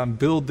alayhi salam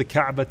build the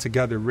Kaaba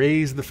together,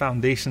 raise the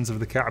foundations of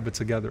the Kaaba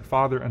together,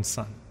 father and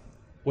son.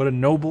 What a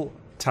noble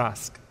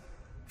task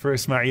for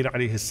Ismail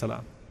alayhi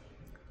salam,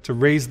 to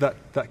raise that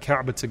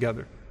Kaaba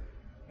together.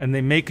 And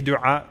they make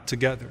dua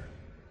together.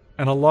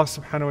 And Allah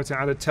subhanahu wa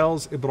ta'ala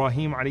tells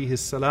Ibrahim alayhi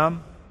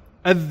salam,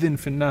 أذن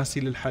في الناس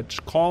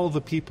للحج, call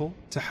the people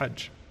to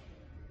Hajj.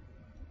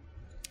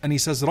 And he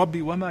says, Rabbi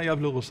wama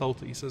yablughu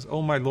sawti. He says,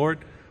 oh my Lord,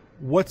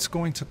 what's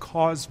going to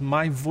cause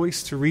my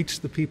voice to reach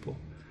the people?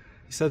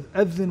 He said,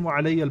 أذن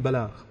وعلي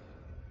البلاغ.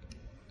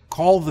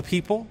 Call the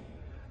people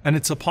and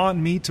it's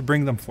upon me to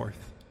bring them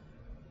forth.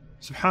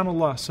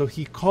 Subhanallah. So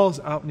he calls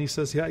out and he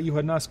says, Ya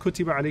ayyuha nas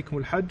kutiba alaykum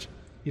al-hajj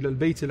ila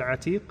al-bayt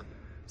al-atiq.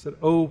 He said,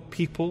 O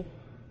people,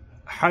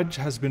 Hajj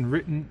has been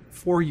written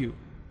for you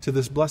to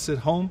this blessed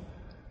home.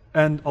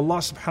 And Allah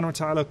subhanahu wa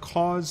ta'ala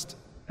caused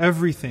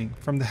everything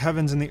from the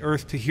heavens and the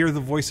earth to hear the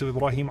voice of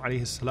Ibrahim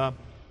alayhi salam.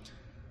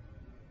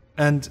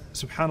 And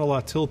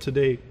subhanallah, till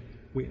today,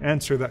 we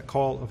answer that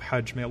call of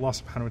Hajj. May Allah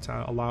subhanahu wa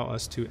ta'ala allow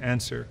us to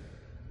answer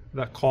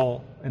that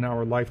call in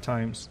our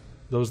lifetimes,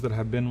 those that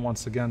have been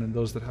once again and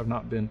those that have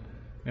not been.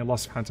 May Allah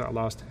subhanahu wa ta'ala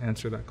allow us to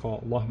answer that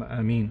call. Allahumma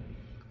ameen.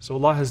 So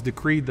Allah has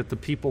decreed that the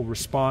people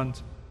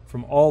respond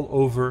from all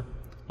over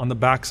on the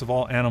backs of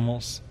all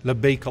animals.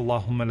 Labbaik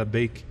Allahumma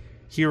labbaik.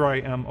 Here I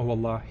am, O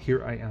Allah,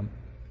 here I am.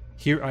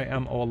 Here I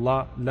am, O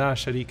Allah, la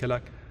sharika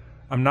lak.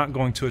 I'm not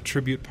going to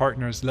attribute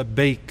partners.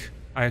 Labbaik.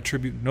 I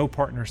attribute no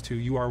partners to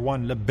you. You are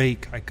one.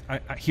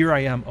 Labbaik. Here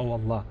I am, O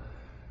Allah.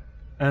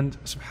 And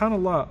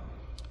subhanallah,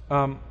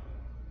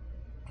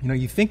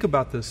 you think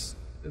about this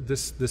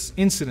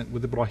incident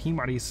with Ibrahim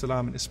alayhi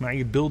salam and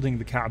Ismail building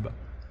the Kaaba.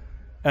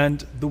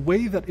 And the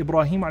way that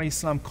Ibrahim alayhi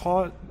salam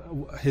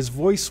his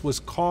voice was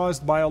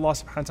caused by Allah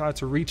subhanahu wa ta'ala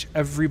to reach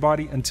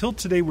everybody. Until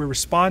today, we're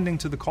responding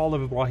to the call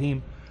of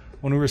Ibrahim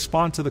when we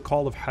respond to the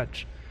call of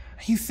Hajj.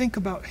 You think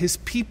about his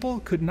people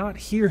could not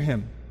hear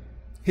him.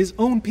 His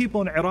own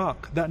people in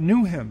Iraq that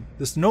knew him,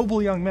 this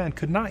noble young man,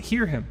 could not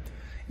hear him,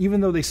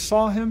 even though they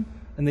saw him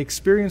and they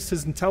experienced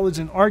his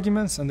intelligent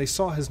arguments and they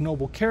saw his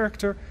noble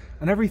character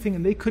and everything,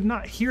 and they could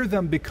not hear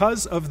them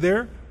because of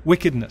their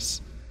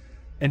wickedness.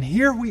 And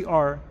here we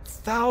are,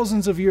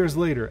 thousands of years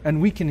later,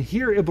 and we can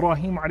hear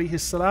Ibrahim alayhi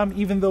salam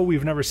even though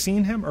we've never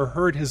seen him or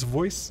heard his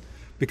voice,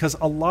 because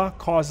Allah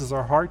causes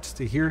our hearts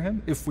to hear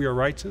him if we are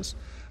righteous.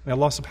 May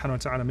Allah subhanahu wa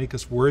ta'ala make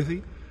us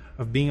worthy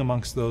of being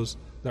amongst those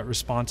that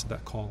respond to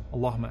that call.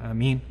 Allahumma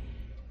ameen.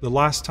 The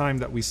last time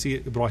that we see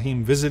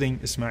Ibrahim visiting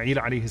Ismail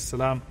alayhi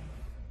salam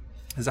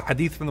is a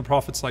hadith from the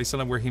Prophet sallallahu alaihi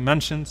wasallam where he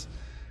mentions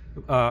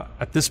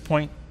at this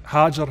point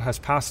Hajar has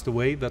passed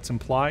away. That's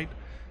implied.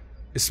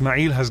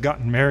 Ismail has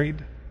gotten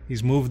married.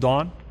 He's moved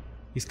on.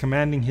 He's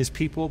commanding his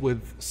people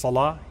with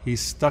salah.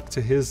 He's stuck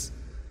to his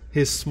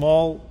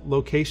small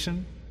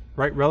location,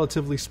 right?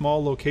 Relatively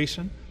small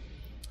location.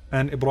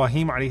 And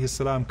Ibrahim alayhi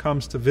salam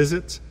comes to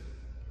visit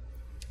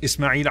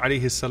Ismail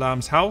alayhi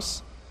salam's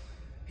house.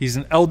 He's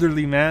an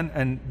elderly man,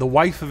 and the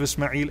wife of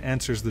Ismail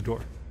answers the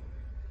door.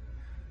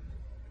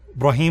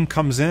 Ibrahim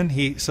comes in.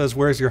 He says,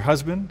 "Where's your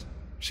husband?"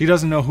 She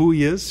doesn't know who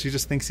he is. She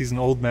just thinks he's an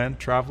old man,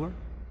 traveler.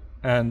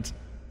 And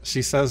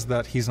she says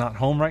that he's not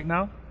home right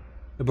now.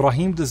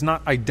 Ibrahim does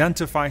not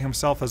identify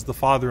himself as the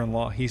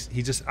father-in-law. He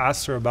just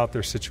asks her about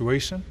their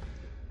situation.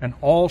 And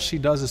all she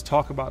does is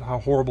talk about how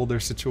horrible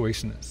their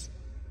situation is.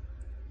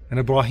 And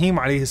Ibrahim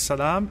alayhi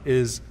salam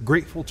is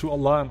grateful to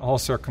Allah in all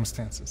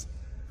circumstances.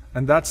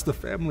 And that's the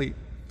family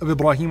of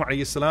Ibrahim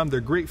alayhi salam. They're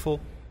grateful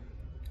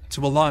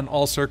to Allah in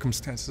all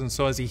circumstances. And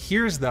so as he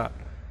hears that,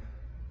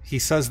 he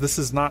says, this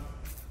is not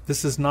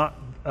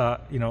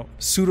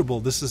suitable.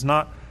 This is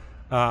not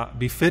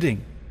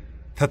befitting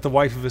that the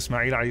wife of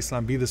Ismail alayhi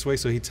salam be this way.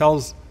 So he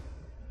tells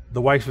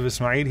the wife of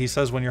Ismail, he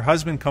says, when your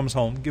husband comes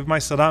home, give my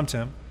salam to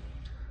him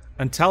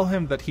and tell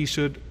him that he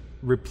should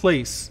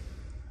replace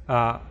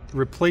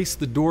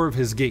the door of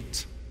his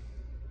gate.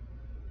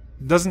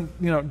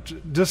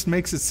 Doesn't, just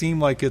makes it seem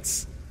like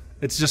it's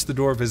just the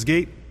door of his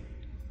gate.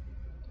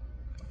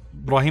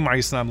 Ibrahim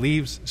alayhi salam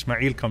leaves.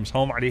 Ismail comes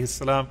home alayhi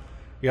salam.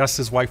 He asks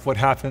his wife what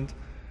happened.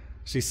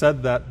 She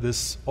said that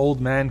this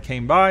old man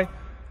came by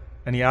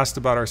and he asked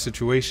about our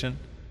situation.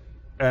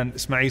 And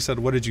Ismail said,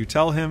 what did you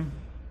tell him?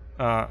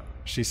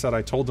 She said,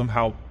 I told him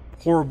how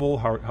horrible,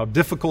 how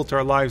difficult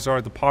our lives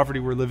are, the poverty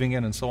we're living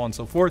in, and so on and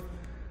so forth.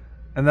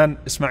 And then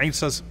Ismail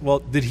says, well,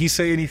 did he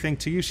say anything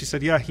to you? She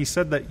said, yeah, he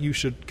said that you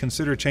should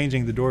consider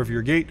changing the door of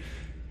your gate.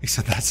 He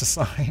said, that's a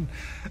sign.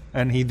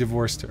 And he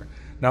divorced her.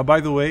 Now,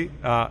 by the way,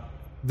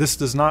 this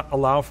does not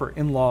allow for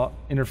in-law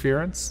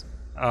interference.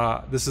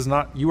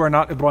 You are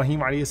not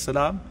Ibrahim alayhi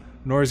salam,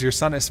 nor is your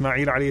son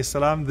Ismail alayhi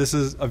salam. This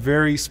is a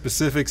very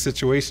specific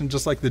situation,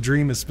 just like the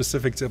dream is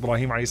specific to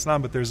Ibrahim alayhi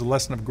salam, but there's a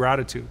lesson of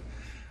gratitude,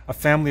 a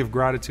family of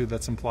gratitude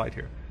that's implied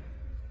here.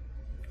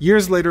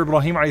 Years later,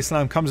 Ibrahim alayhi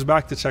salam comes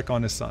back to check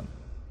on his son.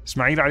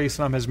 Ismail alayhi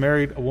salam has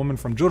married a woman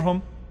from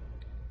Jurhum.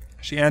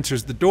 She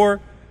answers the door.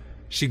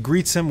 She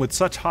greets him with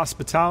such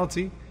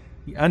hospitality.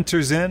 He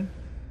enters in.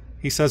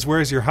 He says,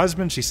 where's your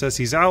husband? She says,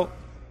 he's out.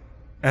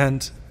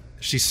 And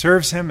she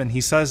serves him and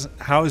he says,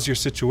 how is your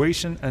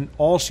situation? And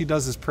all she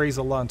does is praise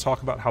Allah and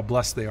talk about how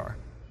blessed they are.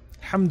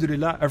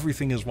 Alhamdulillah,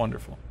 everything is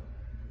wonderful.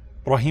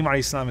 Ibrahim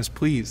alayhi salam is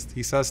pleased.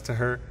 He says to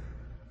her,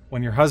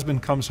 when your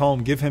husband comes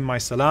home, give him my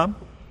salam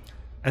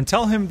and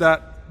tell him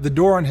that the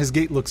door on his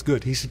gate looks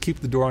good. He should keep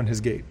the door on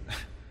his gate.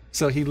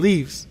 So he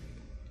leaves.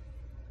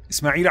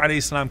 Ismail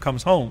alayhi salam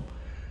comes home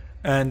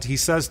and he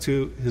says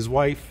to his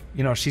wife,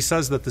 she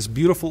says that this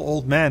beautiful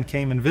old man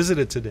came and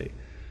visited today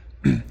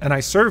and I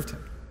served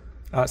him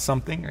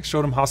something. I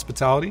showed him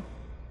hospitality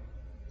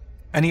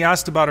and he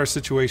asked about our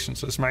situation.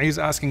 So Ismail is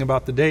asking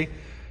about the day.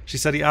 She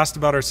said, he asked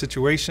about our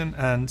situation,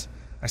 and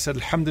I said,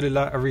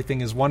 Alhamdulillah,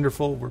 everything is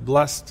wonderful, we're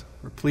blessed,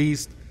 we're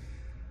pleased.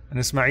 And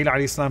Ismail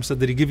alayhi salam said,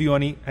 did he give you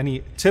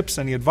any tips,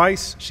 any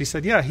advice? She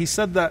said, yeah, he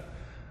said that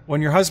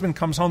when your husband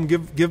comes home,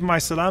 give my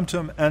salam to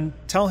him and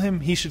tell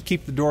him he should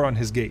keep the door on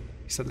his gate.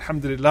 He said,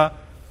 Alhamdulillah,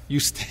 you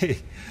stay.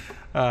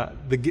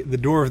 The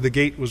door of the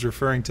gate was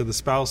referring to the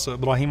spouse. So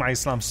Ibrahim alayhi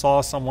salam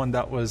saw someone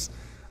that was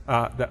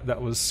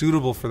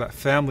suitable for that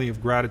family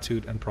of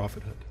gratitude and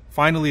prophethood.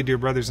 Finally, dear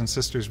brothers and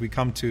sisters, we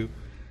come to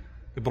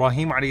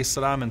Ibrahim alayhi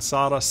salam and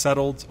Sarah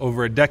settled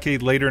over a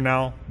decade later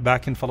now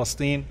back in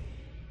Palestine.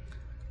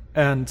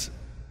 And,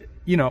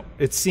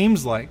 it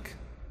seems like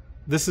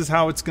this is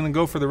how it's going to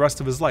go for the rest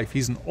of his life.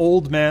 He's an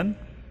old man.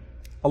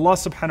 Allah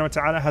subhanahu wa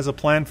ta'ala has a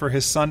plan for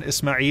his son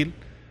Ismail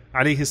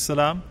alayhi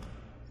salam.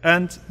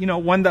 And,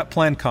 when that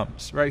plan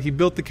comes, right? He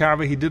built the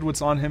Kaaba, he did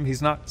what's on him,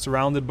 he's not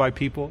surrounded by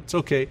people. It's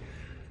okay.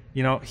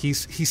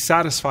 He's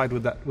satisfied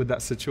with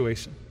that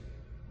situation.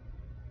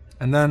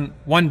 And then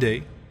one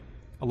day,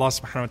 Allah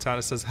subhanahu wa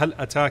ta'ala says, هَلْ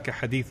أَتَاكَ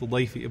حَدِيثُ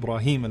ضَيْفِ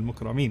إِبْرَاهِيمَ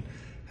الْمُكْرَمِينَ.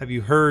 Have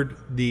you heard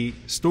the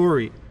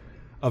story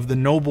of the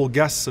noble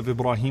guests of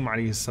Ibrahim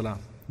alayhi salam?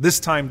 This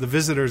time the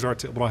visitors are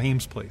to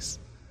Ibrahim's place.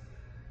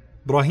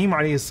 Ibrahim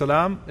alayhi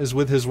salam is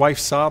with his wife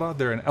Sarah.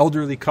 They're an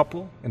elderly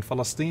couple in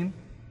Palestine.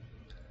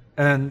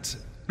 And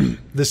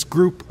this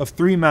group of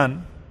 3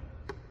 men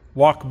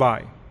walk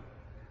by.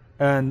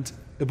 And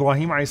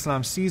Ibrahim alayhi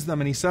salam sees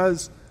them and he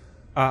says,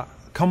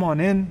 come on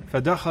in.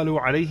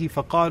 فَدَخَلُوا عَلَيْهِ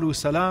فَقَالُوا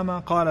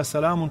سَلَامًا قَالَ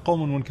سَلَامٌ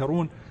قَوْمٌ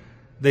مُنْكَرُونَ.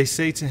 They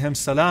say to him,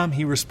 salam.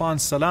 He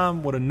responds,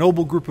 salam. What a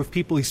noble group of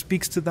people. He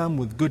speaks to them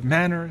with good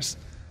manners,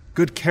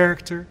 good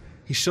character.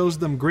 He shows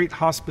them great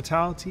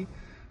hospitality.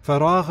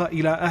 فَرَاغَ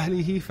إِلَىٰ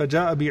أَهْلِهِ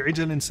فَجَاءَ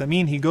بِعِجَلٍ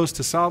سَمِينٍ. He goes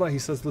to Sarah. He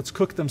says, let's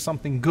cook them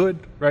something good,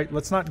 right?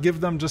 Let's not give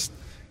them just,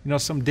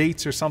 some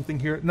dates or something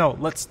here. No,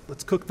 let's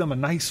cook them a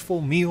nice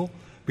full meal,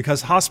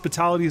 because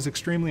hospitality is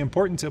extremely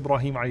important to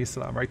Ibrahim alayhi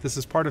salam, right? This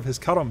is part of his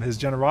karam, his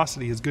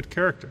generosity, his good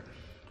character.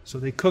 So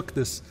they cook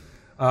this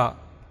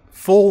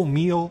full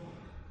meal,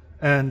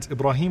 and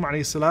Ibrahim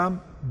alayhi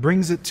salam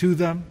brings it to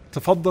them.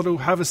 Tafaddalu,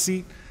 have a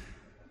seat.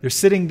 They're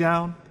sitting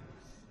down.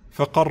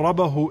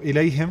 فَقَرَّبَهُ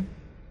إِلَيْهِمْ.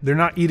 They're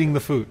not eating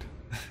the food.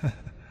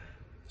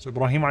 So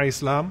Ibrahim alayhi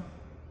salam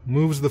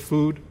moves the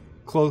food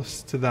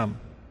close to them.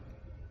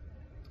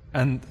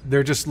 And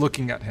they're just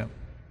looking at him.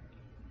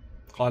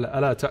 قَالَ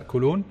أَلَا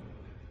تَأْكُلُونَ.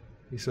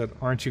 He said,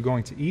 aren't you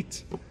going to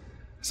eat?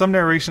 Some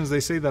narrations, they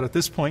say that at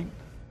this point,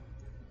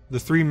 the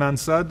 3 men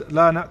said,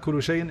 لَا نَأْكُلُ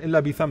شَيْءٍ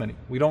إِلَّا بِثَمَنِ.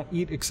 We don't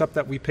eat except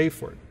that we pay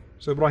for it.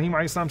 So Ibrahim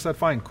alayhi salam said,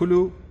 fine,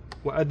 كُلُوا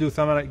وَأَدُّوا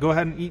ثَمَنَ. Go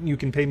ahead and eat and you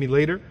can pay me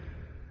later.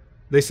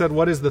 They said,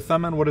 what is the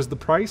thaman? What is the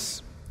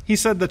price? He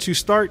said that you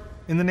start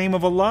in the name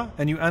of Allah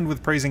and you end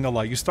with praising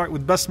Allah. You start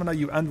with Basmala,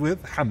 you end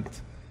with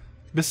Hamd.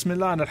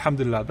 Bismillah and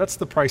Alhamdulillah. That's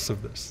the price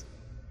of this.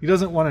 He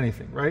doesn't want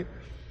anything, right?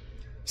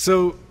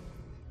 So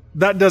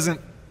that doesn't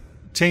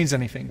change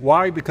anything.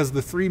 Why? Because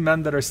the 3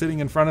 men that are sitting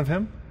in front of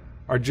him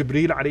are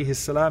Jibreel alayhi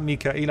salam,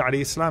 Mikael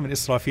alayhi salam, and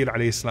Israfil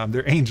alayhi salam.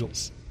 They're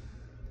angels.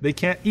 They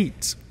can't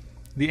eat.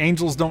 The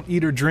angels don't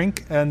eat or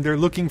drink, and they're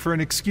looking for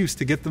an excuse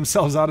to get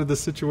themselves out of the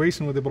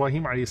situation with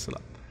Ibrahim alayhi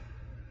salam.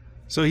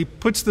 So he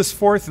puts this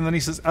forth, and then he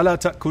says, أَلَا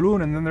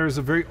تَأْكُلُونَ. And then there's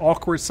a very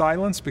awkward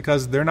silence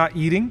because they're not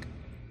eating.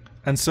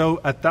 And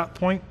so at that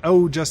point,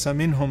 أَوْجَسَ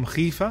مِنْهُمْ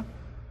خِيفَةً.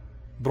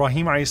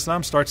 Ibrahim alayhi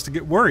salam starts to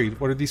get worried.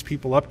 What are these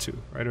people up to?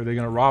 Right? Are they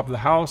going to rob the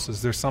house?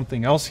 Is there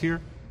something else here?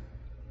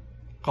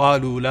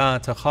 قَالُوا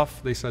لَا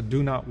تَخَفْ. They said,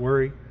 do not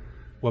worry.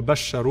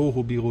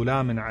 وَبَشَّرُوهُ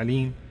بِغُلَامٍ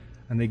عَلِيمٍ.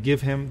 And they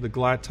give him the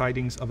glad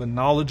tidings of a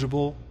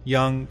knowledgeable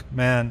young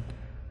man,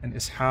 and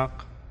Ishaq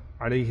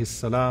alayhi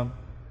salam.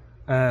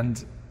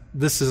 And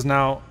this is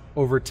now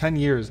over 10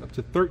 years, up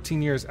to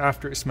 13 years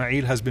after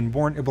Ismail has been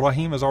born.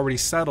 Ibrahim has already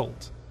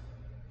settled.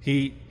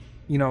 Him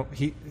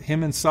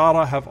and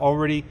Sarah have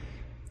already,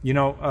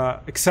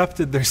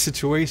 accepted their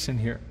situation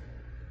here.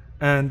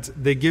 And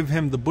they give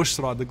him the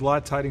bushra, the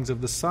glad tidings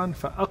of the son.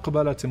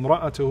 فَأَقْبَلَتْ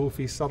امْرَأَتُهُ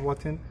فِي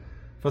سَرَّةٍ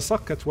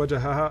فَصَكَّتْ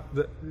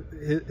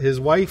وَجَهَهَا. His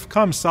wife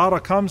comes, Sarah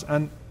comes,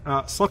 and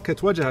صَكَّتْ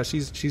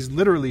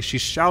وَجَهَهَا.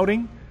 She's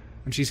shouting,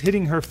 and she's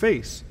hitting her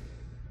face.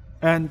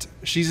 And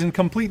she's in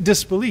complete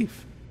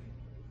disbelief.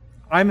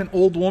 I'm an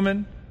old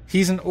woman,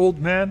 he's an old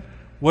man.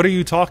 What are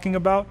you talking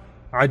about?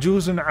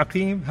 عَجُوزٌ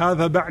عَقِيمٌ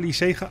هَذَا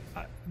بَعْلِي شَيْخًا.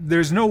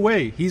 There's no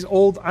way. He's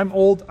old,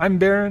 I'm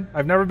barren,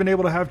 I've never been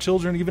able to have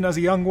children even as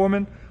a young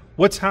woman.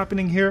 What's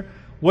happening here?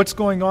 What's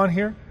going on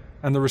here?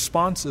 And the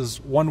response is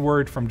one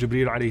word from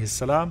Jibreel alayhi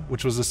salam,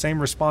 which was the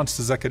same response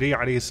to Zakaria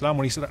alayhi salam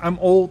when he said, I'm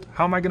old,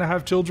 how am I going to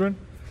have children?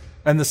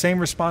 And the same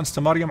response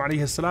to Maryam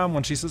alayhi salam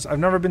when she says, I've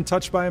never been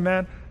touched by a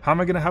man, how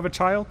am I going to have a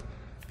child?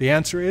 The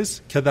answer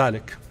is,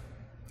 كَذَلِكَ.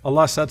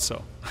 Allah said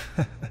so.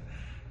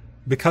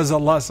 Because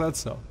Allah said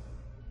so.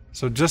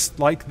 So just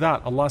like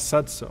that, Allah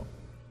said so.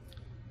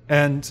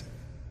 And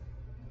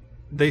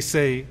they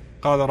say,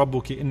 قَالَ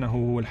رَبُّكِ إِنَّهُ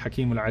هُوَ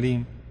الْحَكِيمُ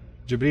الْعَلِيمُ.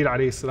 Jibreel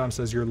alayhi salam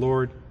says, your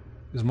Lord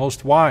is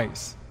most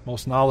wise,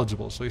 most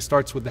knowledgeable. So he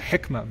starts with the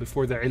hikmah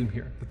before the ilm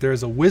here. That there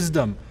is a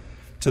wisdom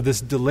to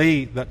this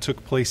delay that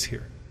took place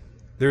here.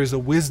 There is a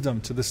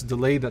wisdom to this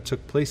delay that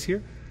took place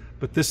here,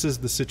 but this is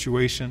the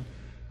situation.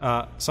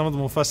 Some of the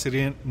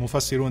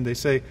Mufassirun, they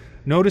say,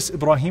 notice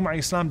Ibrahim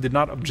alayhi salam did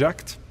not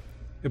object.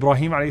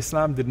 Ibrahim alayhi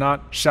salam did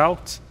not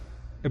shout.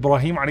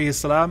 Ibrahim alayhi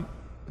salam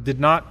did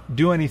not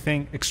do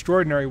anything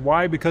extraordinary.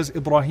 Why? Because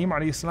Ibrahim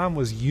alayhi salam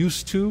was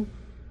used to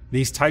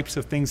these types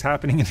of things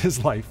happening in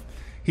his life.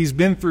 He's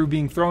been through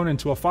being thrown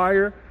into a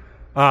fire,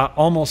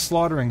 almost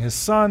slaughtering his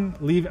son.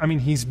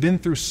 He's been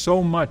through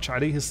so much,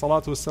 alayhi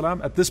salatu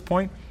wasalam. At this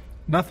point,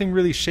 nothing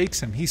really shakes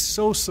him. He's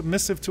so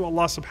submissive to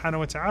Allah subhanahu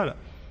wa ta'ala.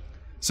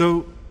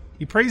 So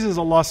he praises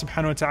Allah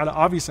subhanahu wa ta'ala.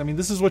 Obviously,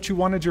 this is what you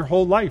wanted your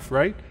whole life,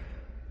 right?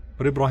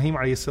 But Ibrahim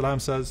alayhi salam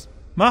says,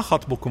 "Ma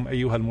khatbukum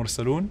ayyuha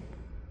al-mursalun?"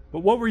 But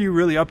what were you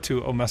really up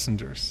to, O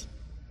messengers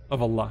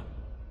of Allah?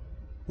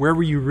 Where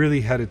were you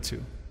really headed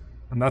to?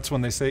 And that's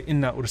when they say,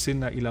 "Inna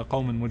ursilna ila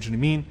qawmin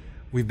mujrimeen."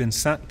 We've been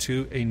sent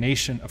to a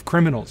nation of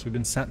criminals. We've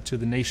been sent to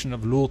the nation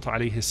of Lut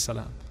alayhi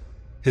salam,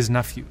 his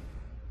nephew,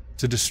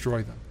 to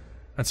destroy them.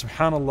 And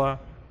subhanAllah,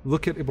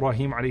 look at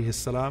Ibrahim alayhi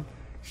salam.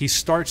 He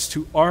starts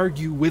to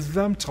argue with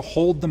them to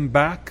hold them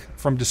back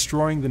from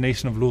destroying the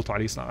nation of Lut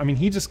alayhi salam.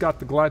 He just got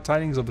the glad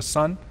tidings of a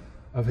son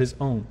of his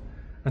own.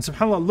 And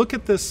subhanAllah, look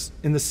at this,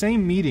 in the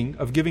same meeting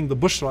of giving the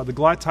bushra, the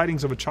glad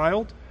tidings of a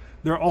child,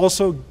 they're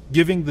also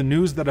giving the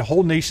news that a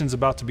whole nation's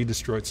about to be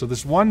destroyed. So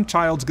this one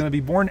child's going to be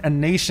born, and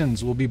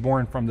nations will be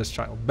born from this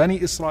child. Bani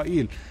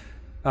Israel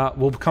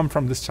will come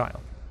from this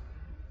child.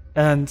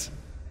 And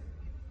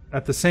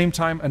at the same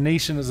time, a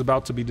nation is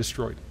about to be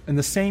destroyed. In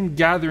the same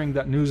gathering,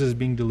 that news is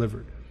being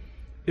delivered.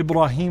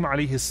 Ibrahim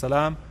alayhi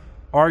salam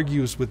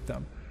argues with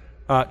them,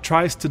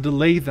 tries to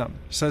delay them,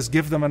 says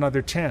give them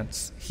another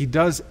chance. He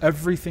does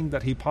everything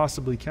that he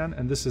possibly can,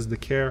 and this is the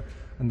care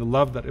and the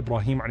love that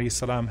Ibrahim alayhi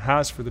salam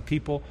has for the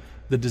people,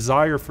 the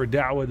desire for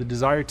da'wah, the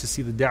desire to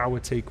see the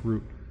da'wah take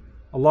root.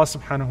 Allah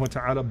subhanahu wa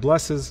ta'ala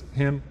blesses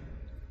him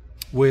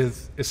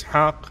with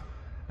Ishaq,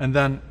 and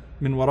then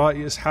min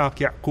wara'i Ishaq,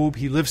 Ya'qub.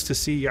 He lives to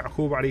see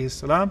Ya'qub alayhi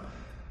salam.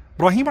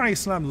 Ibrahim alayhi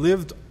salam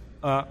lived,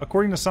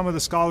 according to some of the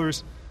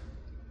scholars,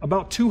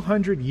 about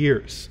 200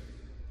 years.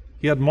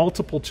 He had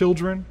multiple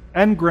children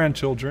and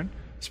grandchildren.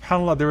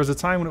 SubhanAllah, there was a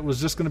time when it was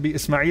just going to be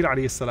Ismail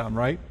alayhi salam,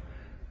 right?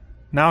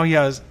 Now he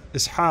has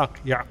Ishaq,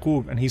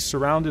 Ya'qub, and he's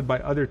surrounded by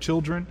other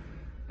children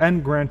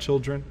and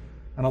grandchildren.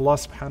 And Allah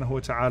subhanahu wa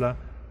ta'ala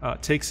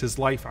takes his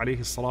life,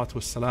 alayhi salatu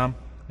wassalam,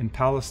 in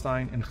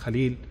Palestine, in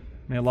Khalil.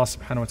 May Allah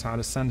subhanahu wa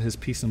ta'ala send his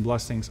peace and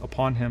blessings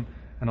upon him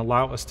and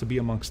allow us to be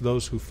amongst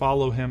those who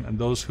follow him and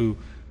those who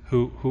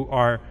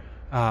are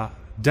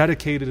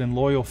dedicated and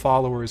loyal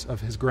followers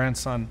of his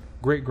grandson,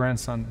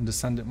 great-grandson and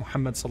descendant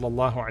Muhammad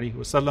sallallahu alayhi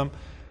wa sallam.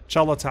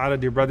 Inshallah ta'ala,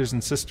 dear brothers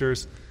and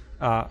sisters,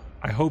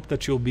 I hope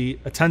that you'll be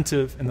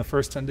attentive in the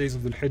first 10 days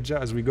of Dhul Hijjah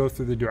as we go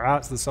through the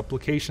du'as, the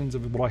supplications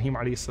of Ibrahim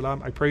alayhi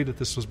salam. I pray that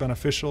this was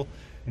beneficial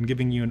in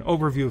giving you an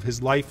overview of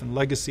his life and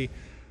legacy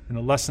and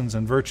the lessons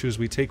and virtues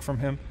we take from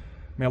him.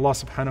 May Allah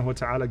subhanahu wa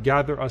ta'ala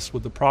gather us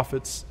with the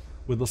prophets,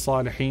 with the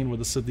salihin, with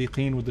the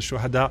siddiqeen, with the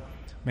shuhada.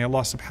 May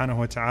Allah subhanahu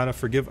wa ta'ala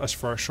forgive us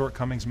for our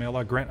shortcomings. May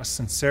Allah grant us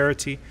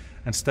sincerity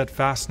and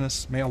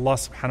steadfastness. May Allah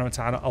subhanahu wa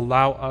ta'ala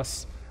allow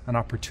us an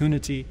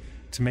opportunity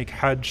to make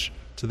hajj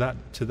to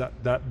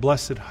that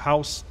blessed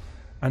house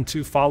and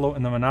to follow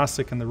in the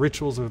manasik and the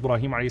rituals of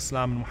Ibrahim alayhi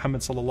salam and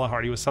Muhammad sallallahu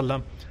alayhi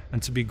wasallam,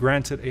 and to be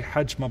granted a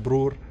hajj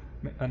mabrur,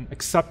 an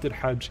accepted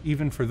hajj,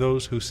 even for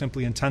those who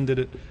simply intended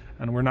it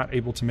and were not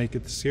able to make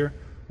it this year.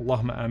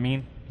 Allahumma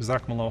ameen.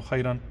 Jazakumullahu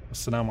khairan.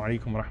 Assalamu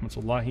alaikum wa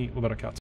rahmatullahi wa barakatuh.